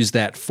might use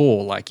that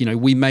for. Like,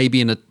 we may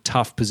be in a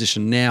tough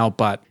position now,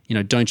 but,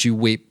 don't you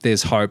weep.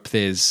 There's hope.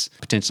 There's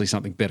potentially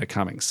something better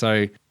coming.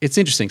 So it's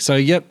interesting. So,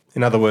 yep.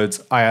 In other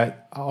words,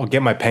 I'll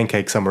get my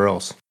pancake somewhere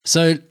else.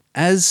 So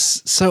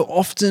as so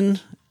often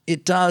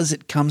it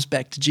comes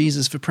back to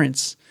Jesus for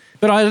Prince.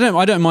 But I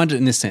don't mind it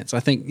in this sense. I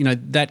think,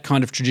 that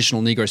kind of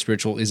traditional Negro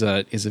spiritual is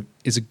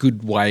a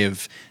good way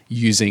of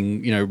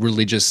using,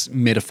 religious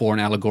metaphor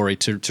and allegory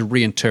to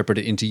reinterpret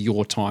it into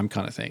your time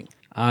kind of thing.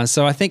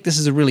 So I think this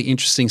is a really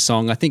interesting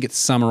song. I think it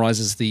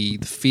summarizes the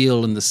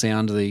feel and the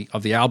sound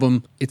of the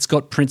album. It's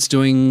got Prince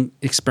doing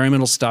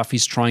experimental stuff.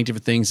 He's trying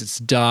different things. It's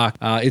dark.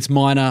 It's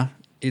minor.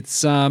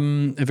 It's a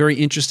very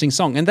interesting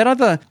song. And that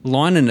other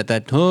line in it,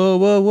 that whoa,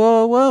 whoa,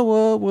 whoa, whoa,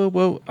 whoa, whoa,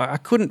 whoa, I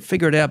couldn't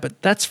figure it out,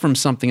 but that's from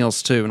something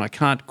else too, and I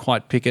can't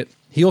quite pick it.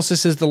 He also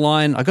says the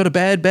line, I got a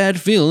bad, bad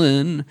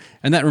feeling.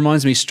 And that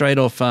reminds me straight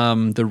off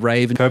the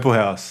Rave. Purple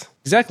House.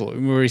 Exactly,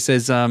 where he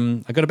says,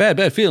 I got a bad,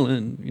 bad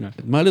feeling.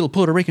 My little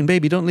Puerto Rican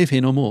baby don't live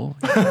here no more.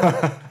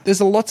 There's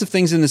lots of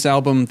things in this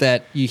album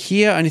that you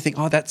hear and you think,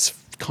 oh, that's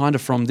kind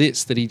of from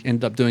this that he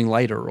ended up doing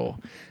later, or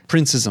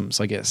Princeisms,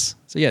 I guess.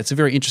 So yeah, it's a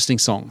very interesting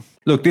song.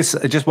 Look, this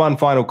just one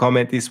final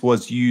comment. This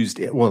was used,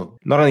 well,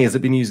 not only has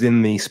it been used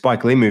in the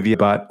Spike Lee movie,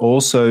 but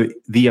also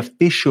the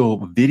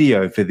official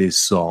video for this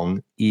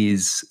song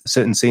is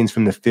certain scenes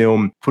from the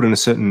film put in a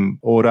certain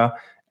order.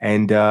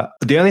 And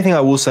the only thing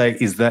I will say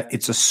is that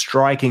it's a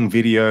striking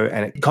video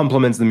and it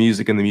complements the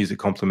music and the music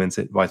complements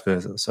it, vice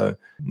versa. So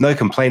no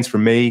complaints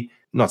from me.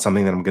 Not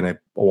something that I'm going to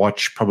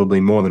watch probably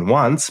more than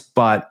once,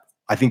 but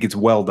I think it's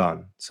well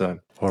done. So,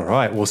 all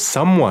right. Well,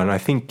 someone, I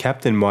think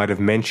Captain might have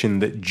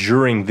mentioned that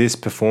during this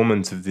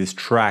performance of this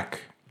track,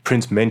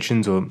 Prince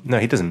mentions, or no,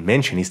 he doesn't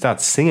mention, he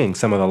starts singing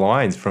some of the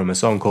lines from a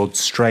song called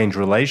Strange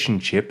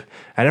Relationship.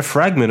 And a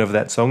fragment of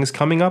that song is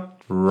coming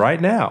up right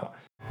now.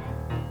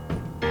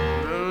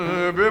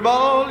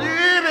 Everybody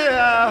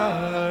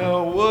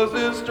was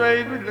a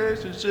strange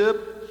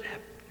relationship.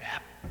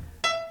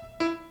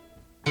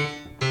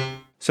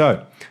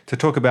 So, to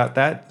talk about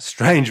that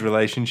strange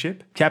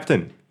relationship,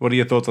 Captain, what are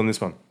your thoughts on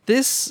this one?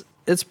 This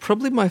is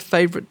probably my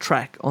favorite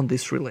track on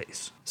this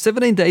release.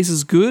 17 Days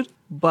is good,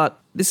 but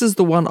this is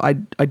the one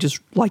I just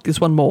like this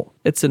one more.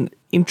 It's an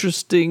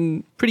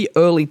interesting, pretty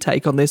early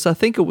take on this. I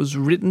think it was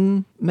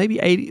written maybe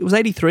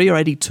 83 or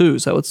 82,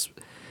 so it's,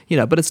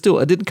 but it's still,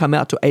 it didn't come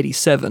out to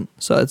 87,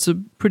 so it's a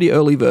pretty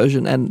early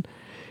version, and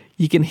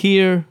you can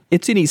hear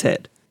it's in his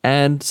head,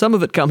 and some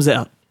of it comes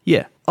out.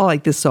 Yeah, I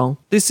like this song.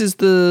 This is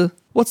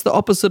what's the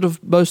opposite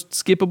of most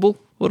skippable?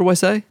 What do I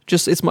say?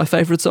 Just, it's my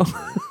favorite song.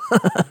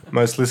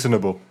 Most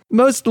listenable.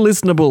 Most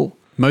listenable.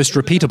 Most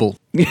repeatable.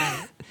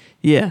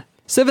 Yeah.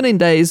 17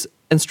 Days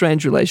and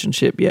Strange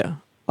Relationship, yeah.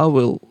 I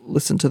will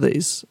listen to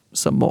these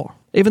some more.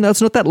 Even though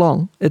it's not that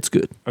long, it's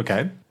good.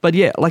 Okay. But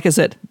yeah, like I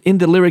said, in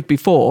the lyric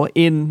before,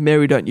 in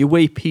Mary Don't You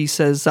Weep, he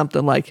says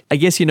something like, I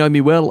guess you know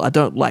me well, I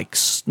don't like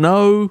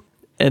snow.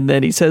 And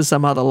then he says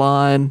some other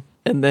line.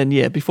 And then,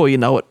 yeah, before you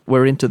know it,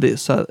 we're into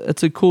this. So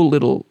it's a cool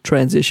little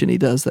transition he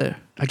does there.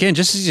 Again,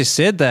 just as you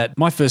said that,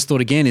 my first thought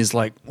again is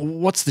like,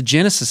 what's the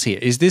genesis here?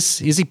 Is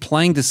he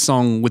playing this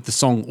song with the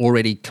song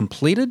already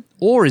completed?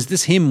 Or is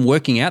this him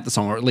working out the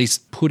song, or at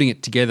least putting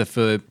it together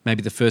for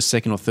maybe the first,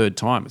 second, or third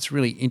time? It's a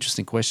really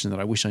interesting question that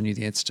I wish I knew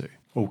the answer to.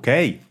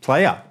 Okay,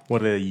 player,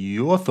 what are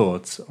your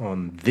thoughts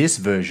on this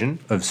version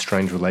of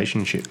Strange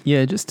Relationship?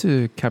 Yeah, just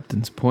to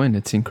Captain's point,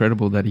 it's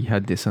incredible that he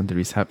had this under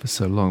his hat for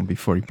so long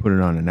before he put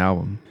it on an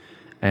album.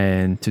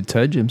 And to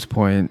Turjim's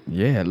point,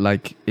 yeah,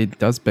 like it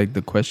does beg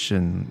the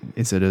question,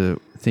 is it a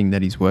thing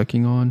that he's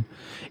working on?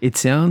 It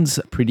sounds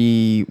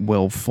pretty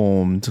well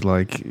formed.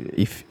 Like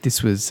if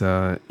this was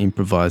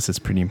improvised, it's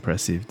pretty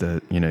impressive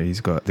that, he's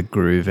got the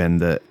groove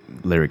and the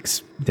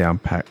lyrics down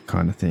pat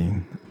kind of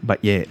thing. But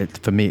yeah,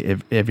 for me,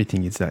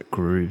 everything is that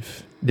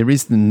groove. There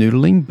is the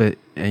noodling, but,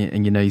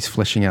 and he's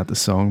fleshing out the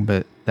song,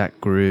 but that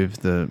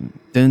groove, the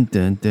dun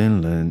dun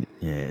dun dun,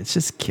 yeah, it's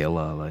just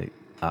killer. Like,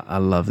 I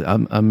love it.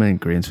 I'm in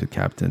agreement with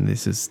Captain.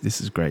 This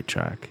is a great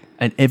track.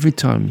 And every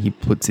time he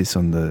puts this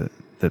on the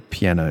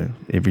piano,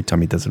 every time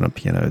he does it on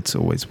piano, it's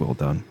always well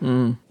done.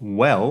 Mm.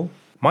 Well,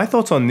 my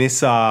thoughts on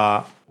this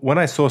are, when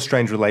I saw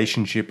Strange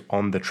Relationship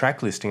on the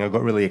track listing, I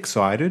got really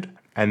excited.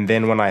 And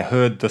then when I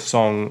heard the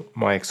song,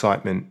 my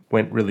excitement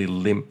went really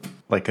limp,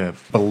 like a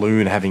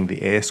balloon having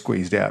the air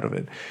squeezed out of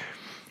it.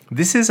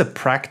 This is a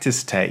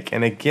practice take.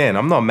 And again,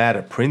 I'm not mad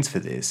at Prince for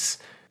this.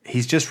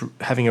 He's just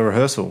having a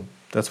rehearsal.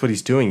 That's what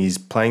he's doing. He's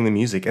playing the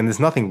music, and there's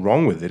nothing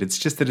wrong with it. It's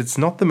just that it's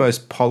not the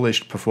most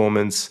polished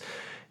performance.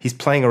 He's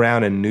playing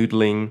around and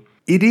noodling.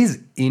 It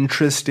is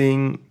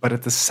interesting, but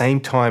at the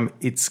same time,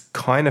 it's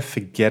kind of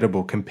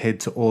forgettable compared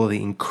to all of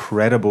the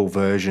incredible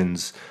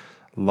versions,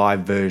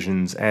 live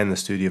versions, and the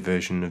studio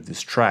version of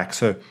this track.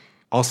 So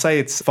I'll say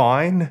it's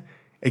fine.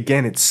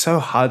 again, it's so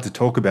hard to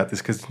talk about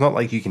this because it's not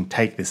like you can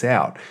take this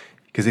out.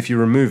 Because if you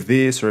remove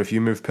this or if you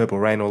move Purple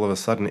Rain, all of a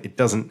sudden it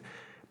doesn't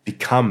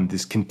become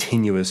this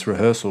continuous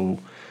rehearsal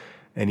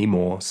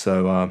anymore.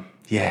 So,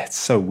 it's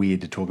so weird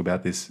to talk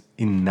about this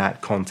in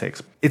that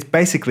context. It's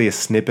basically a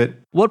snippet.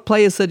 What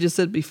Player Said just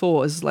said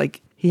before is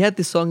like he had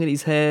this song in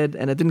his head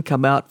and it didn't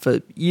come out for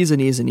years and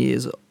years and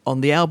years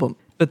on the album.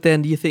 But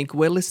then you think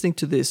we're listening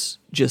to this,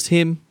 just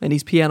him and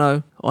his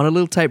piano on a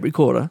little tape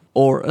recorder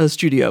or a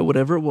studio,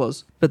 whatever it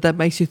was. But that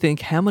makes you think,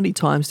 how many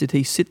times did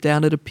he sit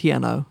down at a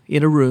piano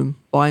in a room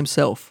by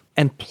himself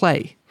and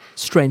play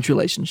Strange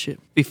Relationship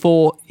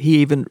before he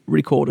even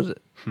recorded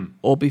it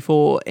or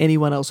before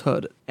anyone else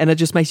heard it? And it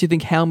just makes you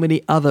think how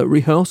many other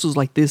rehearsals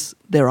like this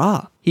there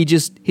are.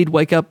 He'd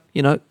wake up,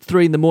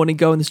 3 a.m,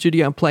 go in the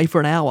studio and play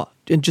for an hour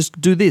and just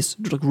do this,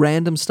 like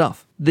random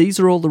stuff. These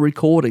are all the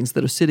recordings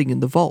that are sitting in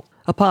the vault.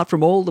 Apart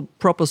from all the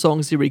proper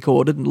songs he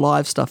recorded and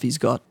live stuff he's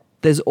got,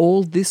 there's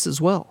all this as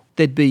well.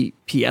 There'd be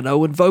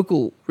piano and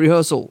vocal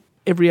rehearsal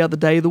every other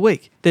day of the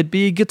week. There'd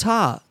be a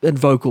guitar and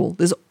vocal.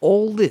 There's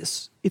all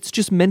this. It's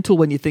just mental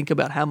when you think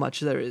about how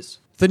much there is.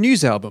 The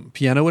News album,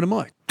 Piano and a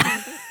Mic.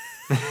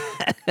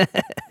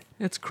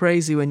 It's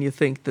crazy when you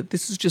think that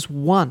this is just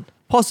one.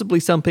 Possibly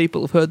some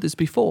people have heard this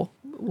before.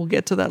 We'll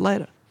get to that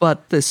later.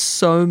 But there's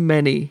so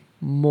many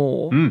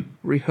more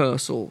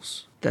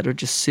rehearsals that are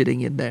just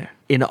sitting in there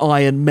in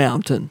Iron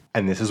Mountain.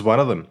 And this is one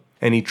of them.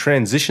 And he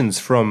transitions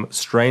from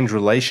Strange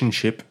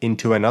Relationship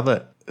into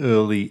another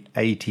early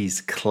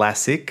 80s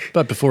classic.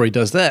 But before he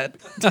does that,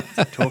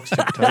 talks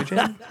to Toe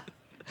Jam.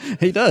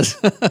 He does.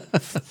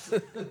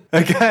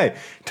 Okay.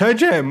 Toe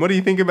Jam, what do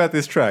you think about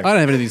this track? I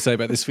don't have anything to say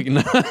about this.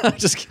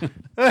 Just kidding.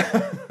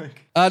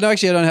 No,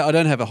 actually, I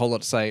don't have a whole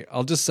lot to say.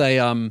 I'll just say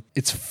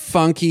it's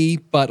funky,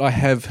 but I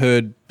have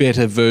heard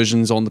better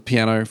versions on the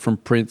piano from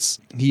Prince.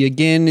 He,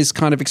 again, is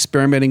kind of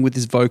experimenting with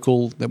his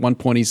vocal. At one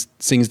point, he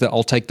sings the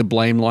I'll Take the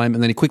Blame line,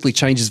 and then he quickly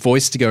changes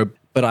voice to go,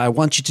 but I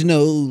want you to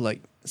know,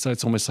 so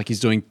it's almost like he's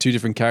doing two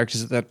different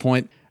characters at that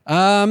point.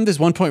 There's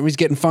one point where he's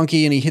getting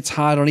funky and he hits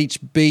hard on each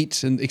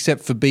beat, and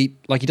except for beat,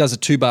 he does a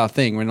 2-bar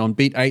thing. When on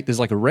beat 8, there's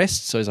a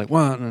rest. So he's like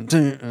 1 and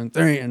 2 and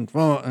 3 and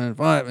 4 and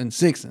 5 and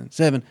 6 and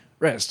 7,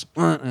 rest.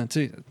 1 and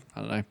 2. I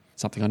don't know,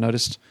 something I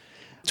noticed.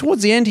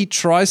 Towards the end, he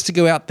tries to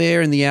go out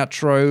there in the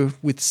outro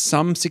with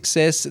some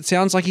success. It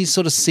sounds like he's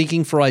sort of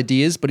seeking for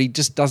ideas, but he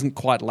just doesn't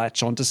quite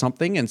latch onto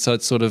something. And so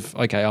it's sort of,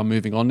 okay, I'm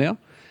moving on now.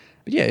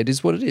 But yeah, it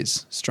is what it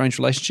is. Strange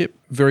Relationship,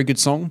 very good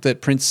song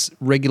that Prince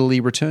regularly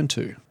returned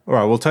to. All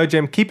right, well, Toe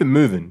Jam, keep it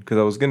moving, because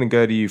I was going to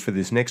go to you for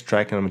this next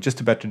track, and I'm just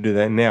about to do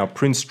that now.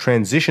 Prince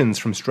transitions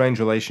from Strange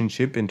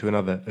Relationship into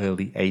another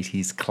early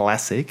 80s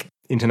classic,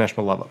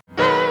 International Lover.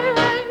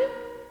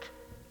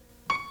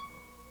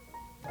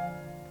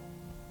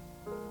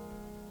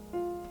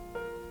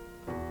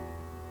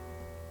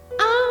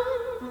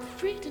 I'm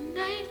free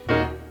tonight.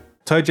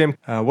 Toe Jam,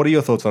 what are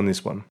your thoughts on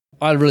this one?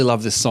 I really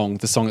love this song,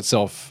 the song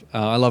itself.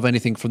 I love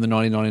anything from the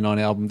 1999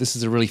 album. This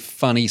is a really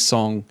funny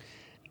song.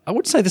 I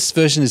wouldn't say this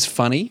version is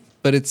funny,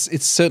 but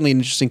it's certainly an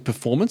interesting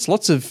performance.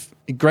 Lots of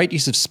great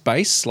use of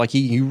space.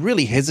 He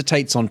really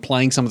hesitates on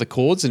playing some of the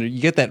chords, and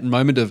you get that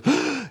moment of,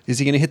 is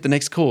he going to hit the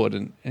next chord?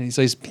 And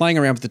so he's playing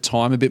around with the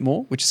time a bit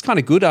more, which is kind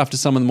of good after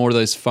some of the more of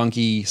those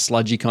funky,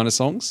 sludgy kind of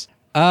songs.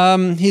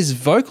 His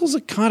vocals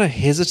are kind of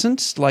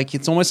hesitant.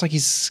 It's almost like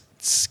he's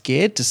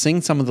scared to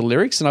sing some of the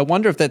lyrics, and I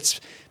wonder if that's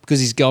because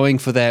he's going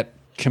for that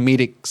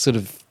comedic sort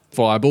of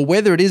vibe, or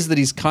whether it is that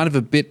he's kind of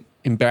a bit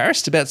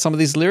embarrassed about some of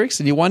these lyrics,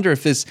 and you wonder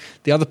if there's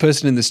the other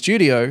person in the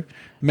studio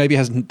maybe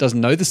doesn't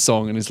know the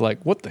song and is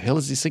like, what the hell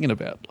is he singing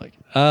about?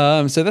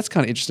 So that's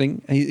kind of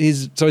interesting.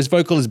 His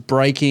vocal is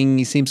breaking.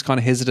 He seems kind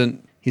of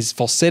hesitant. His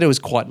falsetto is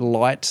quite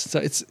light.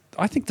 So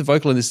I think the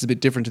vocal in this is a bit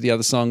different to the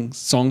other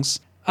songs.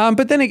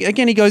 But then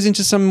again, he goes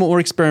into some more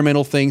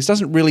experimental things,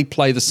 doesn't really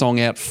play the song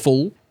out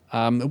full.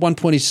 At one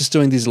point, he's just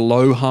doing these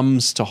low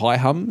hums to high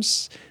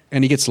hums,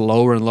 and he gets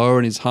lower and lower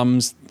in his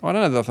hums. I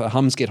don't know if the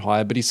hums get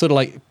higher, but he's sort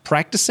of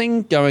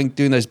practicing doing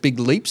those big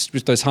leaps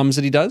with those hums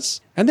that he does.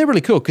 And they're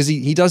really cool because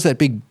he does that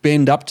big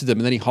bend up to them,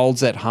 and then he holds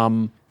that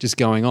hum just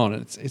going on.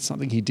 And it's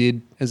something he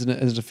did as an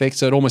effect.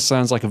 So it almost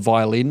sounds like a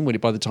violin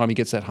by the time he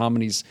gets that hum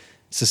and he's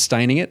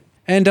sustaining it.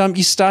 And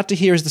you start to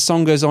hear, as the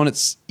song goes on,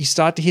 you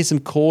start to hear some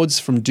chords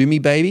from Do Me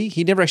Baby.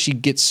 He never actually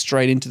gets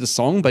straight into the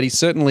song, but he's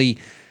certainly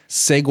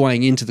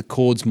segueing into the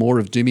chords more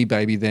of Do Me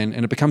Baby then,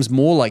 and it becomes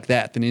more like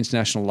that than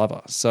International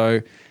Lover.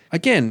 So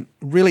again,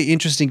 really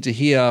interesting to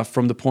hear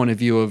from the point of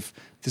view of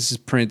this is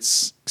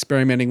Prince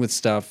experimenting with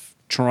stuff,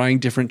 trying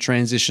different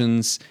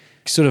transitions,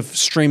 sort of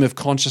stream of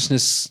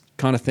consciousness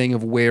kind of thing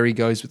of where he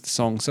goes with the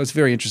song. So it's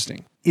very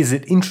interesting. Is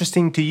it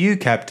interesting to you,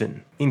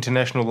 Captain,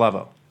 International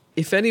Lover?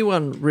 If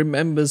anyone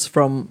remembers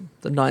from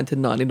the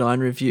 1999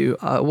 review,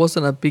 I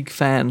wasn't a big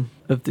fan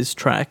of this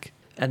track,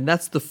 and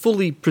that's the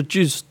fully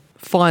produced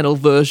final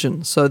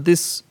version. So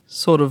this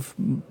sort of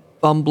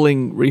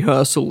bumbling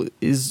rehearsal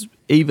is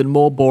even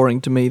more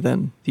boring to me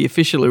than the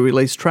officially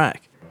released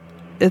track.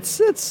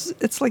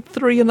 It's like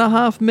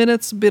 3.5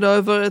 minutes, a bit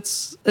over.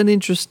 It's an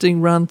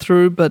interesting run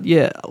through, but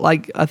yeah,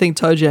 like I think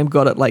Toe Jam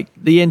got it. Like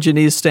the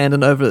engineer's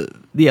standing over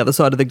the other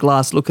side of the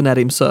glass looking at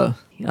him, so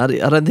I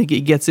don't think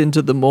he gets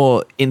into the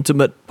more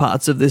intimate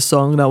parts of this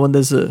song. No one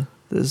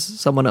there's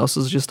someone else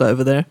is just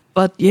over there.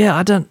 But yeah,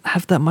 I don't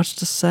have that much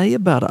to say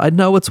about it. I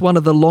know it's one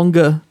of the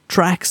longer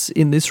tracks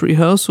in this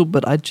rehearsal,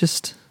 but I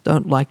just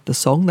don't like the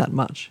song that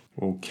much.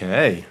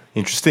 Okay.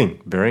 Interesting.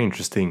 Very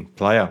interesting.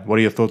 Player, what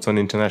are your thoughts on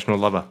International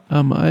Lover?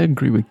 I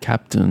agree with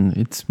Captain.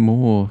 It's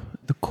more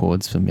the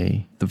chords for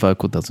me. The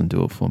vocal doesn't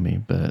do it for me,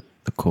 but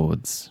the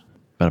chords.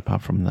 But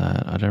apart from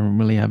that, I don't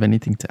really have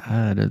anything to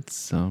add.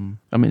 It's,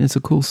 it's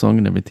a cool song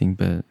and everything,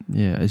 but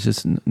yeah, it's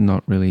just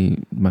not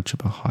really much of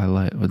a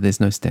highlight, or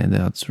there's no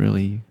standouts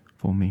really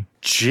for me.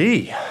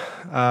 Gee,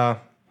 to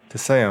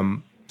say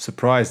I'm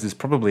surprised is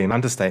probably an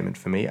understatement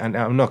for me. And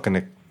I'm not going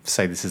to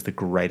say this is the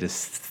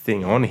greatest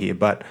thing on here,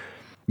 but...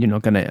 You're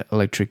not going to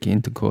electric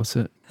intercourse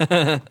it?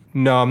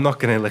 No, I'm not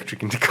going to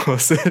electric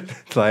intercourse it,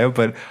 player,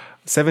 but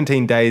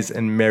 17 Days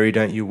and Merry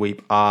Don't You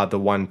Weep are the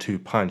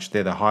 1-2 punch.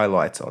 They're the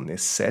highlights on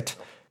this set.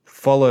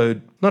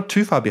 Followed not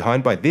too far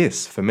behind by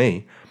this for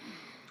me.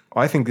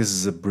 I think this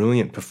is a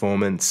brilliant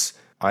performance.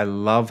 I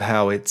love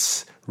how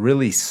it's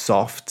really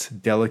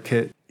soft,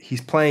 delicate.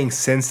 He's playing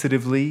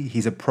sensitively.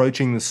 He's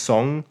approaching the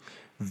song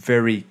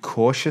very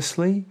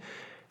cautiously,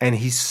 and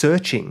he's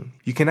searching.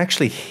 You can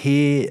actually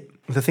hear...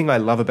 The thing I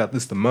love about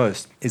this the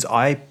most is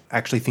I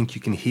actually think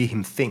you can hear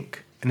him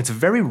think. And it's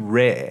very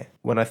rare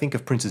when I think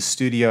of Prince's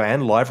studio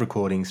and live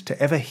recordings to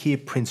ever hear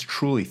Prince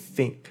truly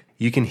think.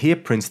 You can hear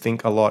Prince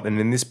think a lot, and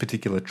in this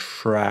particular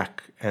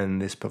track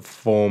and this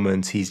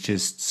performance, he's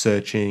just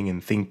searching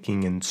and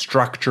thinking and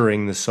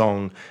structuring the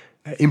song,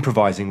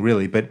 improvising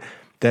really. But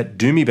that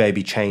Do Me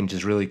Baby change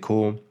is really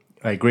cool.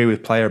 I agree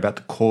with Player about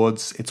the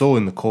chords. It's all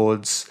in the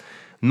chords.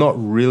 Not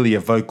really a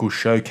vocal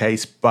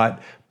showcase,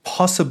 but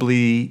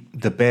possibly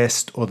the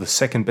best or the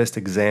second best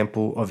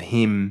example of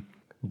him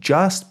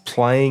just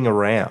playing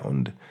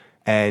around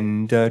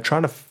and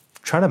trying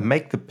to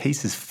make the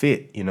pieces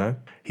fit, you know.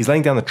 He's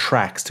laying down the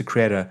tracks to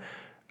create a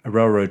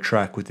railroad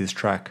track with this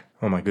track.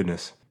 Oh my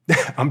goodness.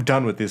 I'm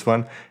done with this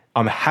one.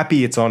 I'm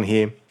happy it's on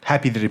here.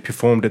 Happy that he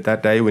performed it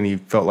that day when he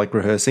felt like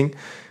rehearsing.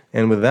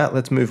 And with that,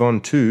 let's move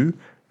on to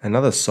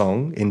another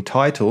song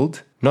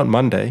entitled Not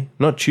Monday,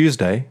 Not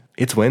Tuesday,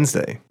 It's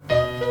Wednesday.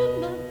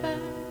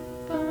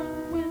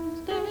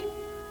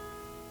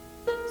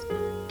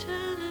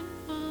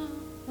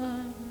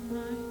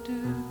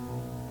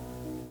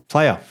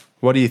 Player,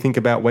 what do you think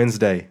about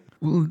Wednesday?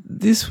 Well,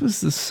 this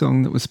was the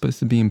song that was supposed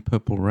to be in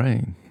Purple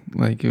Rain.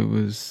 Like it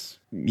was,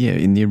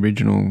 in the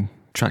original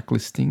track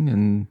listing,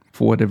 and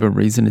for whatever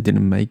reason it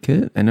didn't make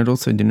it. And it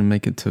also didn't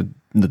make it to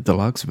the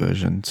deluxe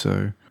version.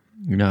 So,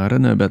 I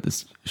don't know about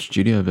this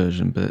studio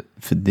version, but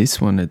for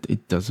this one,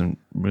 it doesn't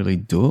really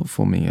do it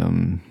for me.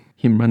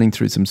 Him running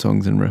through some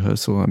songs in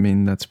rehearsal,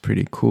 that's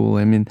pretty cool.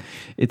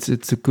 It's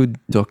a good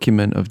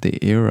document of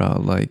the era.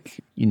 Like,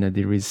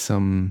 there is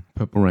some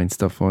Purple Rain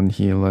stuff on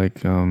here,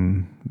 like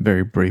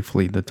very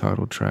briefly, the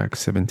title track,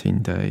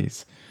 17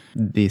 Days.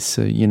 This,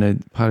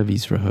 part of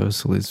his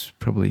rehearsal is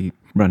probably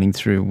running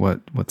through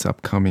what's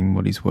upcoming,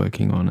 what he's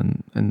working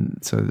on. And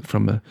so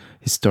from a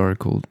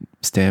historical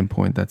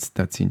standpoint,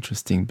 that's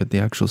interesting. But the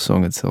actual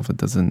song itself, it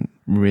doesn't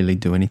really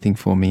do anything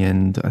for me.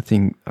 And I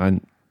think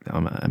I'm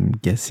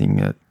guessing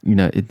that,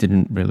 it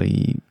didn't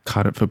really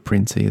cut it for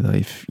Prince either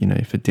if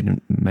it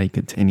didn't make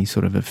it to any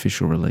sort of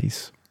official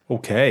release.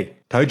 Okay.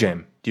 Toe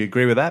Jam, do you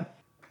agree with that?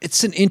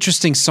 It's an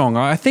interesting song.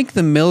 I think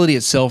the melody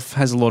itself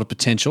has a lot of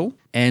potential.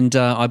 And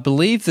I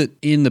believe that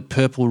in the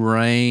Purple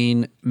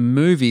Rain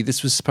movie,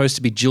 this was supposed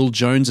to be Jill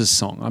Jones's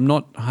song. I'm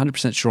not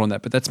 100% sure on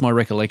that, but that's my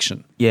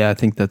recollection. Yeah, I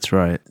think that's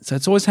right. So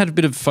it's always had a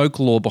bit of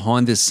folklore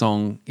behind this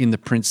song in the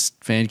Prince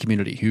fan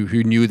community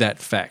who knew that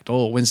fact.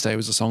 Oh, Wednesday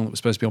was a song that was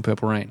supposed to be on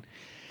Purple Rain.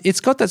 It's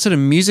got that sort of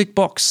music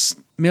box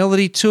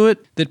melody to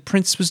it that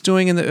Prince was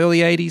doing in the early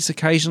 80s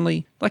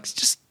occasionally. Like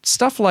just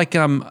stuff like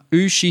Ooh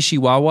Shishi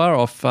Wawa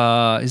off,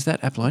 is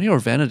that Apollonia or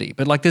Vanity?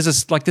 But there's a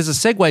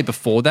segue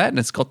before that, and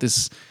it's got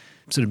this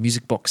sort of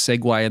music box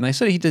segue, and they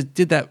sort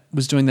of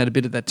was doing that a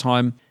bit at that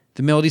time.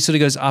 The melody sort of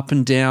goes up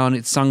and down.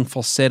 It's sung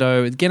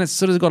falsetto. Again, it's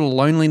sort of got a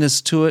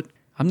loneliness to it.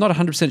 I'm not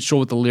 100% sure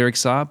what the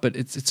lyrics are, but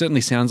it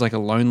certainly sounds like a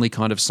lonely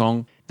kind of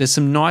song. There's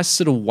some nice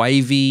sort of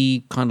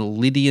wavy, kind of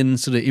Lydian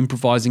sort of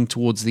improvising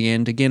towards the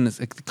end. Again, it's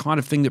the kind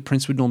of thing that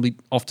Prince would normally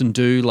often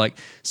do. Like,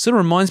 sort of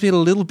reminds me a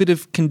little bit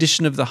of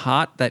Condition of the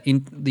Heart,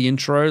 the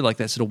intro, like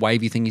that sort of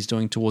wavy thing he's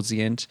doing towards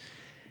the end.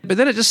 But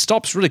then it just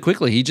stops really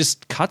quickly. He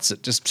just cuts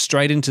it just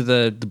straight into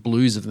the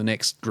blues of the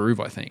next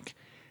groove, I think.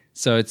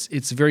 So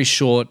it's very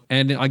short,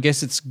 and I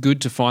guess it's good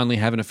to finally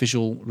have an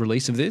official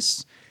release of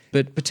this.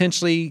 But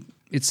potentially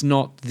it's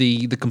not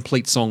the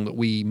complete song that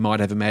we might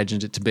have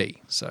imagined it to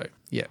be. So,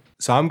 yeah.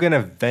 So I'm going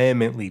to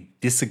vehemently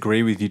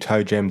disagree with you,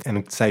 Toe Jam,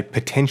 and say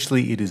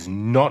potentially it is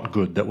not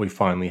good that we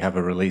finally have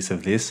a release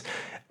of this.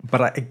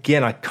 But I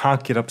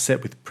can't get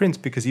upset with Prince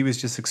because he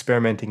was just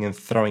experimenting and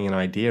throwing an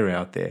idea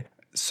out there.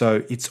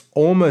 So it's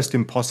almost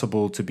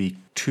impossible to be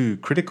too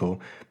critical,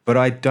 but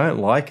I don't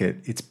like it.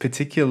 It's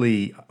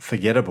particularly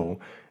forgettable.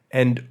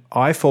 And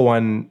I, for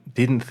one,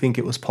 didn't think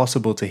it was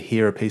possible to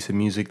hear a piece of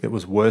music that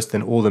was worse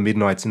than All the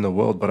Midnights in the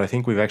World, but I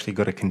think we've actually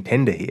got a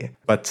contender here.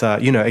 But,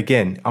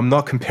 again, I'm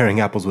not comparing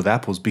apples with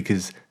apples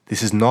because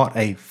this is not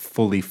a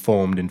fully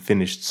formed and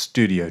finished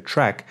studio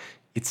track.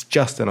 It's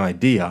just an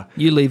idea.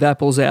 You leave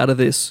apples out of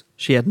this.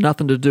 She had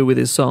nothing to do with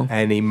his song.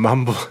 And he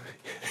mumbles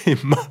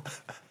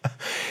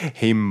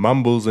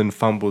and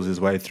fumbles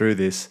his way through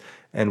this.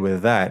 And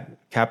with that,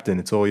 Captain,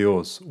 it's all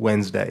yours.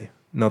 Wednesday,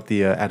 not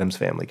the Addams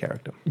Family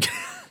character.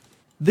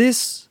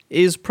 This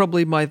is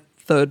probably my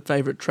third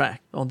favourite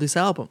track on this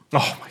album.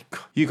 Oh my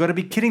God. You got to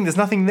be kidding. There's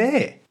nothing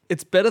there.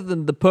 It's better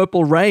than The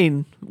Purple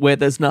Rain, where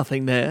there's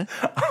nothing there.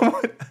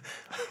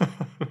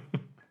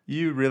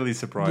 You really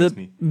surprised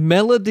me. The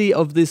melody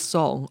of this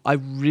song I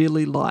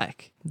really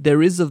like.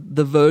 There is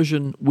the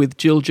version with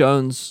Jill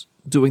Jones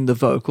doing the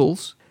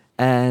vocals,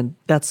 and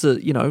that's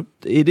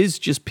it is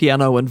just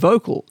piano and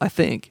vocal, I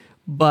think,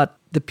 but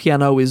the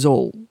piano is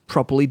all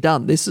properly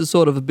done. This is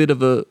sort of a bit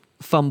of a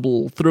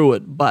fumble through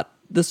it, but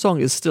the song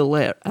is still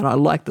there, and I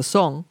like the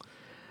song.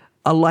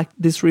 I like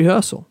this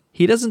rehearsal.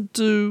 He doesn't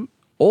do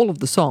all of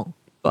the song,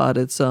 but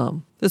it's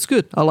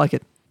good. I like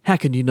it. How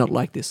can you not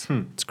like this?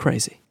 It's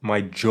crazy.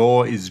 My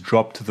jaw is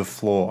dropped to the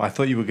floor. I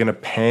thought you were going to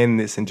pan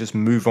this and just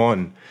move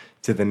on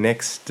to the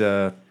next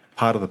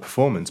part of the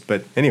performance.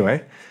 But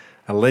anyway,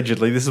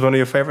 allegedly, this is one of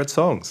your favorite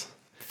songs.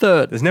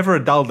 Third. There's never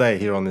a dull day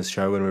here on this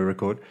show when we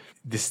record.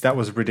 That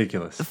was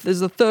ridiculous.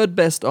 There's the third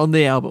best on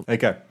the album.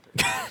 Okay.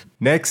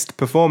 Next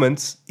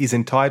performance is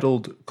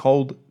entitled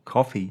Cold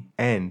Coffee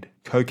and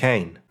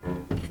Cocaine.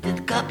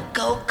 Cup of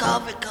cold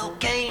coffee,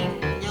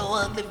 cocaine, your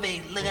ugly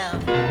face, look out.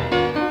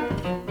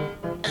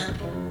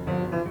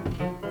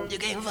 You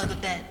can't fuck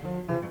with that.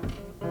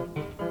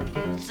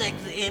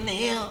 Sexy in the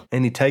hill.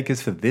 Any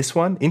takers for this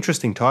one?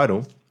 Interesting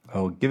title.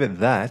 I'll give it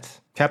that.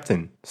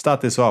 Captain,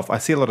 start this off. I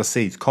see a lot of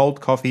C's. Cold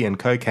Coffee and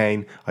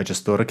Cocaine. I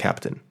just thought of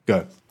Captain.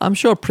 Go. I'm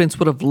sure Prince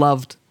would have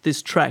loved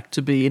this track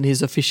to be in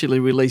his officially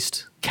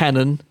released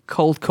canon,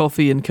 Cold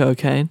Coffee and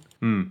Cocaine.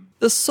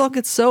 The song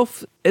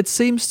itself, it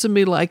seems to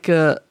me like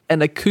an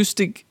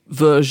acoustic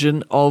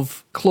version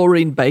of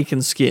Chlorine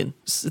Bacon Skin.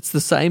 It's the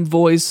same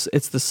voice,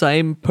 it's the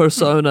same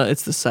persona,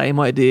 it's the same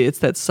idea, it's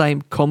that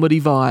same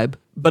comedy vibe,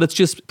 but it's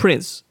just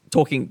Prince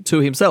talking to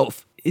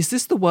himself. Is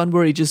this the one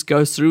where he just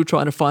goes through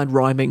trying to find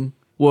rhyming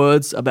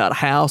words about a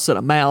house and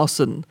a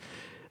mouse? And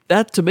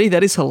that, to me,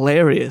 that is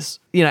hilarious.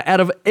 Out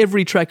of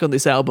every track on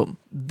this album,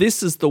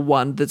 this is the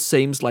one that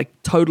seems like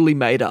totally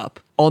made up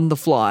on the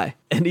fly.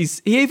 And he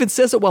even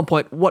says at one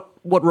point, what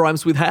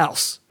rhymes with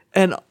house?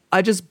 And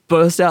I just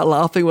burst out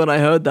laughing when I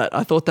heard that.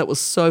 I thought that was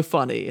so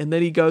funny. And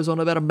then he goes on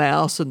about a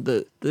mouse and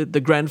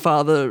the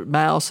grandfather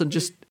mouse and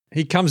just...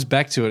 He comes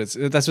back to it.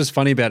 That's what's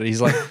funny about it.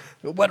 He's like,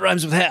 what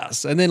rhymes with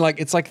house? And then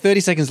it's 30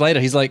 seconds later,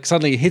 he's like,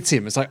 suddenly it hits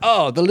him. It's like,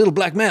 oh, the little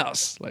black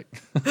mouse.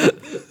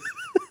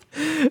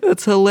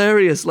 It's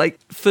hilarious.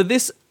 For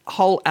this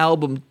whole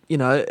album,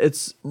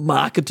 it's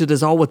marketed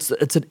as,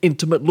 it's an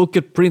intimate look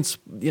at Prince,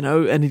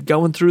 and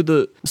going through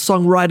the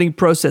songwriting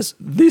process.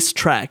 This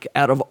track,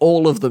 out of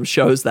all of them,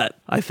 shows that,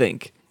 I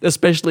think,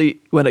 especially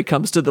when it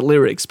comes to the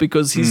lyrics,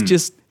 because he's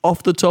just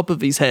off the top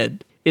of his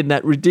head in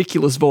that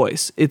ridiculous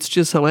voice. It's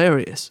just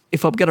hilarious.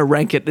 If I'm going to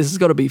rank it, this has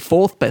got to be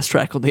fourth best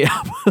track on the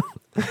album.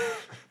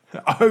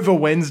 Over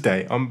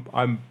Wednesday.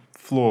 I'm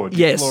floored.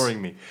 Yes. You're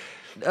flooring me.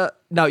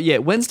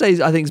 Wednesdays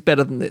I think is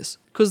better than this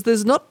because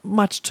there's not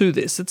much to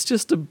this. It's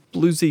just a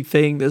bluesy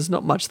thing. There's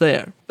not much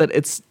there, but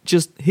it's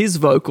just his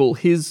vocal,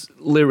 his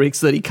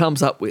lyrics that he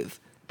comes up with.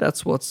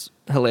 That's what's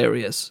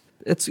hilarious.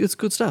 It's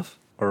good stuff.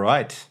 All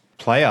right.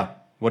 Player,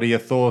 what are your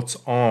thoughts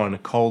on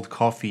Cold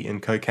Coffee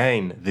and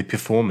Cocaine, the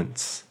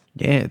performance?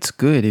 Yeah, it's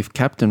good. If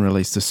Captain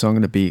released a song,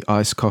 it'd be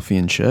Iced Coffee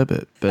and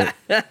Sherbet. But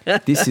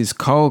this is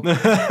cold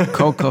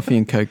Coffee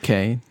and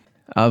Cocaine.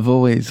 I've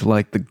always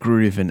liked the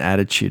groove and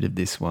attitude of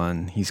this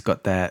one. He's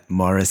got that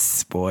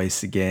Morris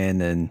voice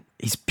again, and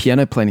his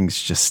piano playing is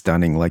just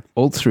stunning.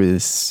 All through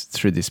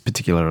this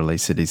particular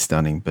release, it is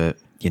stunning. But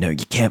you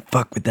can't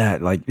fuck with that.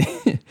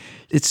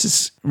 It's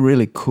just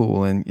really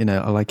cool, and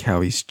I like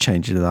how he's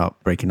changing it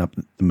up, breaking up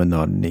the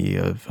monotony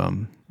of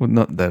Well,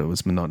 not that it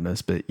was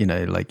monotonous, but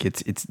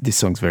it's this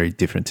song's very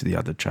different to the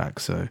other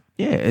tracks. So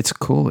yeah, it's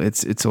cool.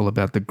 It's all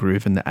about the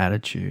groove and the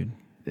attitude.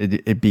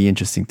 It'd be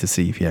interesting to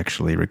see if he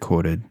actually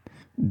recorded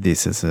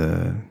this as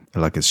a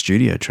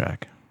studio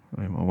track.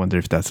 I wonder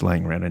if that's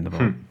laying around in the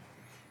vault.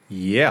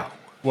 Yeah.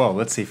 Well,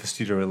 let's see if a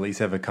studio release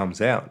ever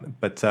comes out.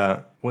 But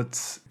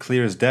what's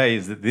clear as day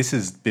is that this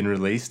has been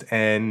released,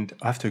 and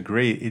I have to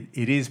agree,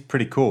 it is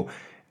pretty cool.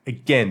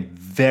 Again,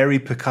 very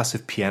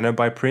percussive piano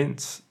by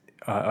Prince.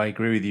 I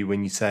agree with you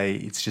when you say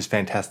it's just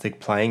fantastic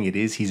playing. It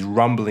is. He's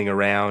rumbling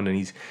around and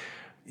he's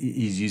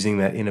using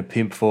that inner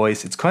pimp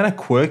voice. It's kind of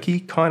quirky,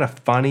 kind of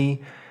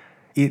funny.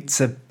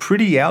 It's a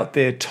pretty out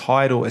there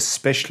title,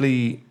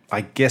 especially,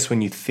 I guess,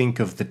 when you think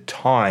of the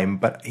time.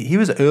 But he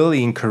was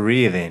early in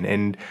career then,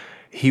 and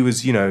he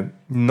was,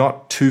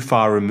 not too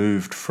far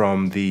removed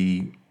from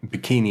the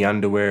bikini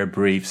underwear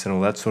briefs and all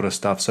that sort of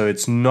stuff. So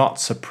it's not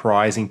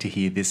surprising to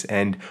hear this.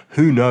 And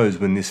who knows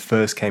when this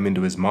first came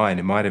into his mind?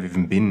 It might have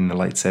even been in the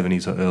late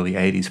 70s or early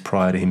 80s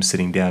prior to him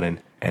sitting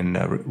down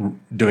and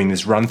doing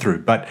this run through.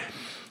 But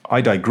I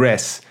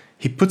digress.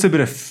 He puts a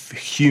bit of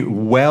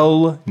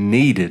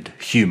well-needed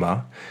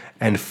humor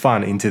and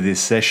fun into this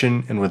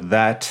session. And with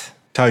that,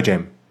 Toe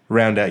Jam,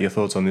 round out your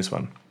thoughts on this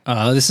one.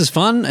 This is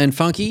fun and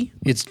funky.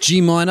 It's G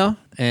minor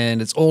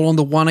and it's all on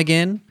the one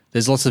again.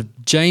 There's lots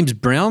of James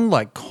Brown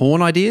like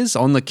horn ideas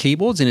on the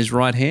keyboards in his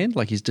right hand,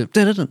 like he's doing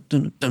like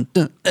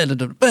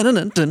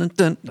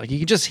you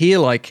can just hear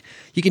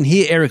you can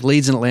hear Eric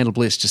Leeds and Atlanta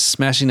Bliss just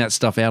smashing that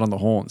stuff out on the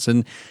horns,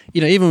 and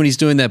even when he's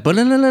doing that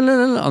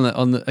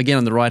on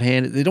the right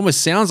hand, it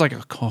almost sounds like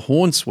a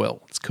horn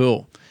swell. It's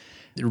cool.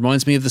 It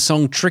reminds me of the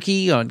song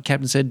Tricky on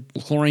Captain Said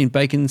Chlorine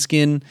Bacon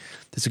Skin.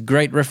 There's a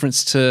great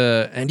reference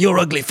to "And Your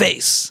Ugly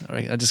Face."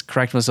 I just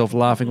cracked myself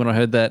laughing when I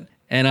heard that.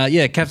 And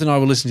Captain and I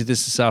were listening to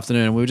this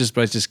afternoon, and we were just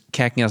both just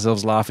cacking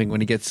ourselves laughing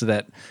when he gets to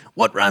that,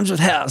 "What rhymes with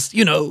house,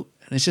 And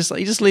it's just like,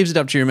 he just leaves it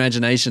up to your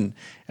imagination.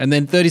 And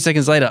then 30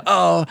 seconds later,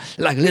 "Oh,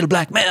 like a little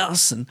black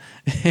mouse." And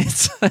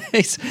it's like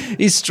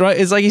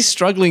he's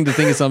struggling to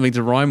think of something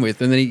to rhyme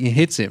with, and then he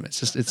hits him.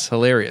 It's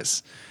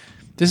hilarious.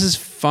 This is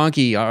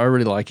funky. I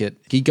really like it.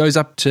 He goes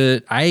up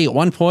to A at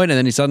one point, and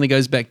then he suddenly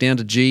goes back down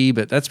to G,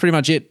 but that's pretty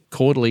much it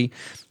chordally.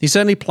 He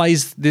certainly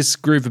plays this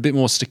groove a bit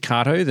more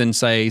staccato than,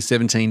 say,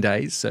 17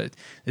 Days. So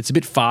it's a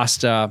bit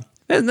faster.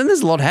 And then there's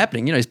a lot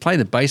happening. He's playing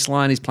the bass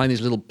line, he's playing these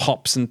little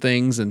pops and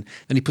things, and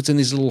then he puts in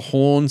these little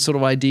horn sort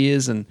of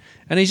ideas, and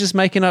he's just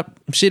making up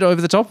shit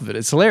over the top of it.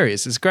 It's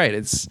hilarious. It's great.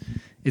 It's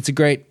a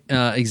great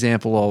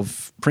example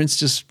of Prince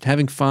just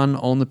having fun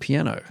on the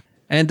piano.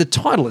 And the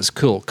title is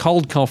cool,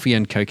 Cold Coffee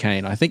and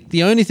Cocaine. I think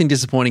the only thing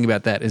disappointing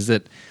about that is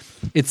that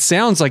it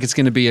sounds like it's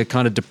going to be a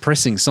kind of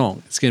depressing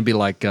song. It's going to be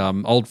like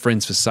Old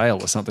Friends for Sale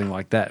or something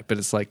like that. But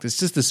it's like, it's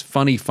just this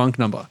funny funk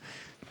number.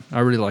 I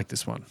really like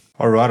this one.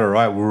 All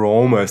right. We're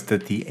almost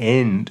at the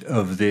end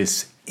of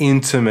this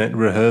intimate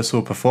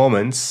rehearsal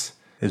performance.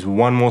 There's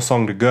one more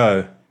song to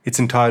go. It's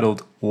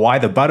entitled Why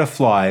the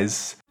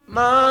Butterflies.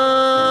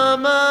 Mama,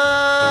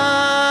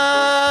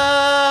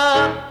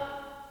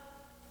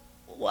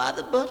 why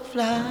the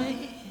butterfly?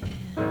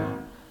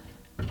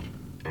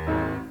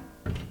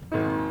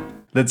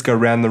 Let's go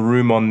around the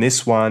room on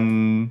this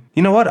one.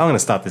 You know what? I'm going to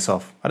start this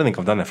off. I don't think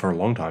I've done that for a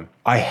long time.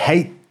 I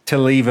hate to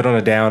leave it on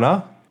a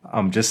downer.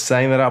 I'm just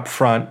saying that up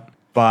front.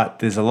 But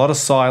there's a lot of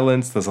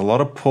silence. There's a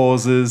lot of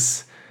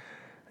pauses.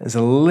 There's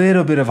a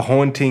little bit of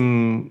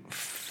haunting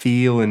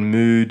feel and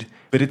mood.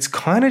 But it's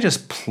kind of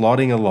just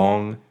plodding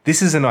along.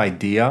 This is an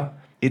idea.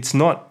 It's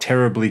not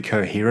terribly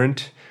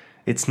coherent.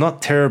 It's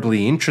not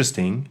terribly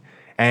interesting.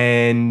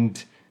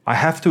 And I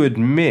have to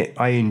admit,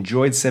 I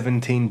enjoyed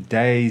 17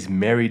 Days,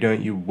 Mary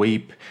Don't You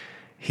Weep,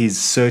 his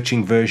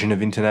searching version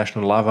of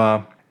International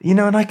Lover.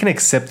 And I can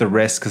accept the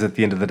rest because at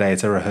the end of the day,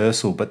 it's a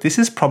rehearsal. But this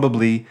is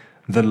probably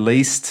the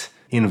least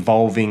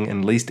involving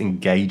and least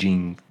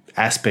engaging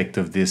aspect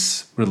of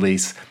this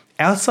release,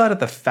 outside of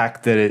the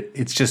fact that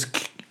it's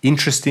just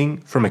interesting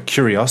from a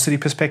curiosity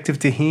perspective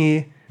to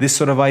hear this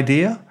sort of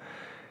idea.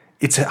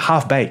 It's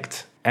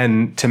half-baked.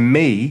 And to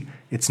me,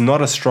 it's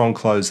not a strong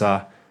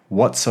closer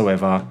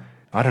whatsoever.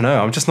 I don't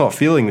know. I'm just not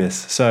feeling this.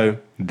 So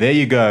there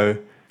you go.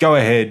 Go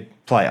ahead,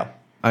 player.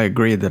 I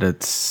agree that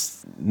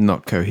it's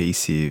not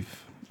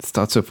cohesive. It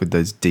starts off with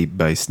those deep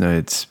bass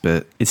notes,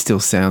 but it still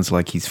sounds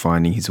like he's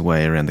finding his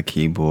way around the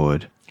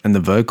keyboard. And the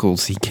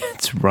vocals, he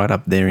gets right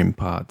up there in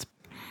parts.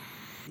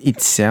 It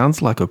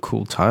sounds like a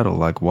cool title,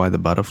 like Why the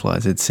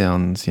Butterflies. It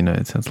sounds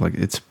like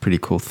it's a pretty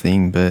cool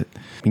thing, but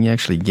when you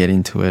actually get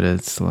into it,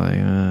 it's like,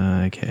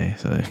 okay.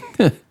 So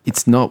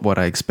it's not what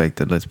I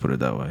expected, let's put it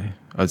that way.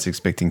 I was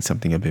expecting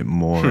something a bit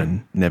more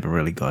and never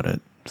really got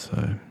it.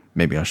 So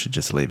maybe I should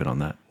just leave it on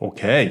that.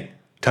 Okay.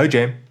 Toe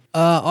Jam.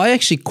 I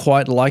actually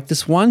quite like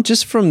this one,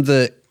 just from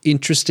the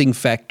interesting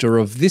factor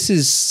of this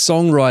is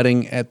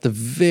songwriting at the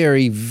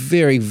very,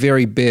 very,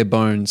 very bare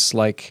bones.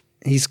 Like,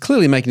 he's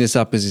clearly making this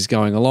up as he's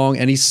going along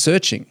and he's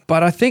searching.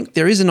 But I think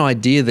there is an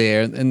idea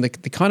there, and the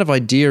kind of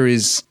idea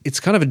is it's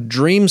kind of a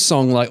dream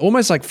song, like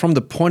almost like from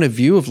the point of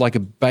view of like a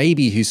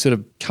baby who's sort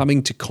of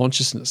coming to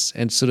consciousness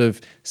and sort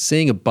of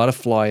seeing a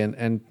butterfly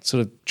and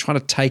sort of trying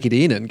to take it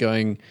in and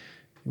going,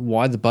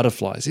 why the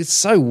butterflies? It's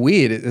so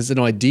weird as an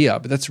idea,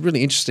 but that's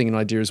really interesting an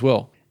idea as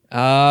well.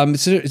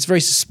 It's very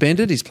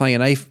suspended. He's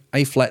playing an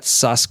A-flat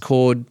sus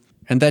chord,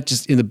 and that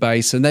just in the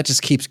bass, and that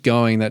just keeps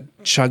going, that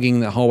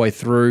chugging the whole way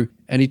through.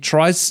 And he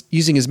tries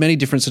using as many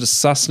different sort of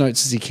sus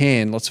notes as he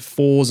can, lots of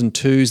 4s and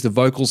 2s. The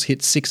vocals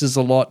hit 6s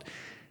a lot.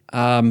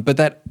 But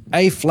that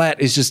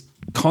A-flat is just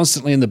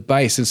constantly in the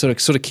bass and sort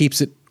of keeps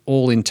it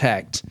all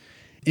intact.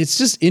 It's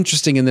just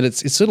interesting in that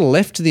it's sort of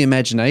left to the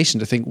imagination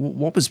to think,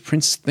 what was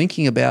Prince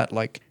thinking about?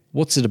 Like,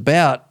 what's it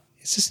about?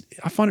 it's just,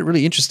 I find it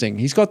really interesting.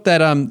 He's got that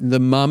the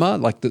mama,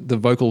 like the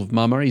vocal of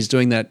mama. He's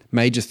doing that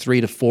major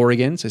 3 to 4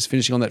 again, so he's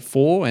finishing on that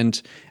 4.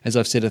 And as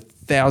I've said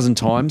 1,000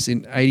 times,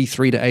 in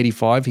 83 to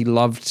 85, he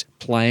loved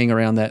playing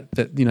around that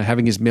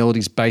having his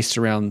melodies based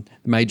around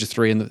major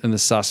 3 and the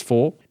sus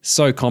 4.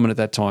 So common at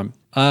that time.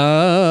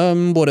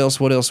 What else?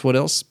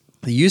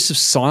 The use of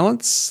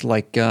silence,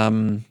 like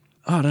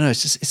I don't know.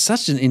 It's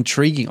such an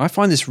intriguing. I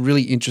find this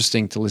really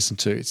interesting to listen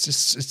to.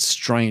 It's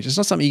strange. It's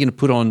not something you're going to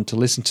put on to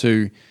listen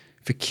to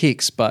for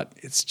kicks, but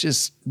it's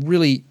just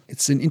really,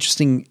 it's an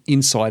interesting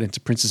insight into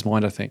Prince's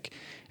mind, I think.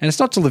 And it's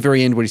not till the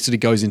very end when he sort of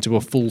goes into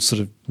a full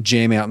sort of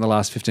jam out in the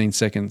last 15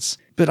 seconds.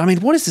 But I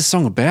mean, what is this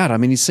song about? I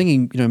mean, he's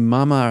singing,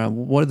 Mama,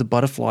 what are the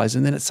butterflies?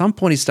 And then at some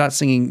point he starts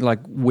singing like,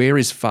 where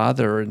is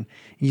father? And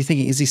you're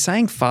thinking, is he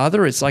saying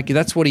father? It's like,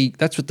 that's what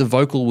the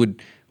vocal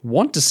would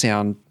want to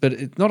sound, but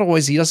he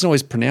doesn't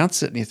always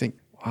pronounce it. And you think,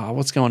 oh,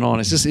 what's going on?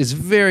 It's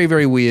very,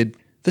 very weird.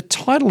 The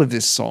title of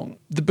this song,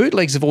 the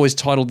bootlegs have always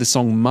titled this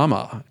song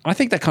Mama. I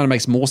think that kind of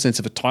makes more sense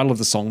of a title of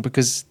the song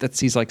because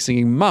he's like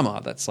singing Mama.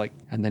 That's like,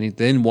 and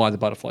then Why the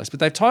Butterflies. But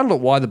they've titled it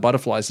Why the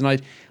Butterflies.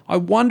 And I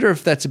wonder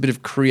if that's a bit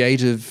of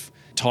creative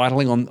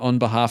titling on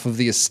behalf of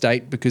the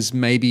estate because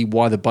maybe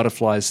Why the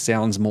Butterflies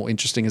sounds more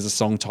interesting as a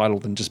song title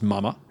than just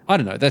Mama. I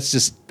don't know.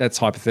 That's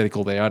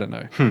hypothetical there. I don't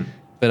know.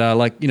 But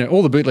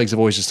all the bootlegs have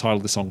always just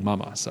titled the song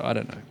Mama. So I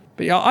don't know.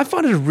 But yeah, I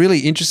find it a really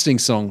interesting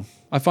song.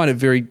 I find it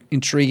very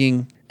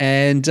intriguing.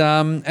 And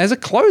as a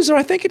closer,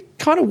 I think it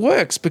kind of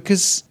works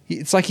because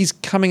it's like he's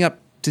coming up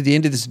to the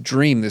end of this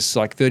dream, this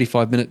like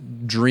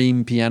 35-minute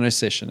dream piano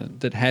session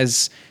that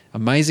has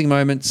amazing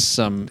moments,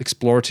 some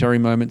exploratory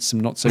moments, some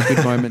not so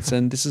good moments,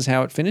 and this is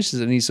how it finishes.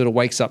 And he sort of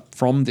wakes up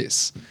from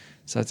this.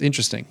 So it's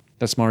interesting.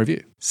 That's my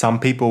review. Some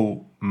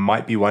people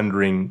might be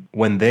wondering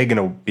when they're going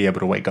to be able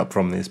to wake up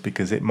from this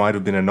because it might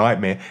have been a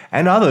nightmare.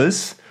 And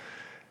others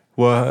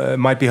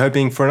might be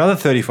hoping for another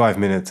 35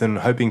 minutes and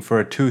hoping for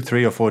a 2,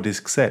 3 or 4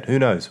 disc set. Who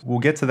knows? We'll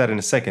get to that in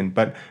a second.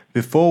 But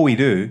before we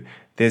do,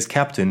 there's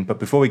Captain. But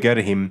before we go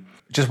to him,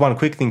 just one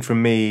quick thing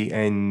from me,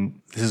 and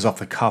this is off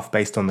the cuff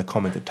based on the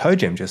comment that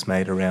ToeJam just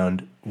made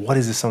around what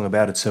is this song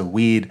about? It's so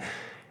weird.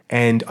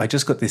 And I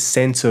just got this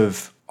sense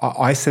of,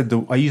 I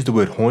used the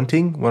word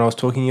haunting when I was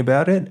talking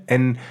about it.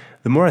 And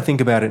the more I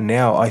think about it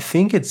now, I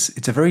think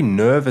it's a very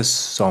nervous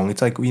song.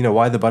 It's like,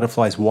 Why the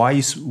Butterflies?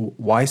 Why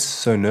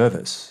so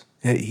nervous?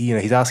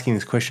 He's asking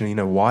this question,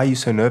 why are you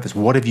so nervous?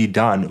 What have you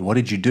done? What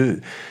did you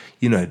do?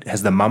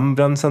 Has the mum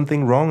done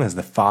something wrong? Has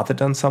the father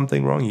done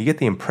something wrong? You get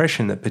the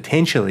impression that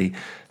potentially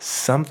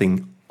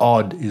something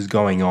odd is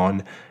going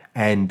on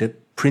and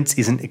that Prince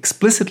isn't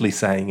explicitly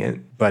saying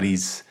it, but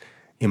he's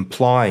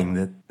implying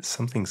that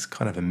something's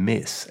kind of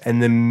amiss.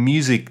 And the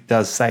music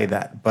does say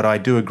that, but I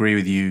do agree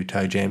with you,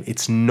 ToeJam.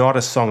 It's not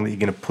a song that you're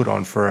going to put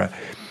on for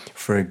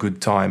a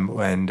good time.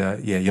 And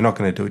you're not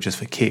going to do it just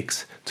for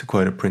kicks, to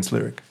quote a Prince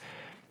lyric.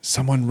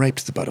 Someone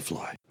raped the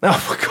butterfly.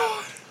 Oh, my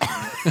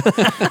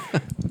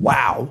God.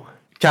 Wow.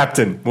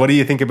 Captain, what do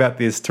you think about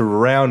this to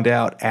round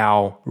out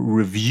our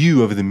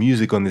review of the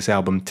music on this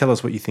album? Tell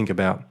us what you think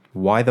about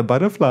Why the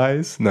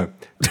Butterflies? No,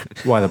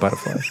 Why the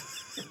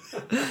Butterflies?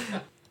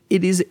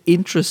 It is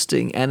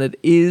interesting, and it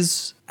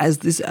is, as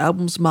this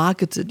album's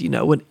marketed,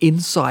 an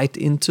insight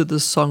into the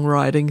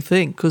songwriting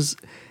thing,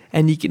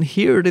 and you can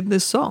hear it in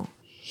this song.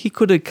 He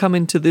could have come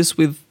into this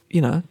with,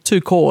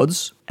 2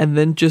 chords and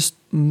then just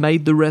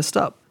made the rest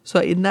up. So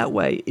in that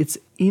way, it's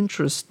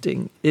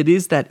interesting. It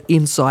is that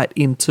insight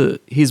into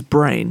his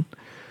brain.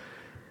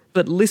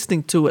 But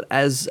listening to it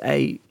as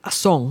a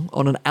song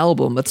on an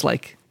album, it's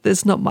like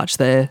there's not much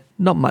there,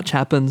 not much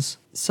happens.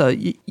 So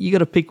you got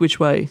to pick which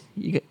way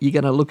you're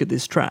going to look at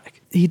this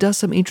track. He does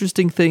some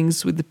interesting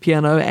things with the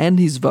piano and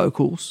his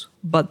vocals,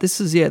 but this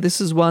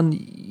is one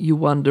you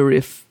wonder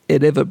if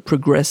it ever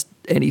progressed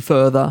any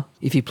further,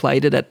 if he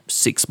played it at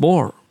 6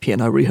 more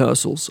piano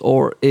rehearsals,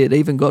 or it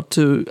even got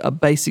to a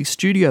basic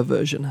studio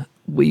version.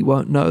 We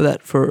won't know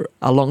that for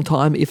a long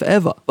time, if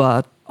ever.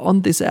 But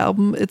on this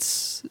album,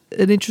 it's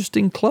an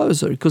interesting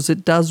closer because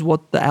it does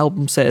what the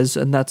album says,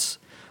 and that's,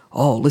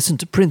 listen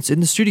to Prince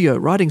in the studio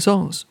writing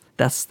songs.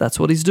 That's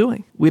what he's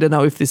doing. We don't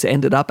know if this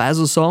ended up as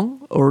a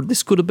song or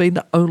this could have been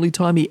the only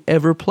time he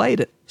ever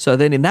played it. So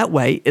then in that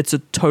way, it's a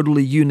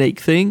totally unique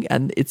thing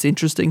and it's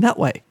interesting that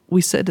way.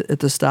 We said at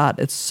the start,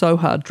 it's so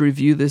hard to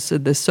review this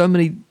and there's so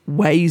many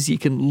ways you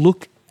can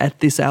look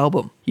at this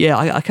album. Yeah,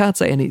 I can't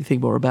say anything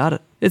more about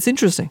it. It's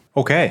interesting.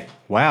 Okay.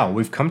 Wow.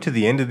 We've come to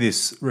the end of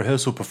this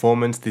rehearsal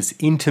performance, this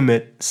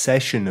intimate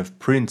session of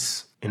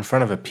Prince in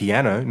front of a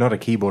piano, not a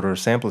keyboard or a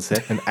sampler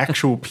set, an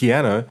actual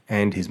piano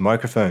and his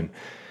microphone.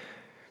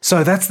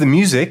 So that's the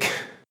music.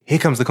 Here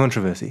comes the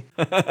controversy.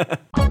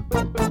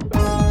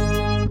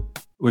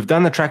 We've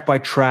done the track by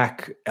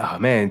track. Oh,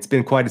 man, it's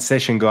been quite a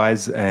session,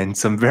 guys, and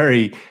some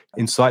very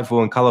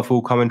insightful and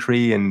colorful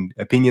commentary and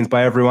opinions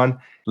by everyone.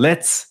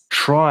 Let's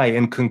try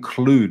and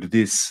conclude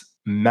this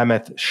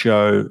mammoth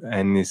show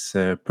and this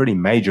pretty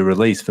major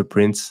release for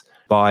Prince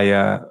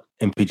by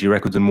MPG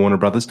Records and Warner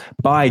Brothers.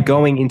 By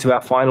going into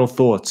our final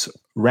thoughts,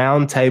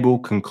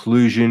 roundtable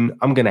conclusion,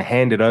 I'm going to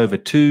hand it over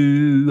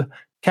to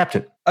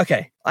Captain.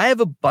 Okay, I have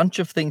a bunch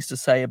of things to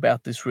say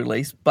about this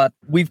release, but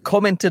we've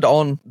commented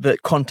on the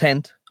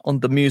content,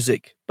 on the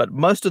music, but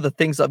most of the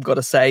things I've got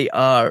to say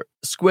are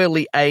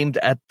squarely aimed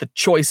at the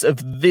choice of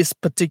this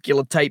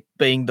particular tape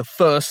being the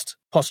first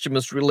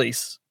posthumous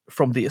release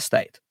from the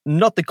estate,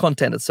 not the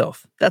content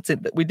itself. That's it.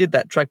 We did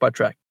that track by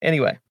track.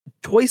 Anyway,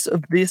 choice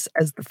of this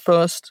as the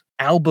first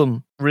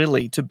album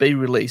really to be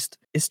released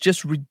is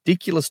just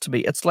ridiculous to me.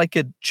 It's like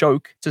a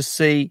joke to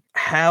see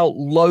how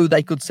low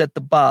they could set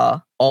the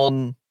bar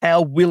on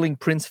how willing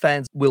Prince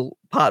fans will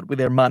part with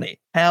their money.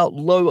 How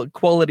low a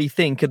quality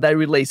thing could they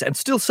release and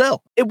still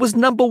sell? It was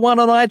number 1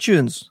 on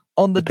iTunes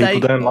on the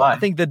day, I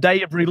think the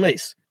day of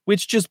release,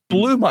 which just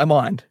blew my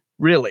mind,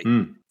 really.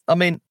 I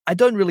mean, I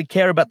don't really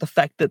care about the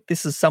fact that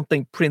this is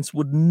something Prince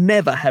would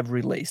never have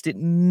released. It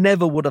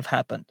never would have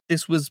happened.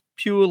 This was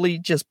purely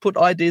just put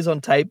ideas on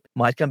tape,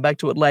 might come back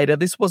to it later.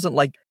 This wasn't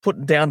like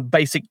putting down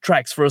basic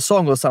tracks for a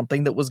song or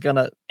something that was going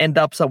to end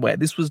up somewhere.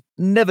 This was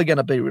never going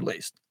to be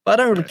released. But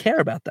I don't really care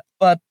about that.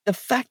 But the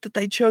fact that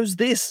they chose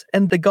this,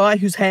 and the guy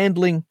who's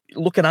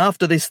looking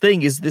after this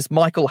thing is this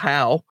Michael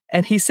Howe,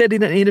 and he said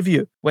in an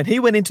interview, when he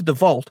went into the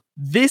vault,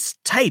 this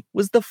tape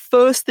was the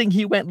first thing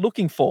he went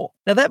looking for.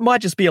 Now, that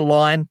might just be a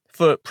line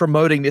for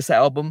promoting this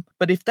album,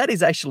 but if that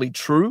is actually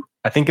true...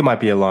 I think it might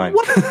be a line.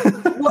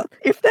 What?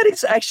 If that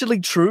is actually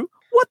true,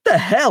 what the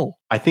hell?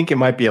 I think it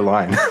might be a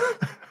line.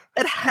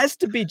 It has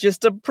to be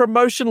just a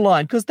promotion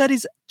line, because that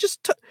is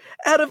just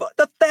out of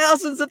the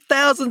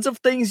thousands of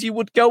things you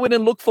would go in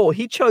and look for.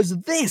 He chose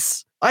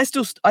this. I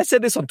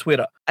said this on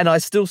Twitter, and I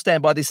still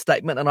stand by this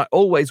statement, and I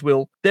always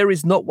will. There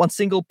is not one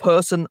single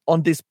person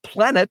on this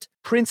planet,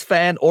 Prince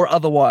fan or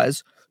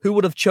otherwise, who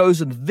would have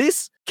chosen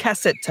this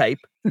cassette tape,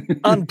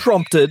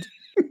 unprompted,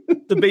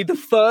 to be the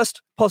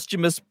first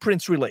posthumous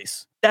Prince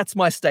release. That's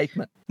my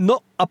statement.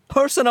 Not a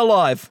person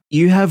alive.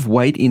 You have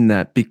weight in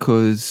that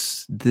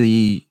because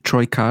the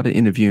Troy Carter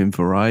interview in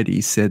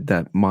Variety said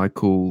that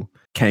Michael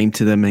came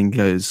to them and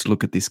goes,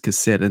 look at this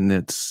cassette, and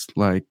it's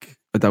like,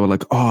 they were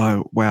like,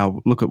 oh,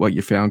 wow, look at what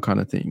you found kind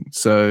of thing.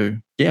 So,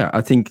 yeah,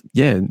 I think,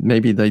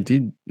 maybe they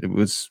did. It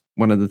was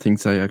one of the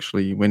things they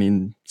actually went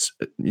in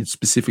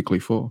specifically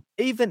for.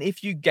 Even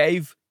if you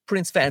gave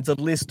Prince fans a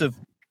list of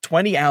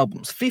 20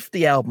 albums,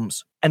 50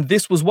 albums, and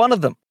this was one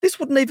of them, this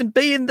wouldn't even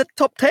be in the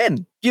top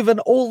 10, given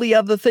all the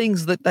other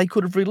things that they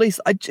could have released.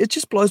 It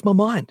just blows my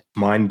mind.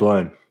 Mind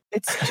blown.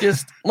 It's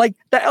just like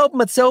the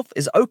album itself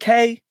is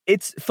okay.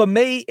 For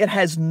me, it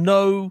has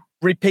no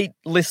repeat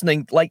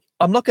listening. Like,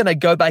 I'm not going to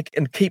go back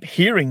and keep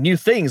hearing new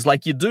things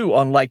like you do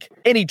on like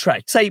any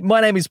track. Say,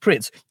 My Name is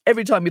Prince.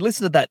 Every time you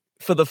listen to that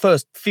for the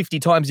first 50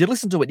 times you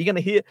listen to it, you're going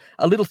to hear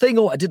a little thing,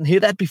 I didn't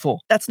hear that before.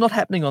 That's not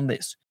happening on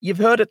this. You've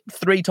heard it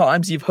 3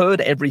 times. You've heard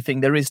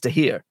everything there is to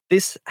hear.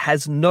 This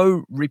has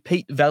no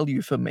repeat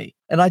value for me.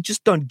 And I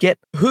just don't get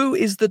who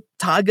is the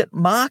target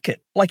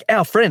market. Like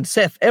our friend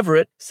Seth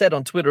Everett said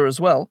on Twitter as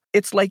well,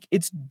 it's like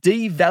it's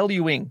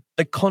devaluing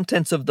the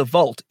contents of the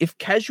vault. If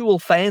casual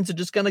fans are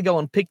just going to go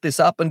and pick this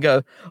up and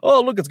go,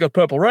 oh, look, it's got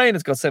Purple Rain,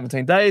 it's got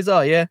 17 Days,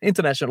 oh yeah,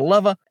 International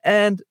Lover,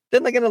 and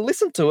then they're going to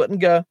listen to it and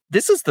go,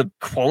 this is the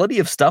quality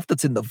of stuff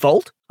that's in the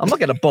vault. I'm not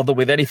going to bother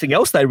with anything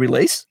else they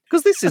release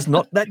because this is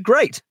not that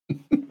great.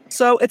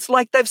 So it's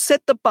like they've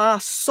set the bar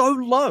so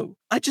low.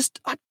 I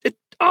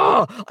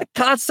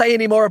can't say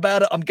any more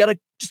about it. I'm going to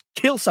just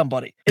kill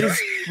somebody. It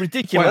is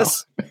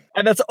ridiculous. Wow.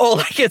 And that's all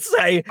I can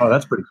say. Oh,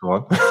 that's pretty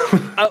cool.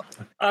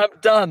 I'm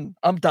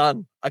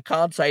done. I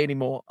can't say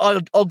anymore.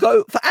 I'll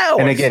go for hours.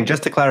 And again,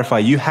 just to clarify,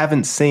 you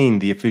haven't seen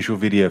the official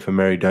video for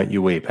Mary Don't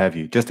You Weep, have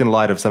you? Just in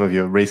light of some of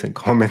your recent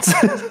comments.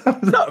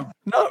 No.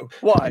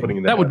 Why?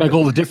 That would make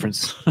all the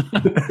difference.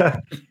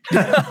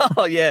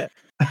 Oh, yeah.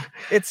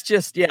 It's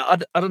just, I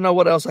don't know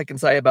what else I can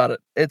say about it.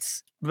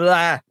 It's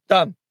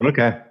done.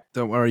 Okay.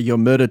 Don't worry, your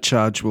murder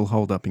charge will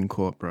hold up in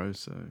court, bro.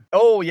 So.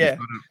 Oh, yeah.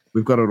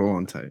 We've got it all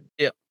on tape.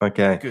 Yep.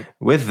 Okay. Good.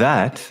 With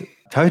that,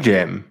 Toe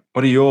Jam,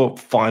 what are your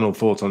final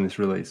thoughts on this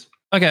release?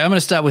 Okay, I'm going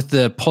to start with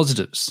the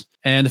positives.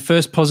 And the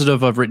first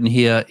positive I've written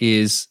here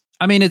is,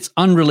 it's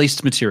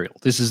unreleased material.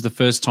 This is the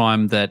first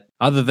time that,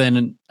 other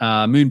than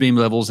Moonbeam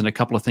Levels and a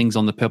couple of things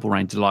on the Purple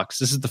Rain Deluxe,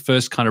 this is the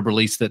first kind of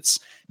release this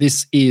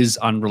is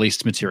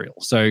unreleased material.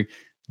 So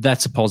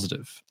that's a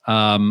positive.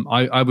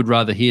 I would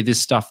rather hear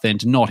this stuff than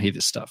to not hear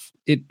this stuff.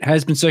 It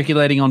has been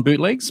circulating on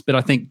bootlegs, but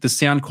I think the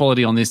sound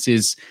quality on this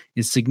is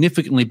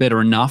significantly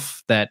better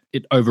enough that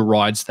it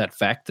overrides that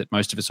fact that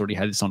most of us already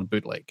had this on a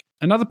bootleg.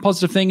 Another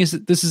positive thing is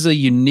that this is a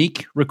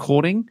unique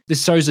recording.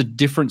 This shows a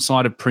different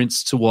side of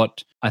Prince to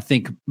what I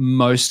think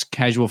most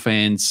casual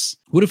fans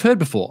would have heard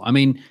before.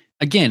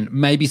 Again,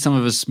 maybe some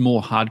of us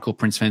more hardcore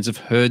Prince fans have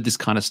heard this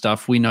kind of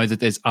stuff. We know that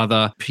there's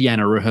other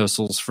piano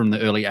rehearsals from the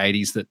early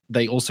 80s that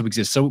they also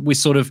exist. So we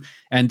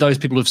and those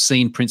people who've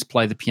seen Prince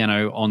play the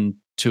piano on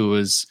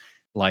tours,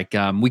 Like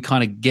we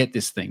kind of get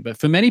this thing. But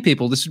for many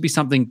people, this would be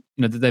something,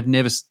 that they've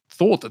never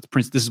thought that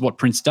Prince, this is what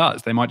Prince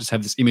does. They might just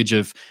have this image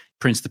of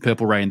Prince, the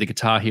Purple Rain, the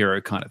guitar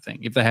hero kind of thing,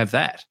 if they have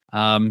that.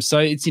 So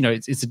it's,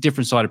 it's a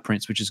different side of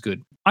Prince, which is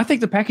good. I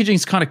think the packaging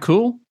is kind of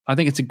cool. I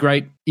think it's a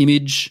great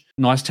image.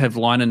 Nice to have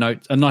liner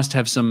notes, nice to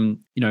have some,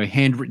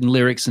 handwritten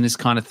lyrics and this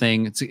kind of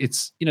thing.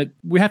 It's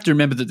we have to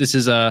remember that this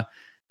is a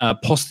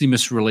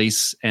posthumous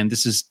release, and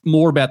this is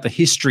more about the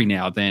history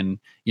now than,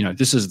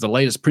 this is the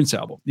latest Prince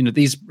album.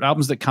 These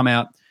albums that come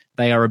out,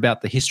 they are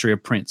about the history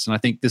of Prince, and I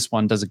think this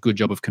one does a good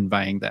job of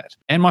conveying that.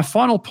 And my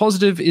final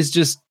positive is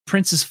just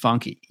Prince is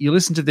funky. You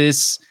listen to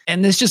this,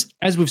 and there's just,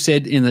 as we've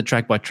said in the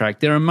track by track,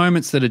 there are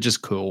moments that are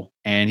just cool,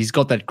 and he's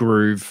got that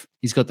groove,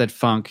 he's got that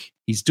funk,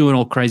 he's doing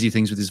all crazy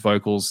things with his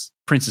vocals.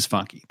 Prince is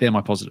funky. They're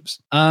my positives.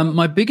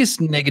 My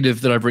biggest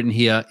negative that I've written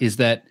here is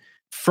that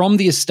from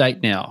the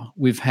estate now,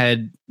 we've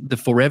had the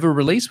Forever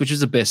release, which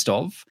is the best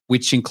of,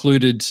 which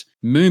included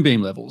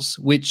Moonbeam Levels,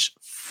 which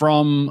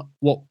from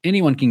what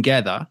anyone can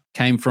gather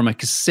came from a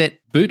cassette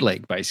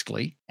bootleg,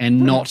 basically,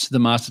 and not the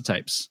master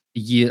tapes.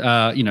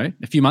 A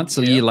few months,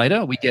 a year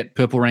later, we get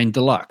Purple Rain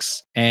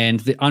Deluxe. And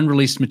the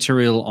unreleased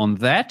material on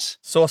that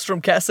sourced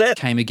from cassette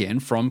came again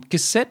from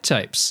cassette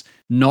tapes,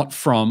 not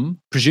from,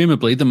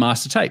 presumably, the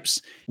master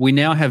tapes. We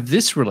now have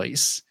this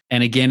release,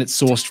 and again, it's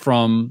sourced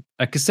from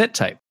a cassette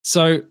tape.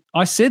 So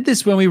I said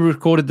this when we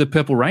recorded the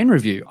Purple Rain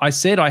review. I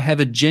said I have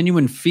a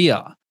genuine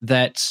fear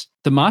that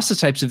the master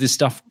tapes of this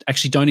stuff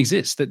actually don't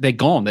exist, that they're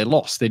gone, they're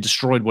lost, they're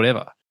destroyed,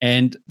 whatever.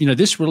 And,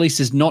 this release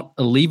is not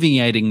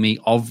alleviating me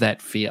of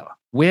that fear.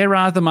 Where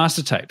are the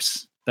master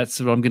tapes? That's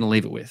what I'm going to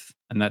leave it with.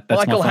 And that's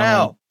Michael my final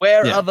Howe,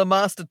 where are the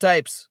master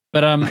tapes?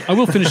 But I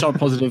will finish on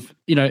positive.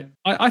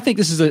 I think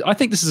this is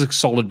a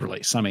solid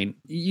release. I mean,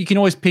 you can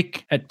always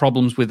pick at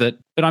problems with it,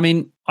 but I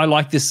mean, I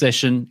like this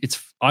session.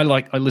 I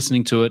like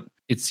listening to it.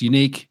 It's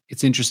unique.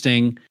 It's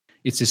interesting.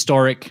 It's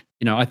historic.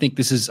 I think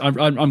this is.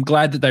 I'm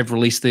glad that they've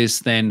released this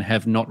than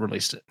have not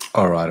released it.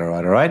 All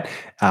right.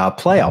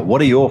 Player,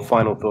 what are your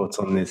final thoughts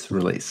on this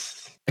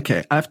release?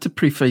 Okay, I have to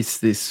preface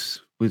this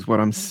with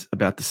what I'm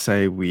about to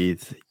say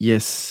with,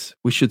 yes,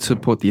 we should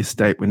support the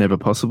estate whenever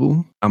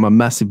possible. I'm a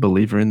massive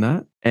believer in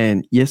that.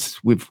 And yes,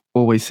 we've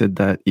always said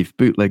that if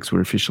bootlegs were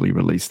officially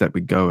released, that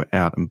we'd go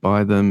out and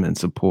buy them and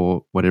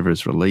support whatever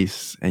is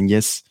released. And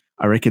yes,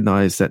 I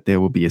recognize that there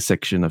will be a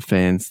section of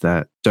fans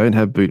that don't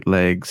have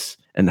bootlegs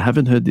and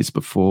haven't heard this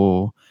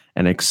before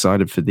and are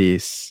excited for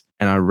this.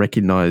 And I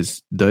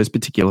recognize those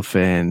particular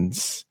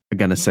fans are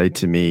going to say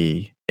to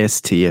me,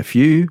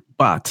 STFU,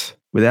 but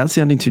without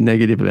sounding too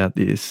negative about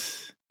this,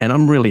 and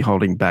I'm really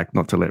holding back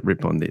not to let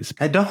rip on this.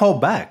 Hey, don't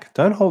hold back.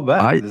 We're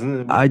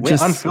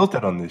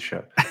unfiltered on this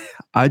show.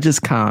 I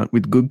just can't,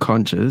 with good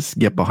conscience,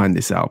 get behind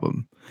this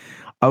album.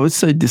 I was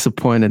so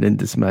disappointed and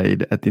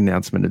dismayed at the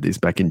announcement of this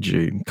back in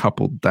June,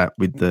 coupled that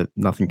with the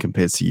Nothing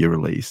Compares to You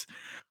release.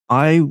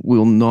 I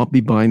will not be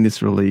buying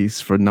this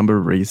release for a number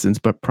of reasons,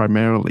 but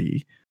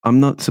primarily I'm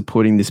not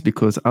supporting this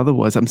because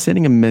otherwise I'm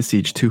sending a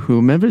message to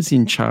whomever's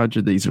in charge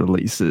of these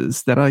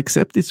releases that I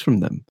accept this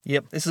from them.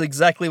 Yep, this is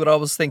exactly what I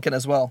was thinking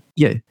as well.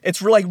 Yeah.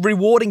 It's like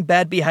rewarding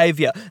bad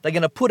behavior. They're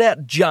going to put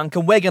out junk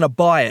and we're going to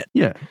buy it.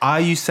 Yeah. Are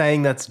you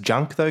saying that's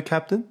junk though,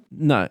 Captain?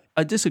 No,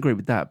 I disagree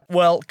with that.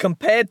 Well,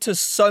 compared to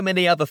so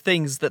many other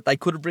things that they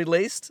could have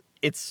released,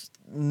 it's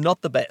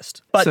not the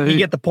best. But you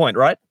get the point,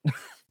 right?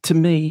 To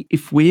me,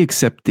 if we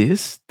accept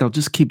this, they'll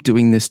just keep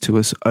doing this to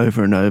us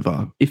over and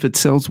over. If it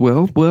sells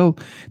well,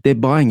 they're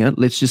buying it.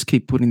 Let's just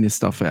keep putting this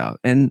stuff out.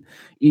 And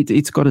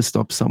it's got to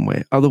stop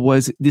somewhere.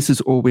 Otherwise, this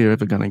is all we're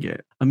ever going to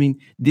get. I mean,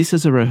 this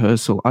is a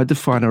rehearsal. I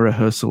define a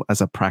rehearsal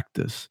as a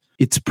practice.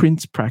 It's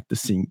Prince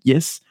practicing.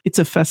 Yes, it's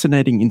a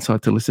fascinating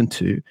insight to listen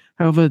to.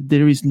 However,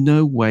 there is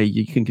no way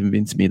you can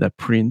convince me that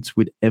Prince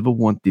would ever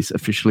want this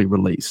officially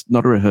released,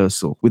 not a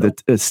rehearsal with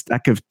a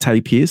stack of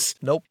tape his.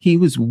 Nope. He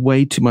was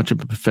way too much of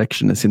a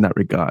perfectionist in that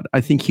regard. I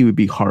think he would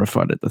be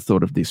horrified at the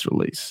thought of this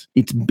release.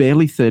 It's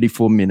barely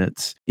 34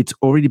 minutes. It's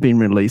already been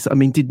released. I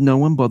mean, did no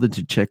one bother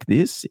to check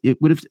this?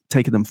 It would have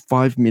taken them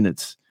 5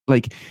 minutes.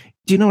 Like,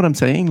 do you know what I'm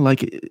saying?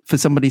 Like, for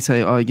somebody to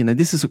say,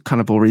 this is kind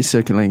of already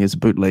circulating as a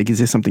bootleg. Is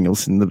there something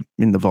else in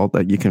the vault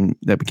that we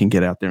can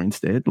get out there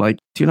instead? Like,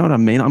 do you know what I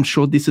mean? I'm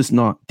sure this is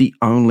not the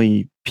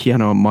only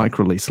piano and mic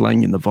release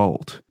laying in the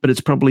vault, but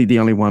it's probably the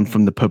only one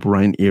from the Purple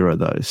Rain era,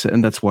 though. So,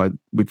 and that's why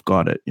we've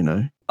got it.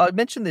 I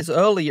mentioned this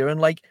earlier,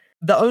 and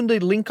the only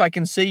link I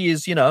can see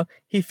is,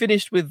 he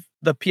finished with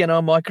the piano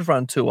and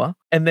microphone tour,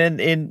 and then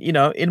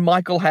in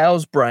Michael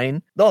Howe's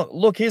brain, oh,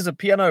 look, here's a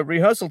piano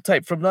rehearsal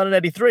tape from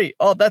 1983.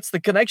 Oh, that's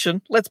the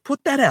connection. Let's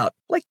put that out.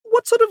 Like,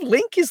 what sort of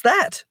link is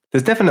that?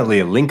 There's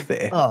definitely a link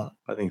there. Oh.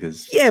 I think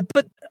there's... Yeah,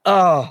 but,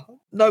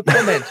 no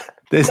comment.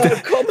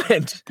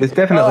 comment. There's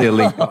definitely a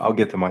link, but I'll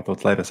get to my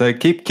thoughts later. So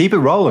keep it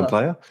rolling,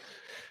 player.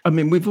 I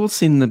mean, we've all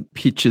seen the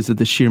pictures of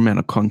the sheer amount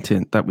of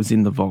content that was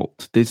in the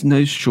vault. There's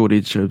no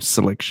shortage of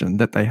selection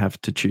that they have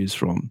to choose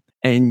from.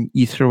 And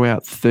you throw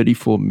out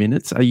 34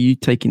 minutes. Are you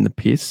taking the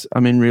piss?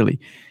 I mean, really,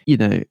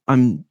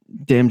 I'm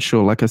damn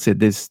sure, like I said,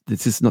 this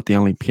is not the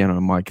only piano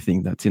and mic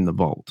thing that's in the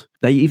vault.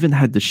 They even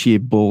had the sheer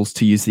balls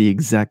to use the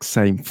exact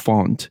same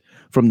font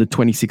from the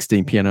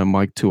 2016 Piano and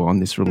Mic tour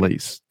on this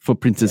release for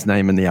Prince's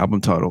name and the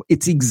album title.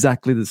 It's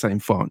exactly the same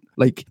font.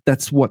 Like,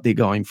 that's what they're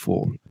going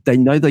for. They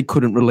know they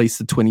couldn't release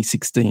the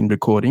 2016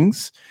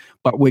 recordings,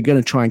 but we're going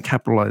to try and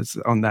capitalize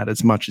on that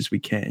as much as we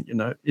can. You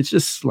know, it's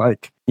just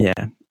like, yeah.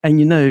 And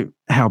you know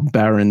how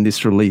barren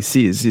this release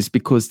is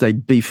because they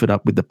beef it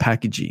up with the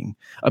packaging.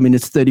 I mean,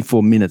 it's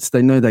 34 minutes.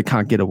 They know they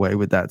can't get away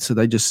with that. So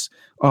they just,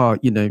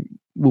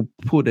 we'll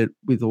put it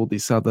with all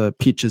these other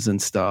pictures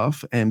and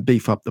stuff and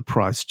beef up the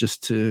price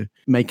just to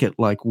make it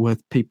like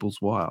worth people's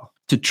while.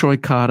 To Troy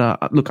Carter,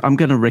 look, I'm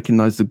going to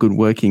recognize the good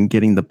work in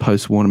getting the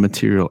post-Warner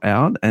material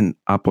out and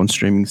up on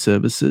streaming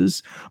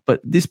services. But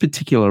this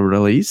particular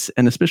release,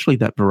 and especially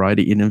that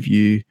Variety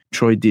interview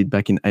Troy did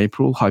back in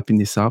April, hyping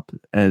this up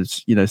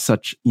as,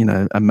 such,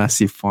 a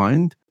massive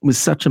find, was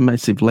such a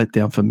massive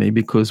letdown for me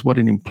because what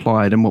it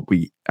implied and what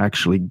we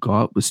actually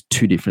got was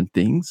two different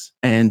things.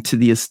 And to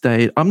the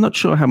estate, I'm not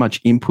sure how much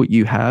input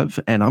you have,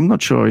 and I'm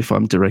not sure if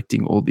I'm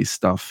directing all this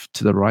stuff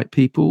to the right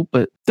people,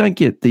 but don't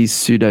get these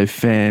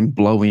pseudo-fan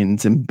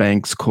blow-ins and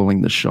banks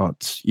calling the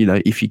shots,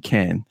 if you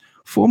can.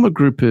 Form a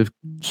group of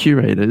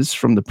curators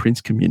from the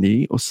Prince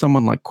community or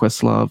someone like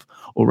Questlove,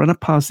 or run it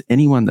past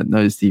anyone that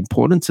knows the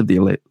importance of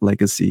the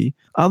legacy.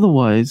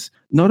 Otherwise,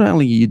 not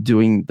only are you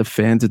doing the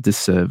fans a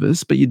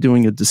disservice, but you're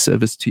doing a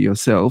disservice to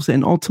yourselves,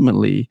 and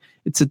ultimately,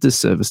 it's a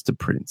disservice to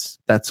Prince.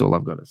 That's all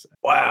I've got to say.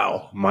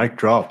 Wow, mic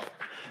drop.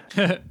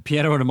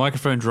 Piano and a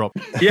microphone drop.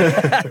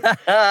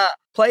 Yeah.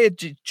 Player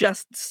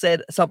just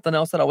said something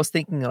else that I was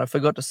thinking and I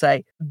forgot to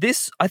say.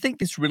 I think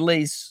this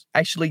release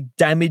actually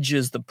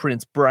damages the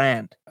Prince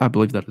brand. I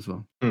believe that as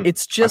well.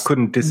 It's just I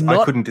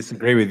couldn't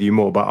disagree with you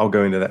more, but I'll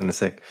go into that in a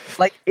sec.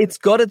 Like, it's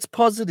got its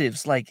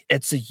positives. Like,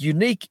 it's a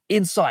unique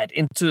insight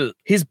into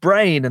his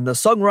brain and the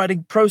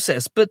songwriting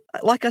process. But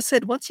like I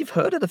said, once you've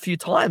heard it a few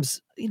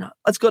times,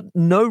 it's got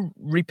no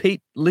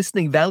repeat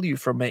listening value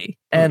from me.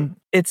 And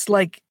it's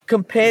like,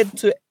 compared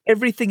to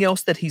everything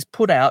else that he's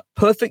put out,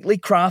 perfectly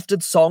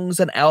crafted songs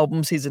and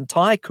albums his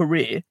entire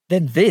career,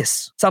 then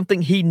this,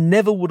 something he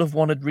never would have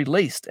wanted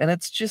released. And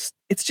it's just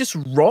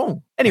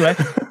wrong. Anyway.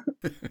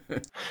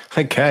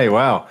 Okay,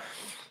 wow.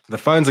 The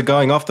phones are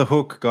going off the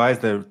hook, guys.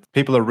 The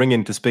people are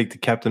ringing to speak to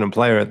captain and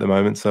player at the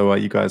moment, so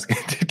you guys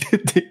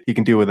you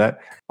can deal with that.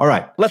 All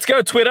right. Let's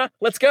go, Twitter.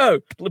 Let's go.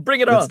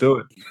 Bring it on. Let's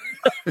do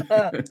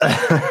it.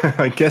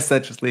 I guess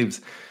that just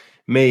leaves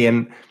me,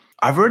 and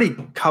I've already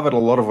covered a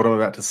lot of what I'm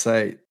about to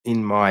say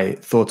in my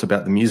thoughts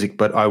about the music,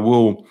 but I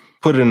will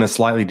put it in a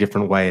slightly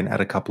different way and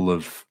add a couple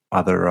of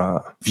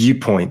other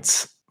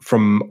viewpoints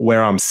from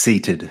where I'm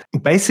seated.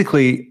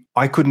 Basically,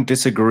 I couldn't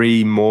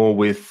disagree more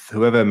with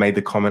whoever made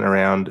the comment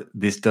around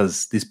this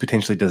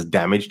potentially does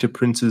damage to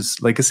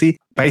Prince's legacy.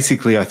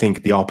 Basically, I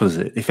think the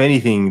opposite. If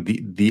anything,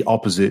 the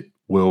opposite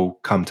will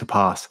come to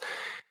pass.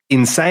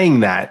 In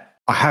saying that,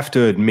 I have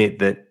to admit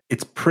that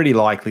it's pretty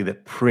likely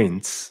that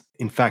Prince,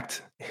 in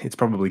fact, it's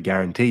probably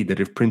guaranteed that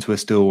if Prince were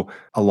still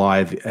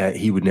alive,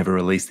 he would never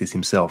release this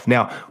himself.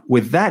 Now,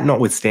 with that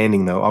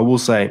notwithstanding, though, I will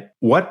say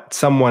what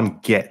someone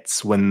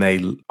gets when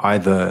they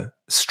either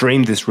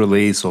stream this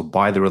release or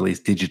buy the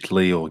release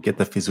digitally or get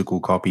the physical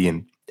copy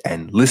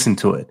and listen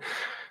to it,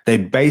 they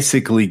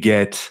basically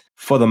get,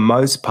 for the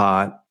most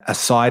part, a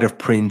side of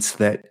Prince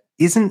that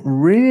isn't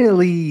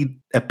really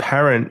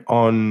apparent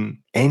on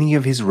any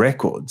of his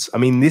records. I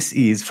mean, this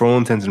is, for all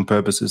intents and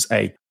purposes,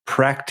 a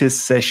practice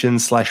session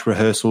 /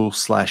 rehearsal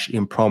 /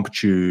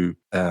 impromptu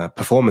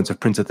performance of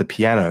Prince at the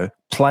piano,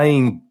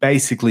 playing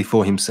basically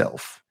for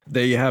himself.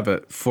 There you have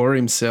it, for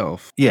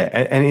himself. Yeah,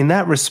 and in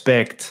that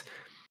respect,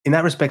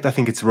 I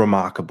think it's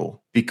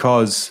remarkable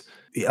because,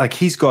 like,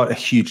 he's got a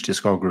huge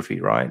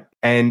discography, right?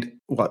 And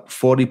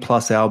 40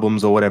 plus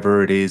albums or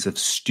whatever it is of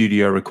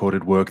studio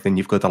recorded work. Then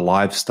you've got the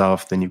live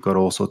stuff. Then you've got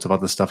all sorts of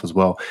other stuff as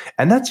well.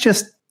 And that's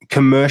just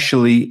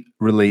commercially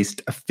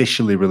released,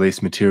 officially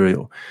released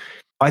material.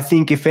 I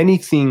think if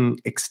anything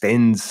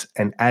extends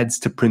and adds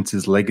to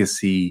Prince's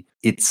legacy,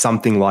 it's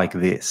something like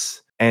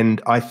this.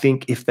 And I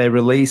think if they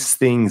release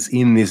things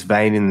in this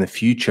vein in the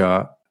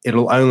future,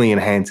 it'll only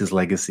enhance his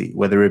legacy,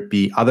 whether it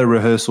be other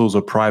rehearsals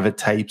or private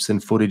tapes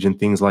and footage and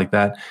things like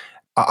that.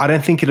 I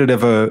don't think it'll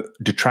ever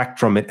detract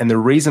from it. And the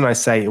reason I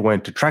say it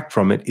won't detract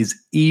from it is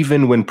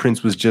even when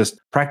Prince was just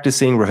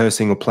practicing,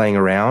 rehearsing, or playing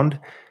around,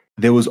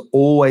 there was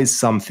always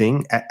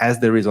something, as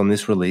there is on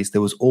this release,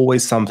 there was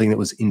always something that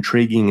was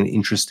intriguing and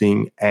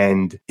interesting.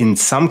 And in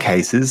some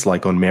cases,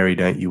 like on Mary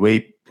Don't You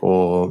Weep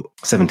or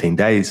 17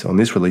 Days on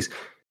this release,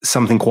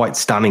 something quite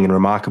stunning and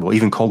remarkable,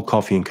 even Cold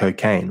Coffee and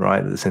Cocaine,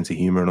 right? The sense of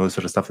humor and all this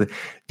sort of stuff.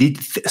 The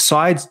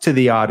sides to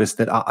the artist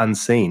that are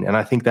unseen. And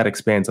I think that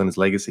expands on his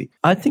legacy.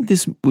 I think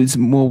this was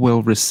more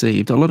well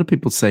received. A lot of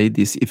people say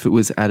this if it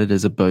was added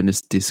as a bonus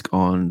disc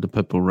on the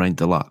Purple Rain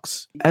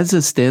Deluxe. As a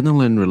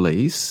standalone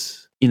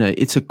release,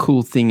 it's a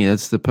cool thing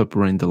as the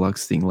Purple Rain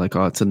Deluxe thing. Like,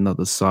 oh, it's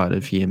another side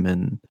of him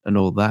and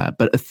all that.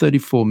 But at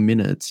 34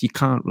 minutes, you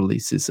can't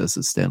release this as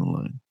a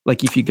standalone.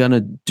 Like, if you're going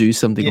to do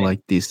something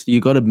like this,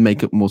 you got to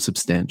make it more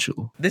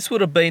substantial. This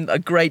would have been a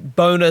great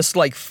bonus,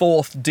 like,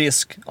 4th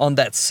disc on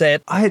that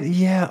set. I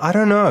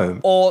don't know.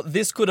 Or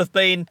this could have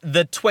been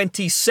the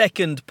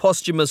 22nd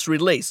posthumous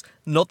release,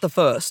 not the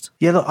first.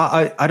 Yeah, look,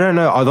 I don't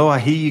know. Although I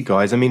hear you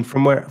guys. I mean,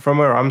 from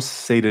where I'm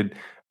seated,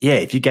 yeah,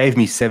 if you gave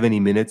me 70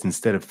 minutes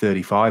instead of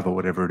 35 or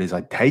whatever it is,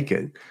 I'd take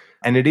it.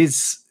 And it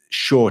is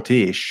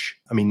shortish.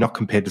 I mean, not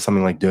compared to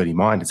something like Dirty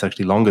Mind. It's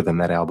actually longer than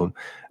that album.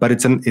 But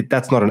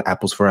that's not an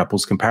apples for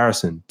apples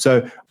comparison.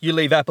 So you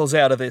leave apples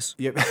out of this.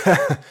 Yep.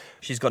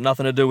 She's got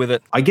nothing to do with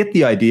it. I get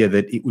the idea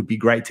that it would be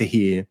great to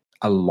hear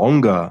a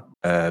longer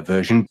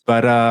version,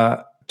 but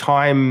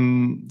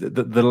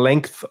the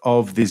length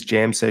of this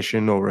jam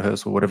session or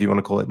rehearsal, whatever you want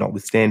to call it,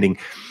 notwithstanding,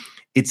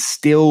 it's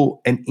still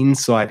an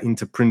insight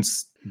into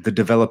Prince, the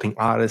developing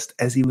artist,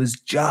 as he was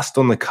just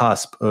on the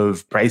cusp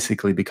of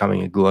basically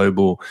becoming a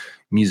global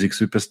music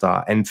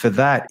superstar. And for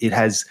that,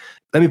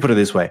 let me put it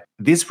this way.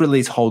 This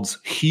release holds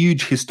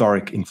huge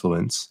historic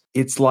influence.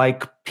 It's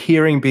like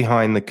peering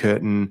behind the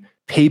curtain,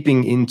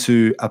 peeping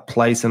into a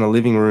place in a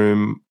living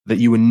room that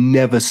you were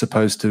never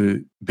supposed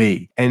to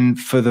be. And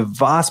for the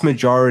vast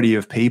majority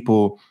of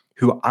people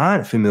who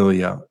aren't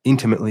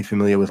intimately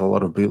familiar with a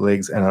lot of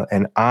bootlegs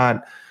and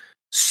aren't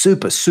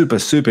super, super,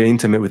 super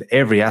intimate with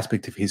every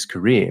aspect of his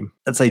career,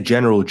 let's say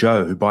General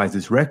Joe, who buys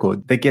this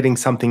record, they're getting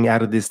something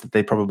out of this that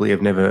they probably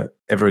have never,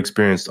 ever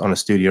experienced on a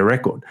studio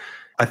record.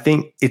 I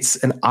think it's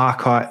an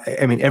archive.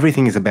 I mean,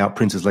 everything is about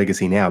Prince's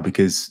legacy now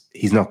because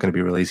he's not going to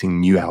be releasing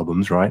new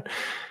albums, right?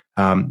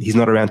 He's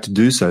not around to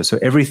do so. So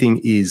everything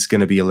is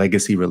going to be a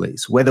legacy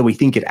release, whether we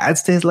think it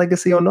adds to his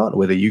legacy or not,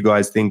 whether you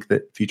guys think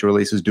that future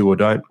releases do or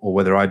don't, or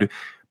whether I do.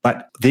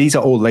 But these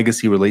are all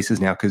legacy releases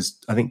now because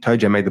I think Toe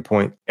Jam made the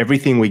point,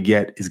 everything we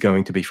get is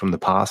going to be from the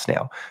past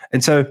now.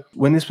 And so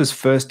when this was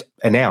first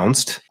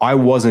announced, I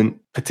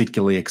wasn't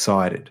particularly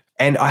excited.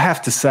 And I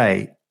have to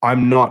say,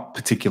 I'm not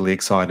particularly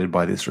excited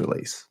by this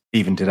release,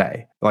 even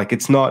today. Like,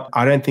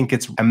 I don't think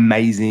it's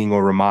amazing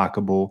or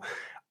remarkable.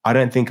 I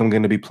don't think I'm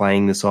going to be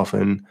playing this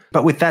often.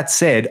 But with that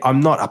said,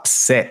 I'm not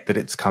upset that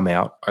it's come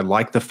out. I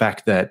like the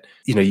fact that,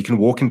 you can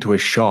walk into a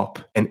shop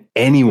and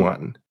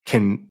anyone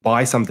can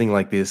buy something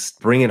like this,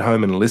 bring it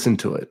home and listen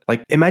to it.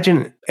 Like,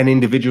 imagine an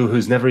individual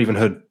who's never even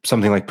heard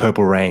something like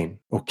Purple Rain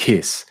or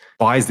Kiss,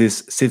 buys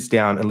this, sits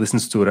down and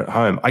listens to it at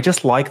home. I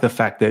just like the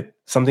fact that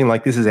something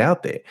like this is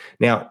out there.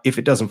 Now, if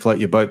it doesn't float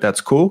your boat,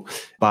 that's cool.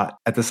 But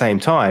at the same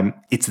time,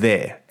 it's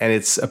there and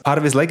it's a part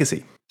of his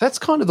legacy. That's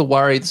kind of the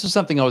worry. This is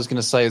something I was going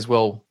to say as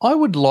well. I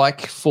would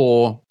like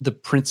for the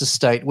Prince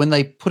estate, when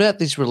they put out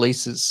these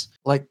releases,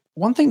 like,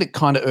 one thing that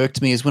kind of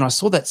irked me is when I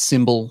saw that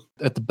symbol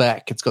at the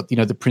back. It's got,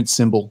 the Prince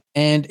symbol.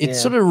 And it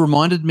sort of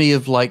reminded me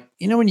of, like,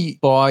 when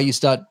you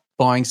start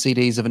buying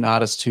CDs of an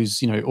artist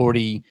who's,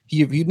 already,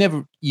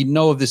 you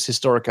know of this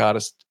historic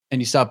artist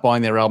and you start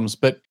buying their albums,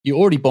 but you're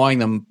already buying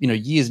them,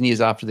 years and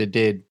years after they're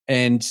dead.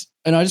 And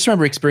I just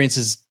remember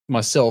experiences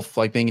myself,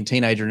 like being a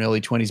teenager in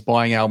early 20s,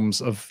 buying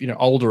albums of,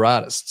 older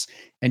artists,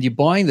 and you're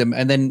buying them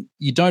and then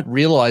you don't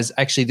realize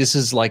actually this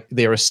is like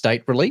their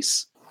estate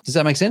release. Does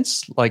that make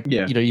sense? Like,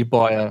 you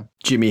buy a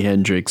Jimi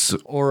Hendrix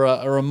or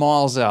a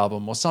Miles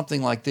album or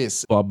something like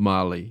this. Bob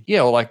Marley.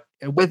 Yeah, or like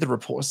a Weather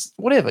Reports,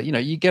 whatever.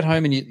 You get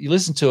home and you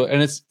listen to it,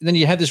 and then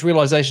you have this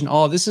realization,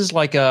 oh, this is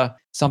like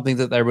something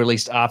that they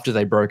released after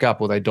they broke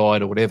up or they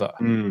died or whatever.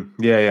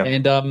 Yeah.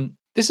 And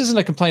this isn't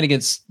a complaint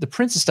against the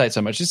Prince estate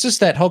so much. It's just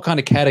that whole kind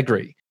of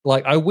category.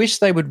 Like, I wish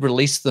they would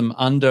release them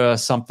under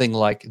something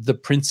like the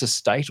Prince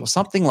estate or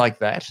something like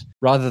that,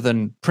 rather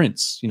than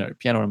Prince,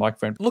 piano and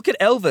microphone. Look at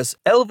Elvis.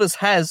 Elvis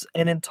has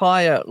an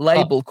entire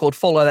label called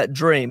Follow That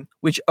Dream,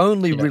 which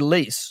only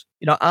release,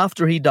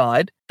 after he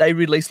died, they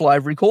release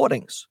live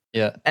recordings.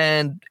 Yeah.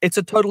 And it's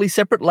a totally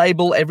separate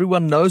label.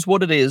 Everyone knows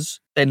what it is.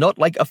 They're not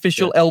like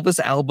official Elvis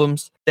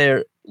albums.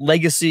 They're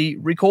legacy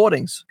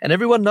recordings. And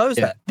everyone knows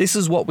that. This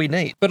is what we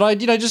need. But I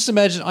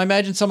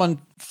imagine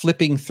someone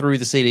flipping through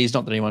the CDs,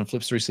 not that anyone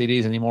flips through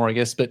CDs anymore, I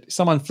guess, but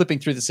someone flipping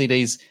through the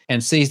CDs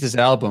and sees this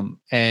album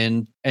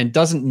and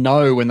doesn't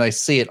know when they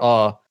see it,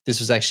 this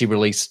was actually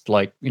released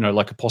like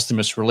a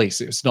posthumous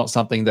release. It's not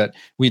something that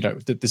we know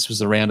that this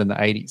was around in the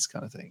 80s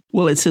kind of thing.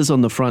 Well, it says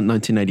on the front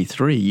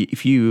 1983.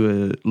 If you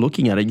were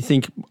looking at it, you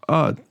think,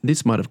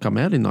 this might have come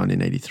out in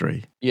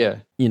 1983. Yeah.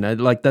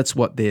 Like that's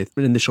what their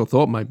initial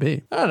thought might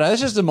be. I don't know.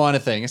 It's just a minor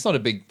thing. It's not a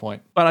big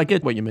point. But I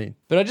get what you mean.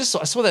 But I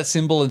saw that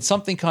symbol and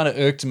something kind of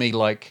irked me.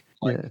 Like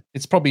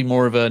it's probably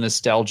more of a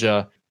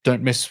nostalgia.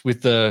 Don't mess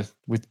with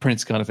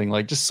Prince kind of thing.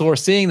 Like just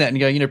seeing that and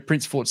go,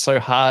 Prince fought so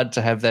hard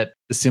to have the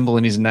symbol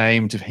in his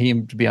name, to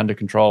him to be under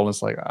control. And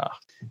it's like,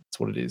 that's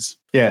what it is.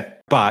 Yeah.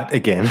 But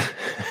again,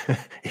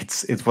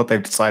 it's what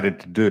they've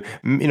decided to do.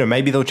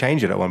 Maybe they'll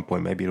change it at one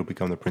point. Maybe it'll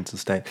become the Prince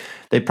estate.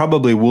 They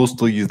probably will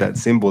still use that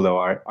symbol though,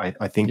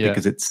 I think,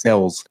 because it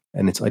sells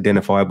and it's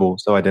identifiable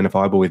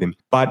with him.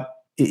 But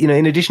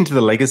in addition to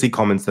the legacy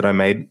comments that I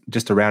made,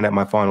 just to round out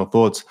my final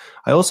thoughts,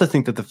 I also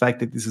think that the fact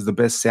that this is the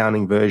best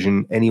sounding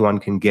version anyone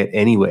can get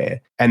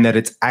anywhere, and that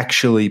it's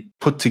actually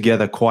put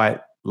together quite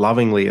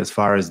lovingly as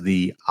far as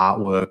the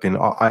artwork, and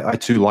I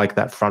too like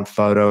that front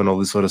photo and all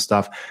this sort of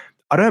stuff.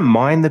 I don't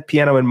mind the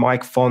piano and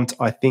mic font.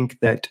 I think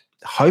that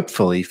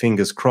hopefully,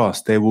 fingers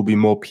crossed, there will be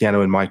more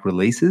piano and mic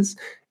releases.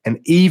 And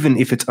even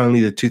if it's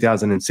only the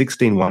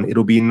 2016 one,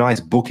 it'll be a nice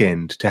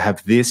bookend to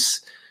have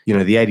this,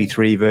 the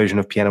 83 version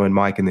of piano and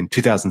mic, and then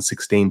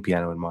 2016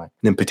 piano and mic. And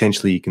then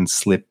potentially you can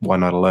slip Why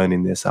Not Alone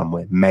in there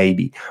somewhere,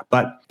 maybe.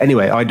 But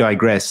anyway, I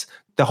digress.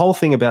 The whole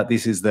thing about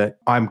this is that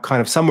I'm kind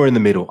of somewhere in the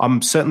middle.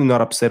 I'm certainly not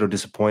upset or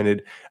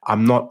disappointed.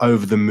 I'm not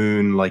over the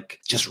moon, like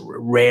just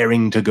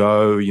raring to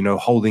go,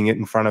 holding it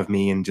in front of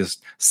me and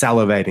just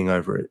salivating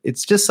over it.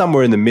 It's just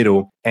somewhere in the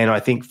middle. And I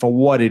think for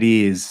what it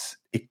is,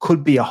 it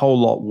could be a whole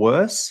lot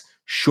worse.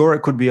 Sure,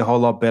 it could be a whole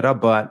lot better.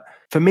 But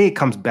for me, it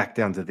comes back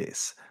down to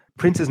this.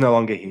 Prince is no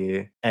longer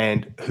here.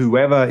 And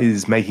whoever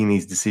is making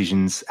these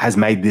decisions has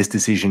made this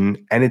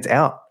decision, and it's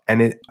out.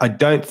 And I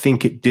don't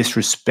think it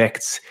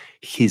disrespects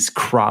his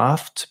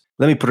craft.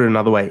 Let me put it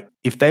another way.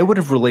 If they would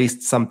have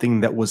released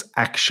something that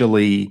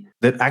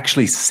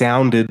actually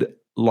sounded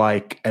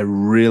like a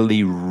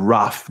really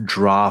rough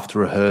draft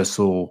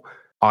rehearsal,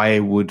 I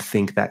would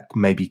think that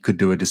maybe could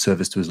do a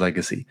disservice to his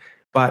legacy.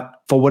 But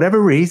for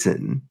whatever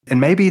reason,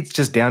 and maybe it's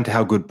just down to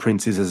how good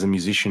Prince is as a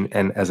musician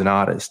and as an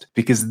artist,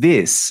 because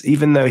this,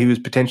 even though he was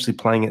potentially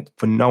playing it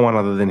for no one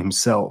other than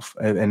himself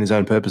and his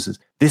own purposes,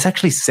 this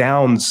actually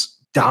sounds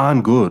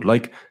darn good.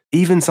 Like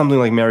even something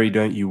like Mary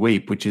Don't You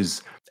Weep, which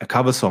is a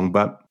cover song,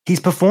 but he's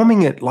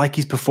performing it like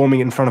he's performing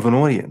it in front of an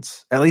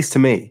audience, at least to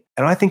me.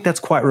 And I think that's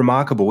quite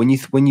remarkable. When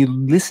you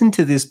listen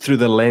to this through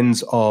the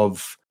lens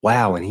of,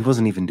 wow, and he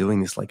wasn't even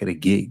doing this like at a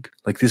gig.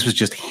 Like this was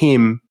just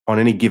him on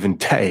any given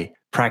day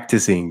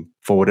practicing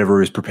for whatever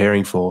he was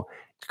preparing for.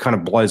 It kind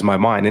of blows my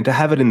mind. And to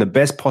have it in the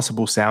best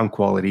possible sound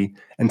quality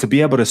and to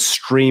be able to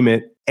stream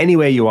it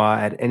anywhere you are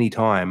at any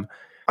time,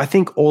 I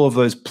think all of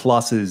those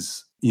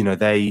pluses,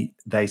 they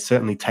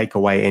certainly take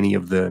away any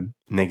of the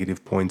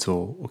negative points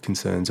or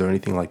concerns or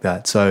anything like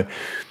that. So,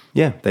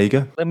 yeah, there you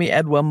go. Let me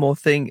add one more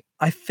thing.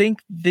 I think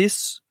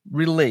this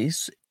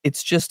release,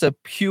 it's just a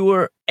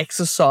pure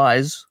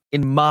exercise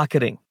in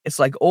marketing. It's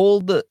like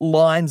all the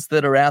lines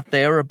that are out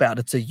there about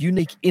it's a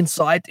unique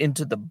insight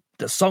into the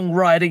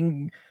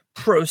songwriting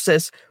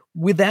process.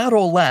 Without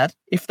all that,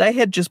 if they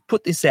had just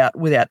put this out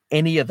without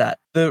any of that,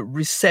 the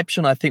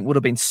reception, I think, would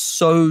have been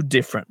so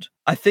different.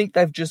 I think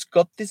they've just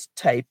got this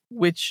tape,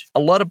 which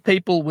a lot of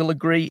people will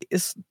agree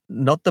is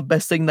not the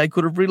best thing they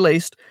could have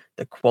released.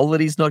 The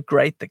quality's not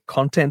great. The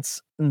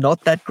content's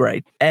not that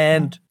great.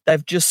 And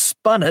they've just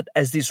spun it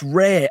as this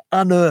rare,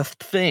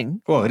 unearthed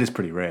thing. Well, it is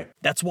pretty rare.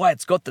 That's why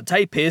it's got the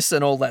tape hiss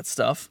and all that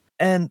stuff.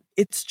 And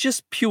it's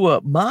just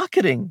pure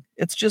marketing.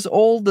 It's just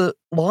all the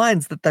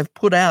lines that they've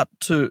put out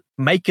to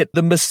make it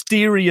the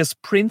mysterious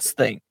Prince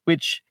thing,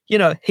 which,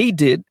 he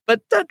did,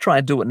 but don't try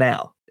and do it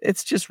now.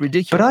 It's just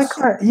ridiculous.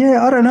 But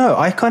I don't know.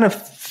 I kind of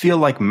feel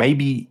like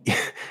maybe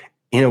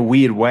in a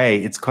weird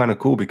way, it's kind of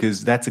cool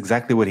because that's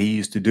exactly what he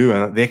used to do.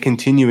 And they're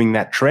continuing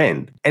that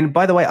trend. And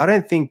by the way, I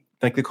don't think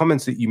like the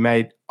comments that you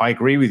made, I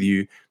agree with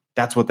you.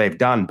 That's what they've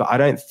done. But I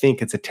don't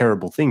think it's a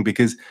terrible thing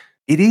because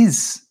it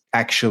is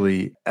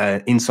actually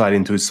an insight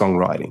into his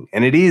songwriting.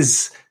 And it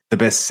is the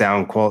best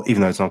sound quality,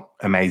 even though it's not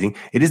amazing,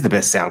 it is the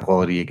best sound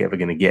quality you're ever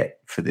going to get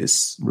for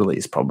this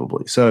release,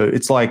 probably. So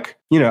it's like,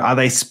 are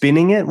they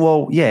spinning it?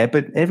 Well, yeah,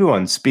 but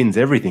everyone spins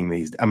everything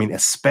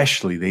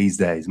especially these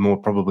days,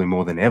 probably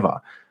more than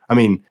ever. I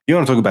mean, you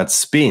want to talk about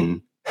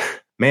spin,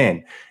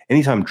 man,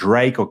 anytime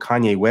Drake or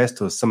Kanye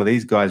West or some of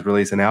these guys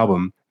release an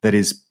album that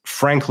is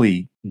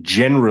frankly,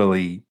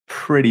 generally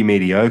pretty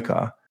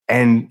mediocre,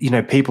 and,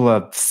 people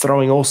are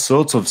throwing all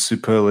sorts of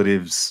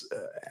superlatives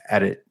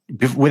at it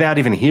without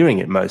even hearing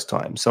it most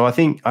times. So I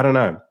think, I don't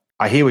know.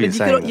 I hear what you're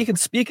saying. You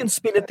can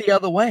spin it the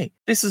other way.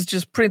 This is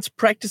just Prince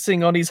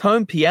practicing on his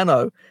home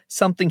piano,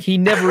 something he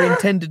never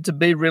intended to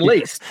be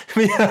released.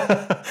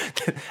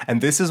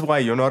 And this is why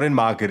you're not in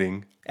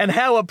marketing. And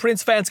how are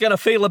Prince fans going to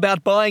feel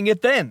about buying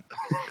it then?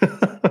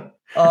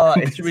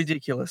 It's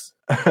ridiculous.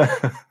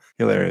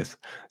 Hilarious.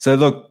 So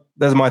look,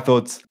 those are my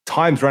thoughts.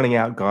 Time's running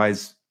out,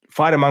 guys.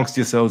 Fight amongst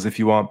yourselves if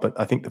you want, but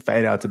I think the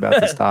fade out's about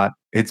to start.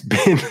 It's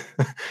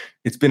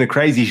been a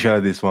crazy show,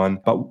 this one.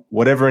 But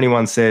whatever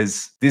anyone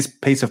says, this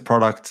piece of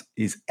product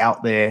is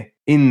out there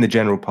in the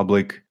general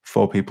public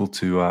for people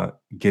to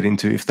get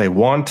into if they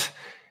want.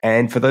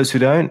 And for those who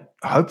don't,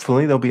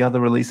 hopefully there'll be other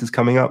releases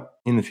coming up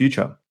in the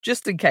future.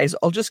 Just in case,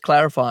 I'll just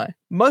clarify.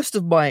 Most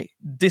of my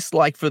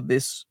dislike for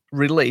this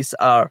release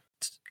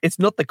it's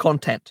not the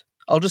content.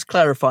 I'll just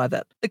clarify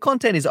that. The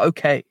content is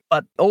okay,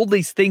 but all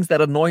these things that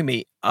annoy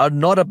me are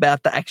not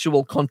about the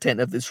actual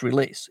content of this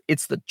release.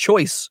 It's the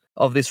choice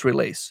of this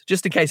release,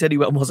 just in case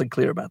anyone wasn't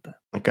clear about that.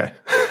 Okay.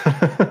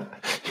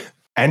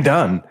 And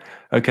done.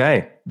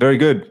 Okay. Very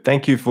good.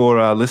 Thank you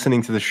for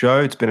listening to the show.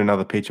 It's been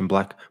another Peach and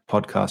Black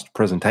podcast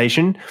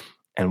presentation,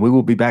 and we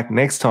will be back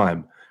next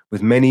time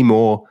with many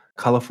more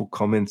colorful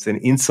comments and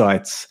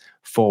insights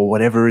for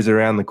whatever is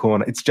around the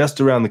corner. It's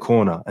just around the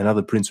corner,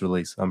 another Prince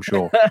release, I'm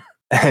sure.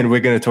 And we're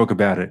going to talk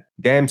about it.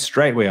 Damn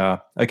straight we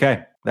are.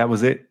 Okay, that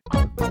was it.